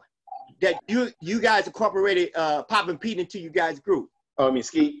how that you guys incorporated Popin Pete into you guys' group. Oh, I mean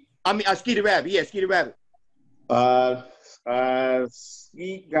Ski. Ski the Rabbit. Yeah, Ski the Rabbit.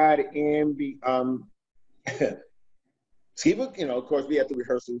 Ski got in Ski, of course, we had the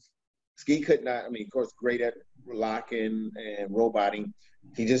rehearsals. Ski could not. I mean, of course, great at locking and roboting.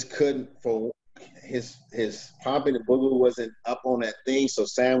 He just couldn't for his Popin and Boogaloo wasn't up on that thing. So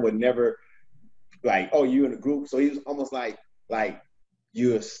Sam would never like, oh, you in a group. So he was almost like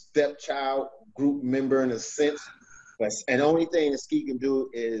you're a stepchild group member in a sense. And the only thing that Ski can do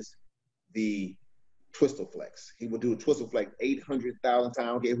is the twistle flex. He would do a twistle flex 800,000 times. I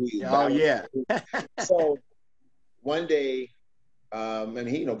don't care who he is. Oh yeah. So one day, and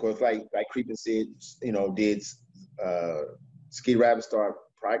he, of course, like Creepin said, did Ski Rabbit start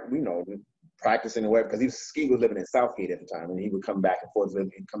practicing the way because Ski was living in Southgate at the time, and he would come back and forth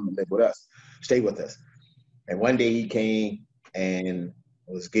and come and live with us, stay with us. And one day he came and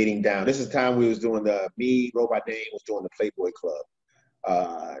was getting down. This is the time we was doing me, Robot Dane was doing the Playboy Club,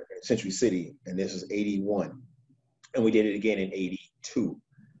 Century City, and this was 81. And we did it again in 82.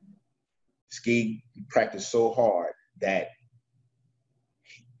 Ski practiced so hard that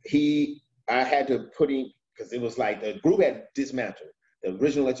I had to put him, because it was like the group had dismantled. The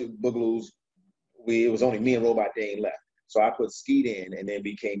original Electric Boogaloos, it was only me and Robot Dane left. So I put Skeet in, and then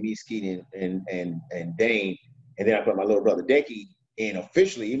became me, Skeet, and Dane. And then I put my little brother Decky in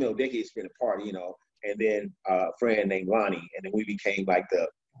officially, even though Decky has been a part, and then a friend named Lonnie. And then we became like the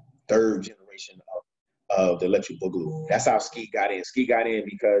third generation of the Electric Boogaloo. That's how Ski got in. Ski got in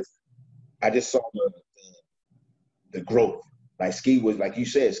because I just saw the growth. Like Ski was, like you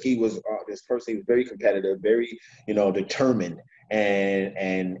said, Ski was this person. He was very competitive, very, determined,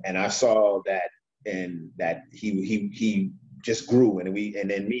 and I saw that, and that he just grew, and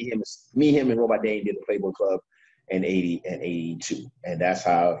then me, him, and Robot Dane did the Playboy Club in 80 and 82, and that's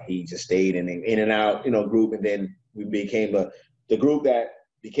how he just stayed in and out, group, and then we became the group that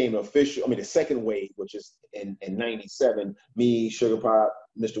became official. I mean, the second wave, which is in 97, me, Sugar Pop,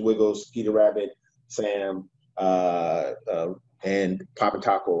 Mr. Wiggles, Skeeter Rabbit, Sam, and Papa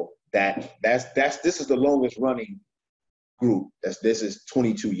Taco. This is the longest running group. This is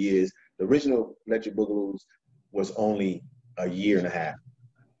 22 years. The original Electric Boogaloo was only a year and a half.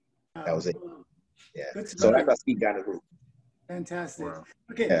 That was it. Yeah. So that's how Skeet got in the group. Fantastic. Wow.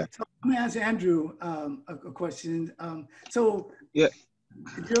 Okay, yeah. So I'm gonna ask Andrew a question. So yeah,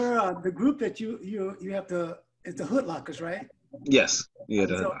 the group that you have it's the Hood Lockers, right? Yes. Yeah.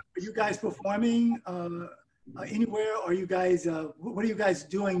 So are you guys performing anywhere? Or are you guys what are you guys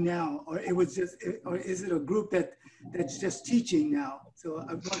doing now? Or or is it a group that's just teaching now? So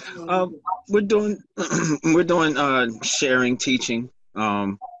I want to know. We're doing sharing, teaching.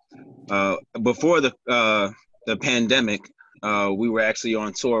 Before the pandemic, we were actually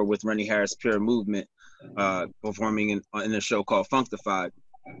on tour with Rennie Harris Pure Movement, performing in a show called Functified.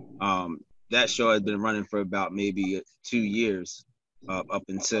 That show had been running for about maybe 2 years, up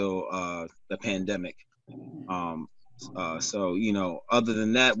until the pandemic. So other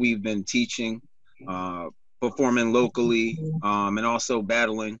than that, we've been teaching, performing locally, and also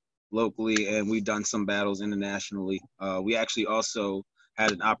battling locally, and we've done some battles internationally. We actually also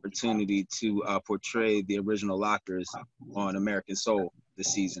had an opportunity to portray the original Lockers on American Soul this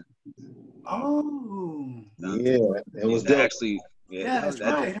season. Oh, yeah, it was dope. Actually, yeah, that's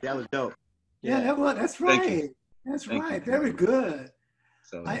right. That was dope. Yeah, that's right. That's right. Very good.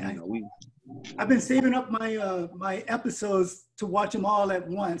 So I've been saving up my episodes to watch them all at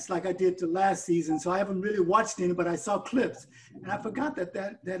once, like I did the last season. So I haven't really watched any, but I saw clips, and I forgot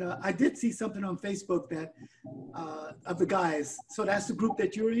that I did see something on Facebook that of the guys. So that's the group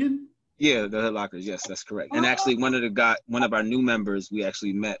that you're in. Yeah, the Hood Lockers. Yes, that's correct. And actually, one of our new members, we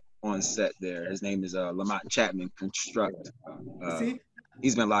actually met on set there. His name is Lamont Chapman Construct.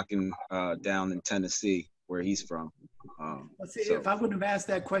 He's been locking down in Tennessee, where he's from. If I wouldn't have asked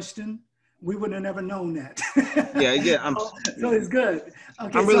that question, we would have never known that. Yeah. So it's good.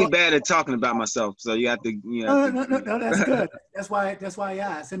 Okay, I'm really bad at talking about myself, so you have to. No, that's good. That's why I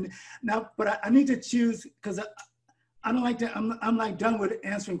asked. And now, but I need to choose, because I don't like to. I'm like done with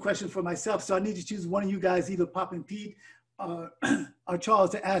answering questions for myself, so I need to choose one of you guys, either Popin Pete or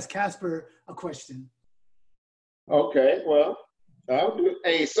Charles, to ask Casper a question. Okay, well, I'll do it.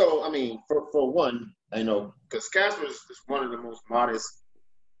 Hey, so I mean, for one, because Casper is one of the most modest,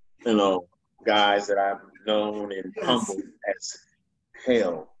 guys that I've known, and humble as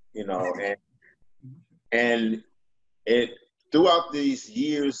hell, and it throughout these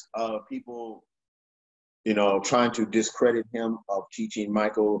years of people, trying to discredit him, of teaching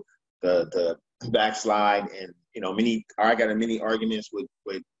Michael the backslide, and I got in many arguments with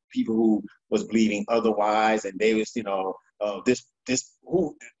people who was believing otherwise, and they was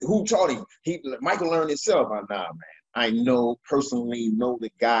who taught him? Michael learned himself. Nah, man. I personally know the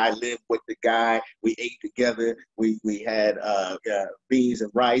guy, lived with the guy. We ate together. We had beans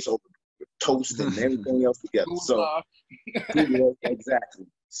and rice over toast and everything else together. So exactly.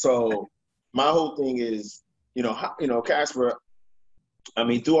 So my whole thing is, Casper, I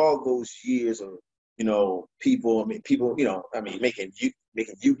mean, through all those years of, people, making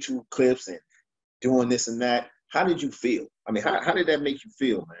YouTube clips and doing this and that, how did you feel? I mean, how did that make you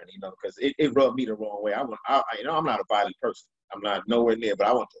feel, man? Because it rubbed me the wrong way. I'm not a violent person. I'm not nowhere near, but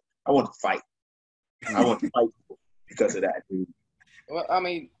I want to fight. I want to fight because of that, dude. Well, I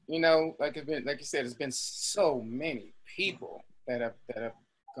mean, like you said, it's been so many people that have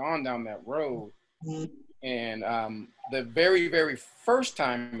gone down that road, and the very, very first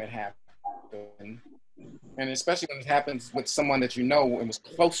time it happened, and especially when it happens with someone that and was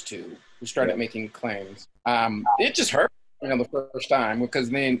close to, who started making claims, it just hurt, the first time, because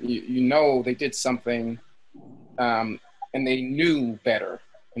then they did something, and they knew better,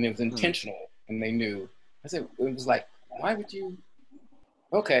 and it was intentional, and they knew. It was like, why would you?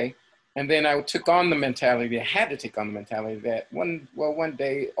 Okay. And then I took on the mentality, I had to take on the mentality that one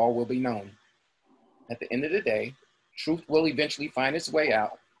day all will be known. At the end of the day, truth will eventually find its way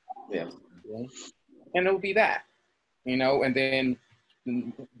out. Yeah. And it'll be that, and then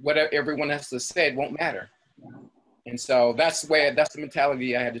whatever everyone else has said won't matter. And so that's the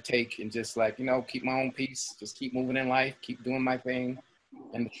mentality I had to take, and just like, you know, keep my own peace, just keep moving in life, keep doing my thing,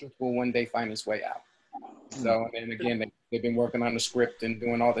 and the truth will one day find its way out. So, and then again, they've been working on the script and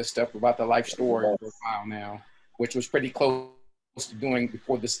doing all this stuff about the life story for a while now, which was pretty close to doing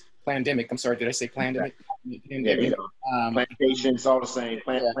before this pandemic. I'm sorry, did I say pandemic? Yeah, you know, plantations all the same.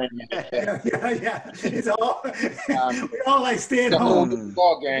 Yeah. It's all we all like staying home.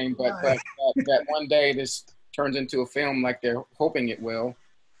 Ball game, but that one day this turns into a film like they're hoping it will,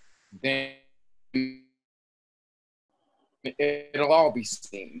 then it'll all be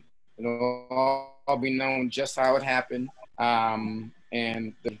seen. It'll all be known just how it happened. And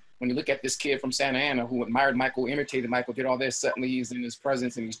when you look at this kid from Santa Ana who admired Michael, imitated Michael, did all this, suddenly he's in his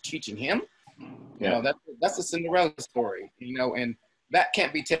presence and he's teaching him. You know, that's a Cinderella story, you know, and that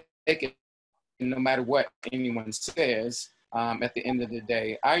can't be taken no matter what anyone says. At the end of the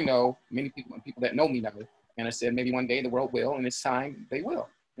day, I know many people that know me know, and I said maybe one day the world will, and it's time they will.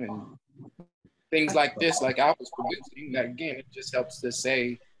 And things like this, like I was producing, that again, it just helps to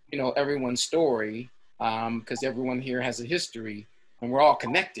say, you know, everyone's story, because everyone here has a history, and we're all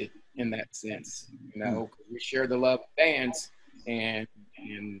connected in that sense. You know, we share the love of dance, and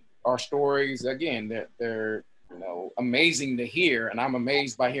our stories, again, they're you know, amazing to hear, and I'm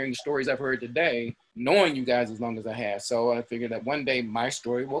amazed by hearing the stories I've heard today, knowing you guys as long as I have. So I figured that one day my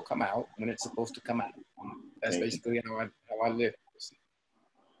story will come out when it's supposed to come out. That's basically how I live.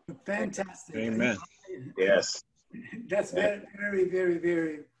 Fantastic. Amen. Yes. That's very, very,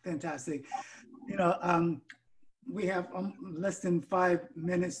 very fantastic. You know, we have less than 5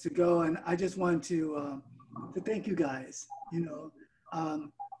 minutes to go, and I just want to thank you guys. You know,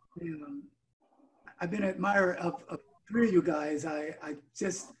 I've been an admirer of 3 of you guys.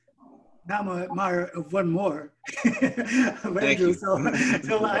 Now I'm an admirer of 1 more. Thank you. So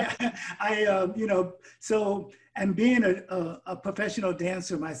you know, so, and being a professional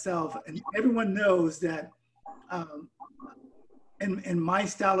dancer myself, and everyone knows that in my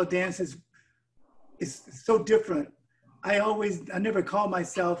style of dance is so different. I never call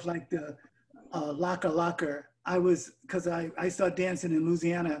myself like the locker. Because I started dancing in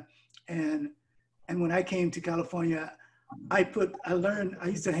Louisiana, and when I came to California, I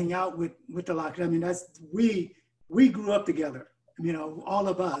used to hang out with the locker. I mean, we grew up together. You know, all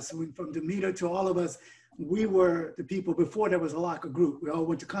of us, from Demeter to all of us, we were the people before there was a locker group. We all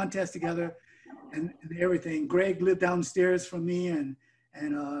went to contests together and everything. Greg lived downstairs from me, and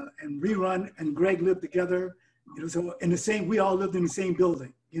Rerun and Greg lived together. You know, so we all lived in the same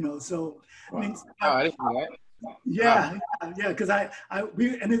building. You know, so I mean, I didn't know that. Yeah, because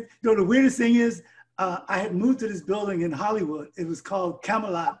you know, the weirdest thing is, I had moved to this building in Hollywood. It was called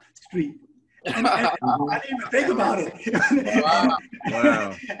Camelot Street. And I didn't even think about it. Wow.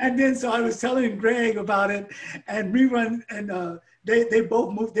 And then so I was telling Greg about it, and Rerun, and they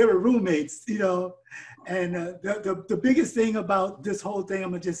both moved. They were roommates, you know. And the biggest thing about this whole thing, I'm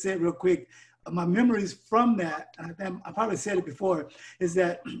gonna just say it real quick. My memories from that, and I probably said it before, is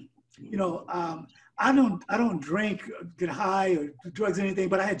that, you know, I don't drink, get high, or do drugs or anything.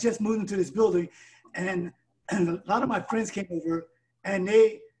 But I had just moved into this building, and a lot of my friends came over, and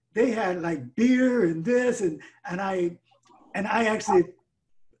they had like beer and this, and I actually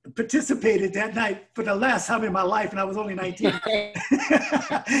participated that night for the last time in my life, and I was only 19.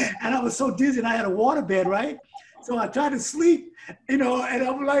 And I was so dizzy, and I had a waterbed, right? So I tried to sleep, you know, and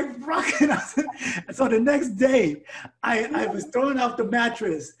I'm like rocking. So the next day, I was throwing out the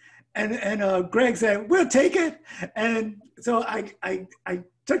mattress, and Greg said, "We'll take it." And so I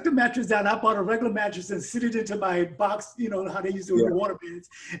took the mattress down. I bought a regular mattress and sit it into my box, you know, how they used to do the water beds,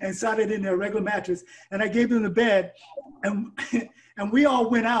 and sat it in their regular mattress. And I gave them the bed, and we all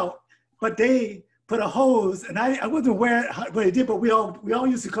went out, but they put a hose, and I wasn't aware what they did, but we all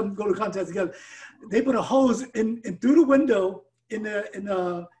used to go to contests together. They put a hose in through the window in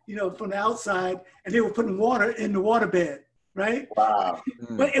the you know, from the outside, and they were putting water in the water bed. Right? Wow.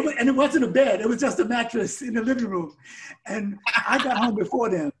 But it wasn't a bed. It was just a mattress in the living room. And I got home before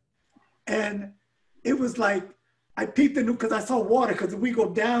them. And it was like, I peeped in because I saw water, because we go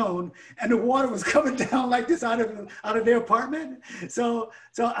down and the water was coming down like this out of their apartment. So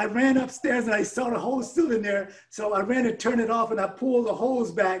I ran upstairs and I saw the hose still in there. So I ran and turned it off, and I pulled the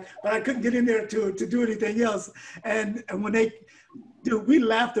hose back, but I couldn't get in there to do anything else. And when we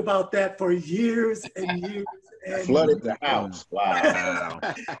laughed about that for years and years. And flooded the house. Wow.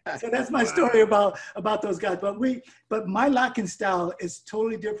 So that's my story about those guys. But my locking style is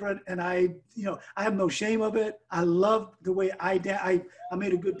totally different, and I have no shame of it. I love the way I dance. I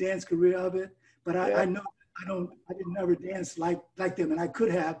made a good dance career of it, but I know I didn't ever dance like them, and I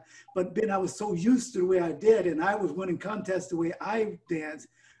could have, but then I was so used to the way I did, and I was winning contests the way I danced.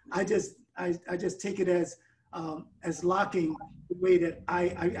 I just take it as locking the way that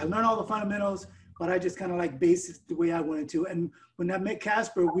I learned all the fundamentals, but I just kind of like base it the way I wanted to. And when I met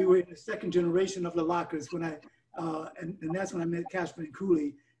Casper, we were in the second generation of the lockers when and that's when I met Casper and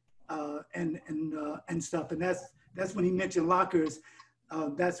Cooley and stuff. And that's when he mentioned lockers.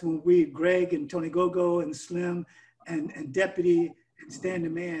 That's when Greg and Tony Gogo and Slim and Deputy and Stan the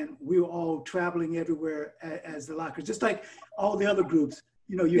Man, we were all traveling everywhere as the lockers, just like all the other groups.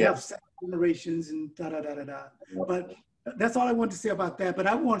 You know, you have generations and da-da-da-da-da. But that's all I wanted to say about that. But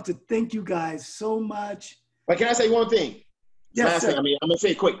I wanted to thank you guys so much. But can I say one thing? Yes, sir. I mean, I'm going to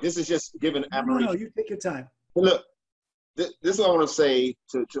say it quick. This is just giving admiration. No, you take your time. But look, this is what I want to say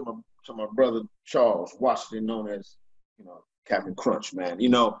to my brother Charles Washington, known as, you know, Captain Crunch, man. You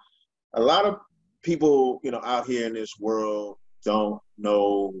know, a lot of people, you know, out here in this world don't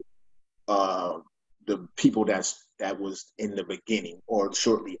know the people that was in the beginning or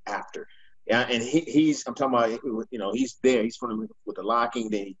shortly after. Yeah, and I'm talking about, you know, he's there. He's from with the locking.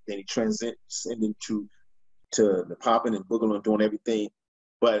 Then he transcended to the popping and boogaloo and doing everything.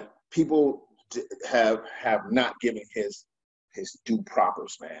 But people have not given his due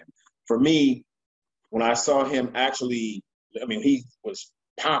propers, man. For me, when I saw him actually, I mean, he was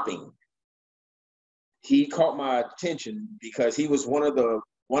popping. He caught my attention because he was one of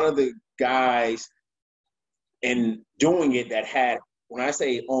the guys in doing it that had, when I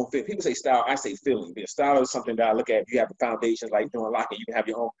say own fit, people say style, I say feeling. Because style is something that I look at. If you have the foundations like doing locking, you can have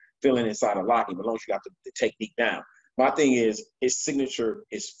your own feeling inside of locking, but as long as you got the technique down. My thing is his signature,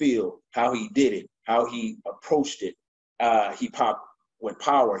 his feel, how he did it, how he approached it. He popped with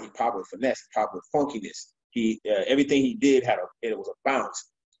power, he popped with finesse, he popped with funkiness. Everything he did it was a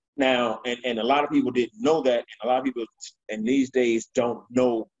bounce. Now, and a lot of people didn't know that, and a lot of people in these days don't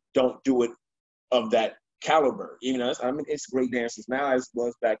do it of that caliber. You know, I mean, it's great dancers now as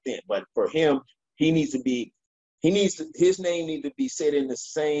was back then. But for him, his name needs to be said in the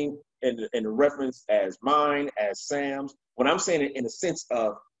same in the reference as mine, as Sam's. When I'm saying it in the sense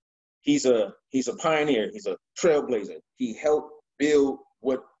of he's a pioneer, he's a trailblazer. He helped build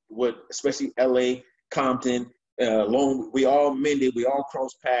what especially LA, Compton, we all mended, we all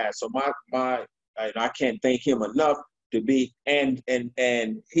crossed paths. So I can't thank him enough to be, and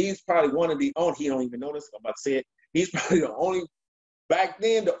he's probably one of the only, he don't even know this, I'm about to say it, he's probably the only, back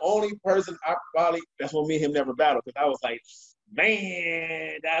then, the only person that's when me and him never battled, because I was like,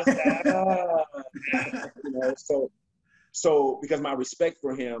 man, that's that. You know, so because my respect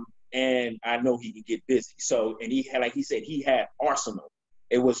for him, and I know he can get busy. So, and he had, like he said, he had arsenal.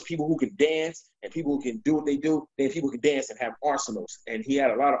 It was people who can dance and people who can do what they do. Then people can dance and have arsenals. And he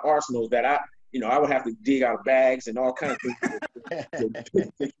had a lot of arsenals that I would have to dig out of bags and all kinds of things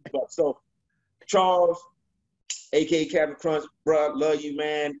to keep up. So, Charles, aka Captain Crunch, bro, love you,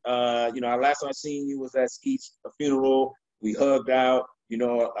 man. Last time I seen you was at Skeet's funeral. We hugged out. You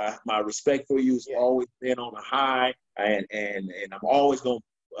know, my respect for you has always been on a high, and I'm always gonna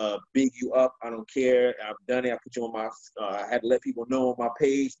big you up. I don't care. I've done it. I put you on my. I had to let people know on my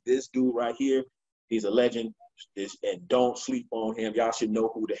page. This dude right here, he's a legend. And don't sleep on him. Y'all should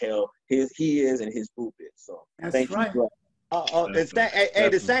know who the hell he is and his group is. So that's right. You,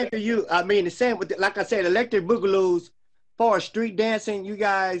 the same for you. I mean, the same with, like I said, Electric Boogaloos for street dancing. You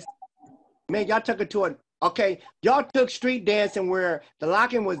guys, man, y'all took it to a. Okay, y'all took street dancing where the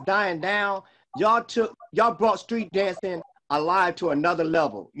locking was dying down. Y'all brought street dancing alive to another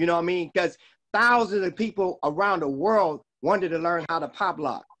level. You know what I mean? Because thousands of people around the world wanted to learn how to pop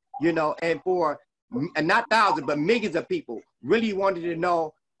lock. You know, and not thousands, but millions of people really wanted to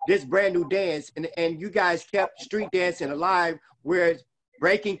know this brand new dance. And you guys kept street dancing alive, where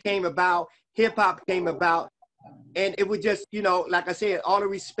breaking came about, hip hop came about, and it was just, you know, like I said, all the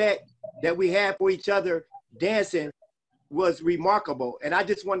respect that we had for each other dancing was remarkable. And I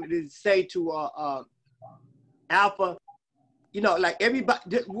just wanted to say to Alpha, you know, like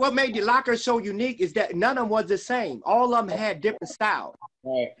everybody, what made the locker so unique is that none of them was the same. All of them had different styles.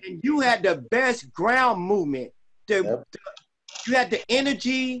 Right. And you had the best ground movement. You had the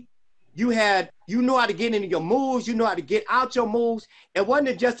energy. You knew how to get into your moves. You know how to get out your moves. It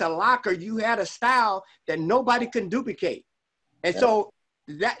wasn't just a locker. You had a style that nobody can duplicate. And so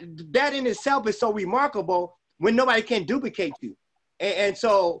that in itself is so remarkable when nobody can duplicate you. And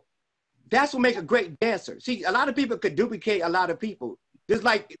so that's what makes a great dancer. See, a lot of people could duplicate a lot of people. Just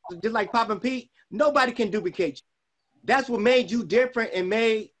like Popin Pete, nobody can duplicate you. That's what made you different and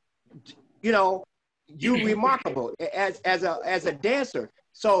made, you know, you remarkable as a dancer.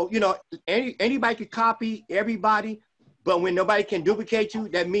 So, you know, anybody can copy everybody, but when nobody can duplicate you,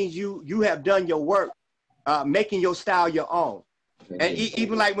 that means you have done your work, making your style your own. And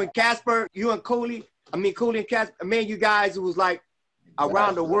even like when Casper, you and Cooley and Casper, man, you guys, it was like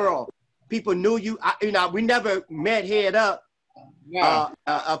around the world. People knew you. You know, we never met head up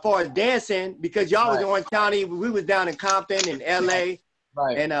as far as dancing because y'all was in Orange County. We was down in Compton and LA.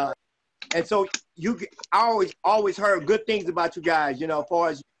 Right. And so I always heard good things about you guys, you know, as far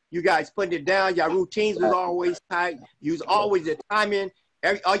as you guys putting it down. Your routines was always tight. You was always the timing.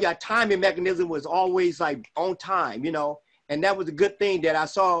 All your timing mechanism was always like on time, you know. And that was a good thing that I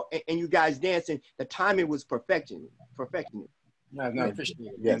saw in you guys dancing. The timing was perfection. No, appreciate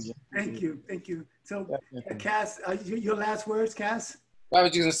it. Yes. Thank you. So, Cass, your last words, Cass? I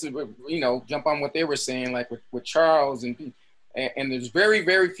was just, you know, jump on what they were saying, like with Charles and there's very,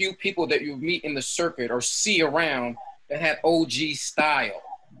 very few people that you meet in the circuit or see around that had OG style.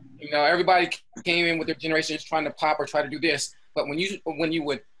 You know, everybody came in with their generations trying to pop or try to do this, but when you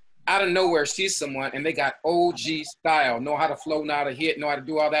would out of nowhere see someone and they got OG style, know how to flow, know how to hit, know how to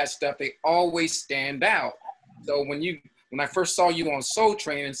do all that stuff, they always stand out. So when I first saw you on Soul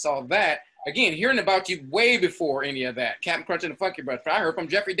Train and saw that, again, hearing about you way before any of that, Captain Crunch and the Funky Breath, I heard from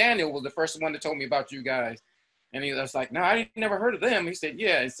Jeffrey Daniel was the first one that told me about you guys. And he was like, no, I never heard of them. He said,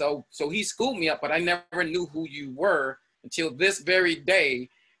 yeah. And so he schooled me up, but I never knew who you were until this very day.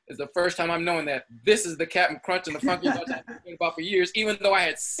 Is the first time I'm knowing that this is the Captain Crunch and the Funky Bunch I've been thinking about for years, even though I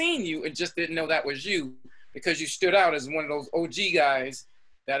had seen you and just didn't know that was you because you stood out as one of those OG guys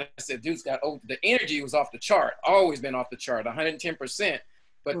that I said, dude's got, the energy was off the chart, always been off the chart, 110%.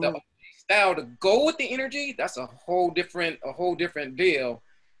 But the OG style to go with the energy, that's a whole different deal.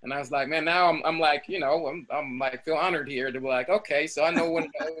 And I was like, man, now I'm like, you know, I'm like, feel honored here to be like, okay, so I know one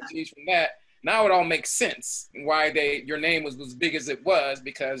of the OGs from that. Now it all makes sense why your name was as big as it was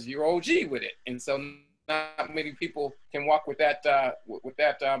because you're OG with it. And so not many people can walk with that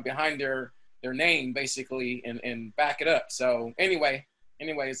behind their name basically and back it up. So anyway,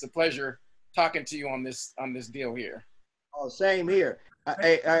 it's a pleasure talking to you on this deal here. Oh, same here.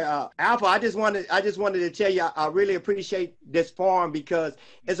 Alpha, I just wanted to tell you, I really appreciate this forum because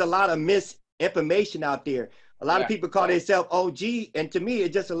there's a lot of misinformation out there. A lot of people call themselves OG, and to me,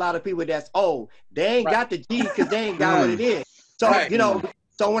 it's just a lot of people that's old. They ain't got the G because they ain't got what it is. So, you know,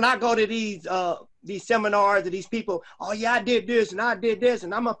 so when I go to these seminars and these people, oh yeah, I did this and I did this,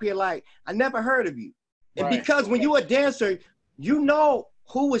 and I'm up here like, I never heard of you. And because when you're a dancer, you know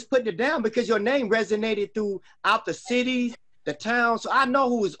who was putting it down because your name resonated throughout the cities, the towns. So I know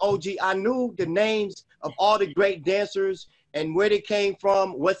who was OG. I knew the names of all the great dancers and where they came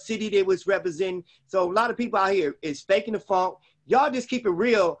from, what city they was representing. So a lot of people out here is faking the funk. Y'all just keep it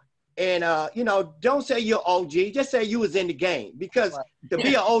real and, you know, don't say you're OG, just say you was in the game because to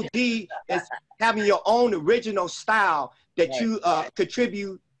be an OG is having your own original style that you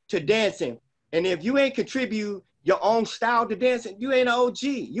contribute to dancing. And if you ain't contribute your own style to dancing, you ain't an OG.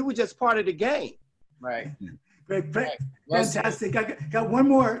 You were just part of the game. Right. Great. Fantastic. I got one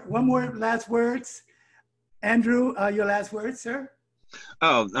more last words. Andrew, your last words, sir?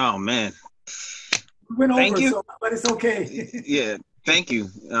 Oh man. We went thank over, you. So, but it's okay. Yeah, thank you.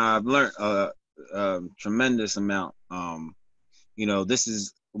 I've learned a tremendous amount. You know, this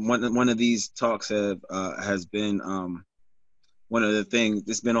is one of these talks has been one of the things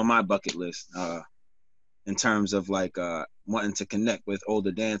that's been on my bucket list in terms of like wanting to connect with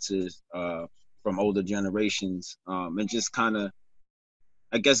older dancers from older generations and just kind of,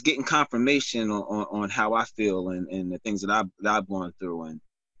 I guess, getting confirmation on how I feel and the things that I've gone through. And,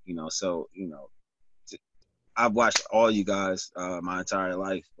 you know, so, you know, I've watched all you guys my entire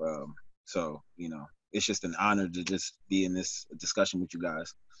life. So, you know, it's just an honor to just be in this discussion with you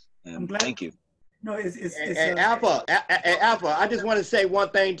guys. And I'm glad. Thank you. No, it's Alpha, I just want to say one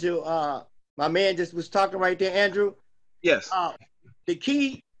thing to my man just was talking right there, Andrew. Yes. The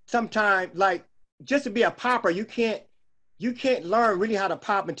key sometimes, like, just to be a popper, you can't learn really how to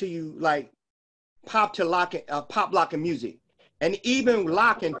pop until you like pop locking music, and even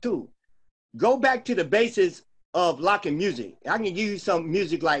locking too. Go back to the basis of locking music. I can give you some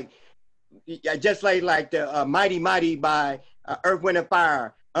music like just like the Mighty Mighty by Earth, Wind and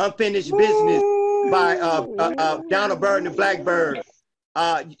Fire, Unfinished Business by Down a Bird and the Blackbird.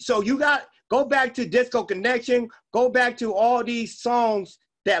 So you got go back to Disco Connection. Go back to all these songs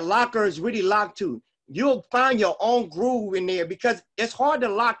that lockers really lock to. You'll find your own groove in there because it's hard to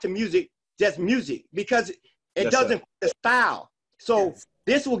lock to music, just music, because it doesn't fit the style. So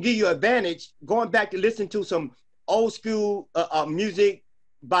this will give you advantage going back to listen to some old school music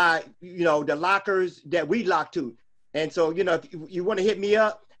by, you know, the lockers that we lock to. And so, you know, if you want to hit me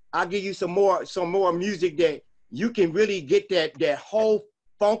up, I'll give you some more music that you can really get that whole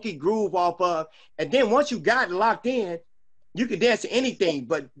funky groove off of. And then once you got it locked in, you can dance to anything,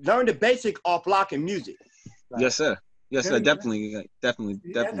 but learn the basic off locking music. Right? Yes, sir. Yes, sir. Definitely. That's definitely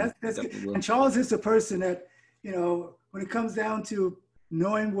will. And Charles is the person that, you know, when it comes down to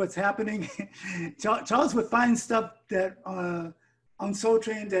knowing what's happening, Charles would find stuff that on Soul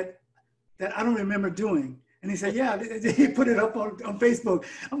Train that I don't remember doing. And he said, yeah, he put it up on Facebook.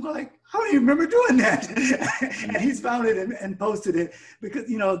 I'm going like, how do you remember doing that? And he's found it and posted it because,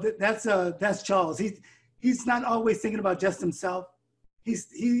 you know, that's Charles. He's not always thinking about just himself. If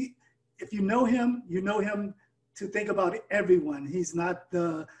you know him to think about everyone. He's not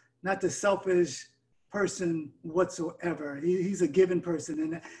the selfish person whatsoever. He's a given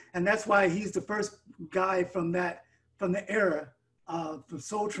person. And that's why he's the first guy from the era from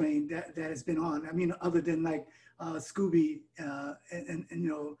Soul Train that has been on. I mean, other than like Scooby and you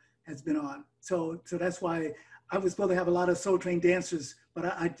know, has been on. So that's why I was supposed to have a lot of Soul Train dancers, but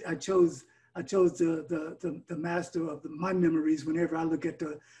I chose the master of my memories whenever I look at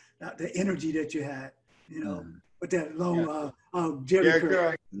the energy that you had, you know, with that long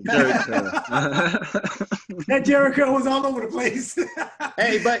Jericho. That Jericho was all over the place.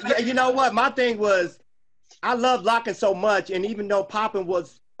 Hey, but you know what? My thing was, I love locking so much, and even though Popin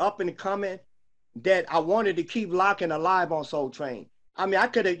was up and coming, that I wanted to keep locking alive on Soul Train. I mean, I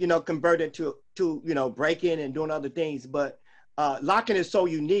could have, you know, converted to you know, breaking and doing other things, but locking is so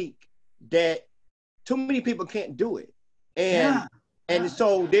unique that too many people can't do it. And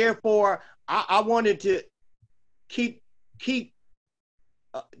so therefore I wanted to keep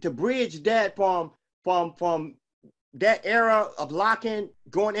to bridge that from that era of locking,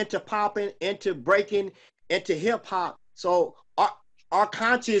 going into popping, into breaking, into hip hop. So our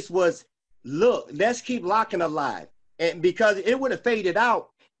conscience was, look, let's keep locking alive. And because it would have faded out,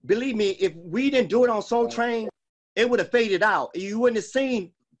 believe me, if we didn't do it on Soul Train, it would have faded out. You wouldn't have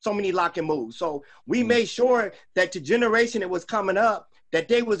seen so many locking moves. So we made sure that the generation that was coming up, that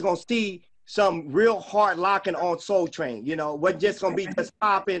they was gonna see some real hard locking on Soul Train. You know, wasn't just gonna be just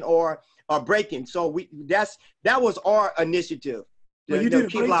popping or breaking. So that was our initiative. Well, you did a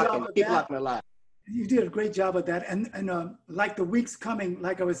keep great locking, job of keep that. locking alive. You did a great job of that. And like the weeks coming,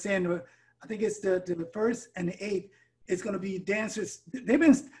 like I was saying, I think it's the 1st and the 8th, it's going to be dancers.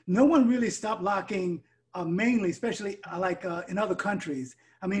 No one really stopped locking mainly, especially like in other countries.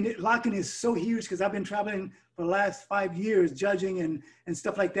 I mean, locking is so huge because I've been traveling for the last 5 years, judging and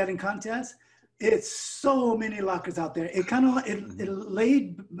stuff like that in contests. It's so many lockers out there. It kind of, it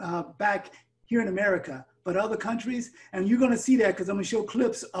laid back here in America, but other countries, and you're going to see that because I'm going to show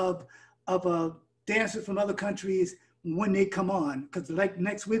clips of dancers from other countries when they come on, because like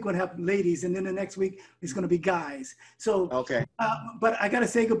next week we'll have ladies, and then the next week it's going to be guys. So okay, but I got to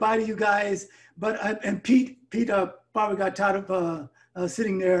say goodbye to you guys. But and Pete probably got tired of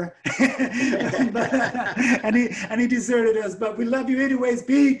sitting there, but, and he deserted us. But we love you anyways,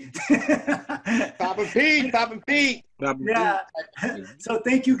 Pete. Popin Pete. Yeah. So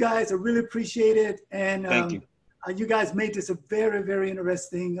thank you guys. I really appreciate it, and thank you. You guys made this a very, very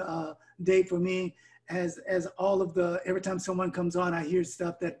interesting day for me. As all of every time someone comes on, I hear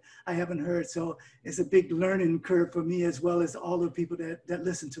stuff that I haven't heard. So it's a big learning curve for me, as well as all the people that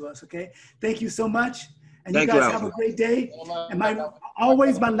listen to us. Okay. Thank you so much. And you guys have a great day. And my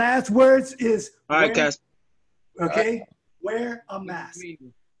last words is, all right, Casper. Okay. Wear a mask.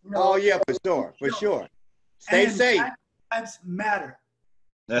 Oh yeah, for sure. Stay safe. Lives matter.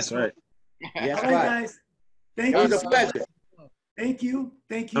 That's right. Yes, all right, guys. Thank you. It was a pleasure. Thank you.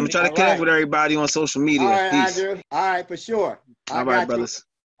 I'm gonna try to connect with everybody on social media. All right, Peace. Andrew. All right, for sure. All right, brothers.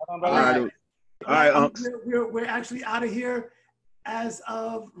 All right. All right, unks. We're actually out of here as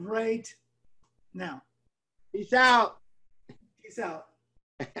of right now. Peace out. Peace out.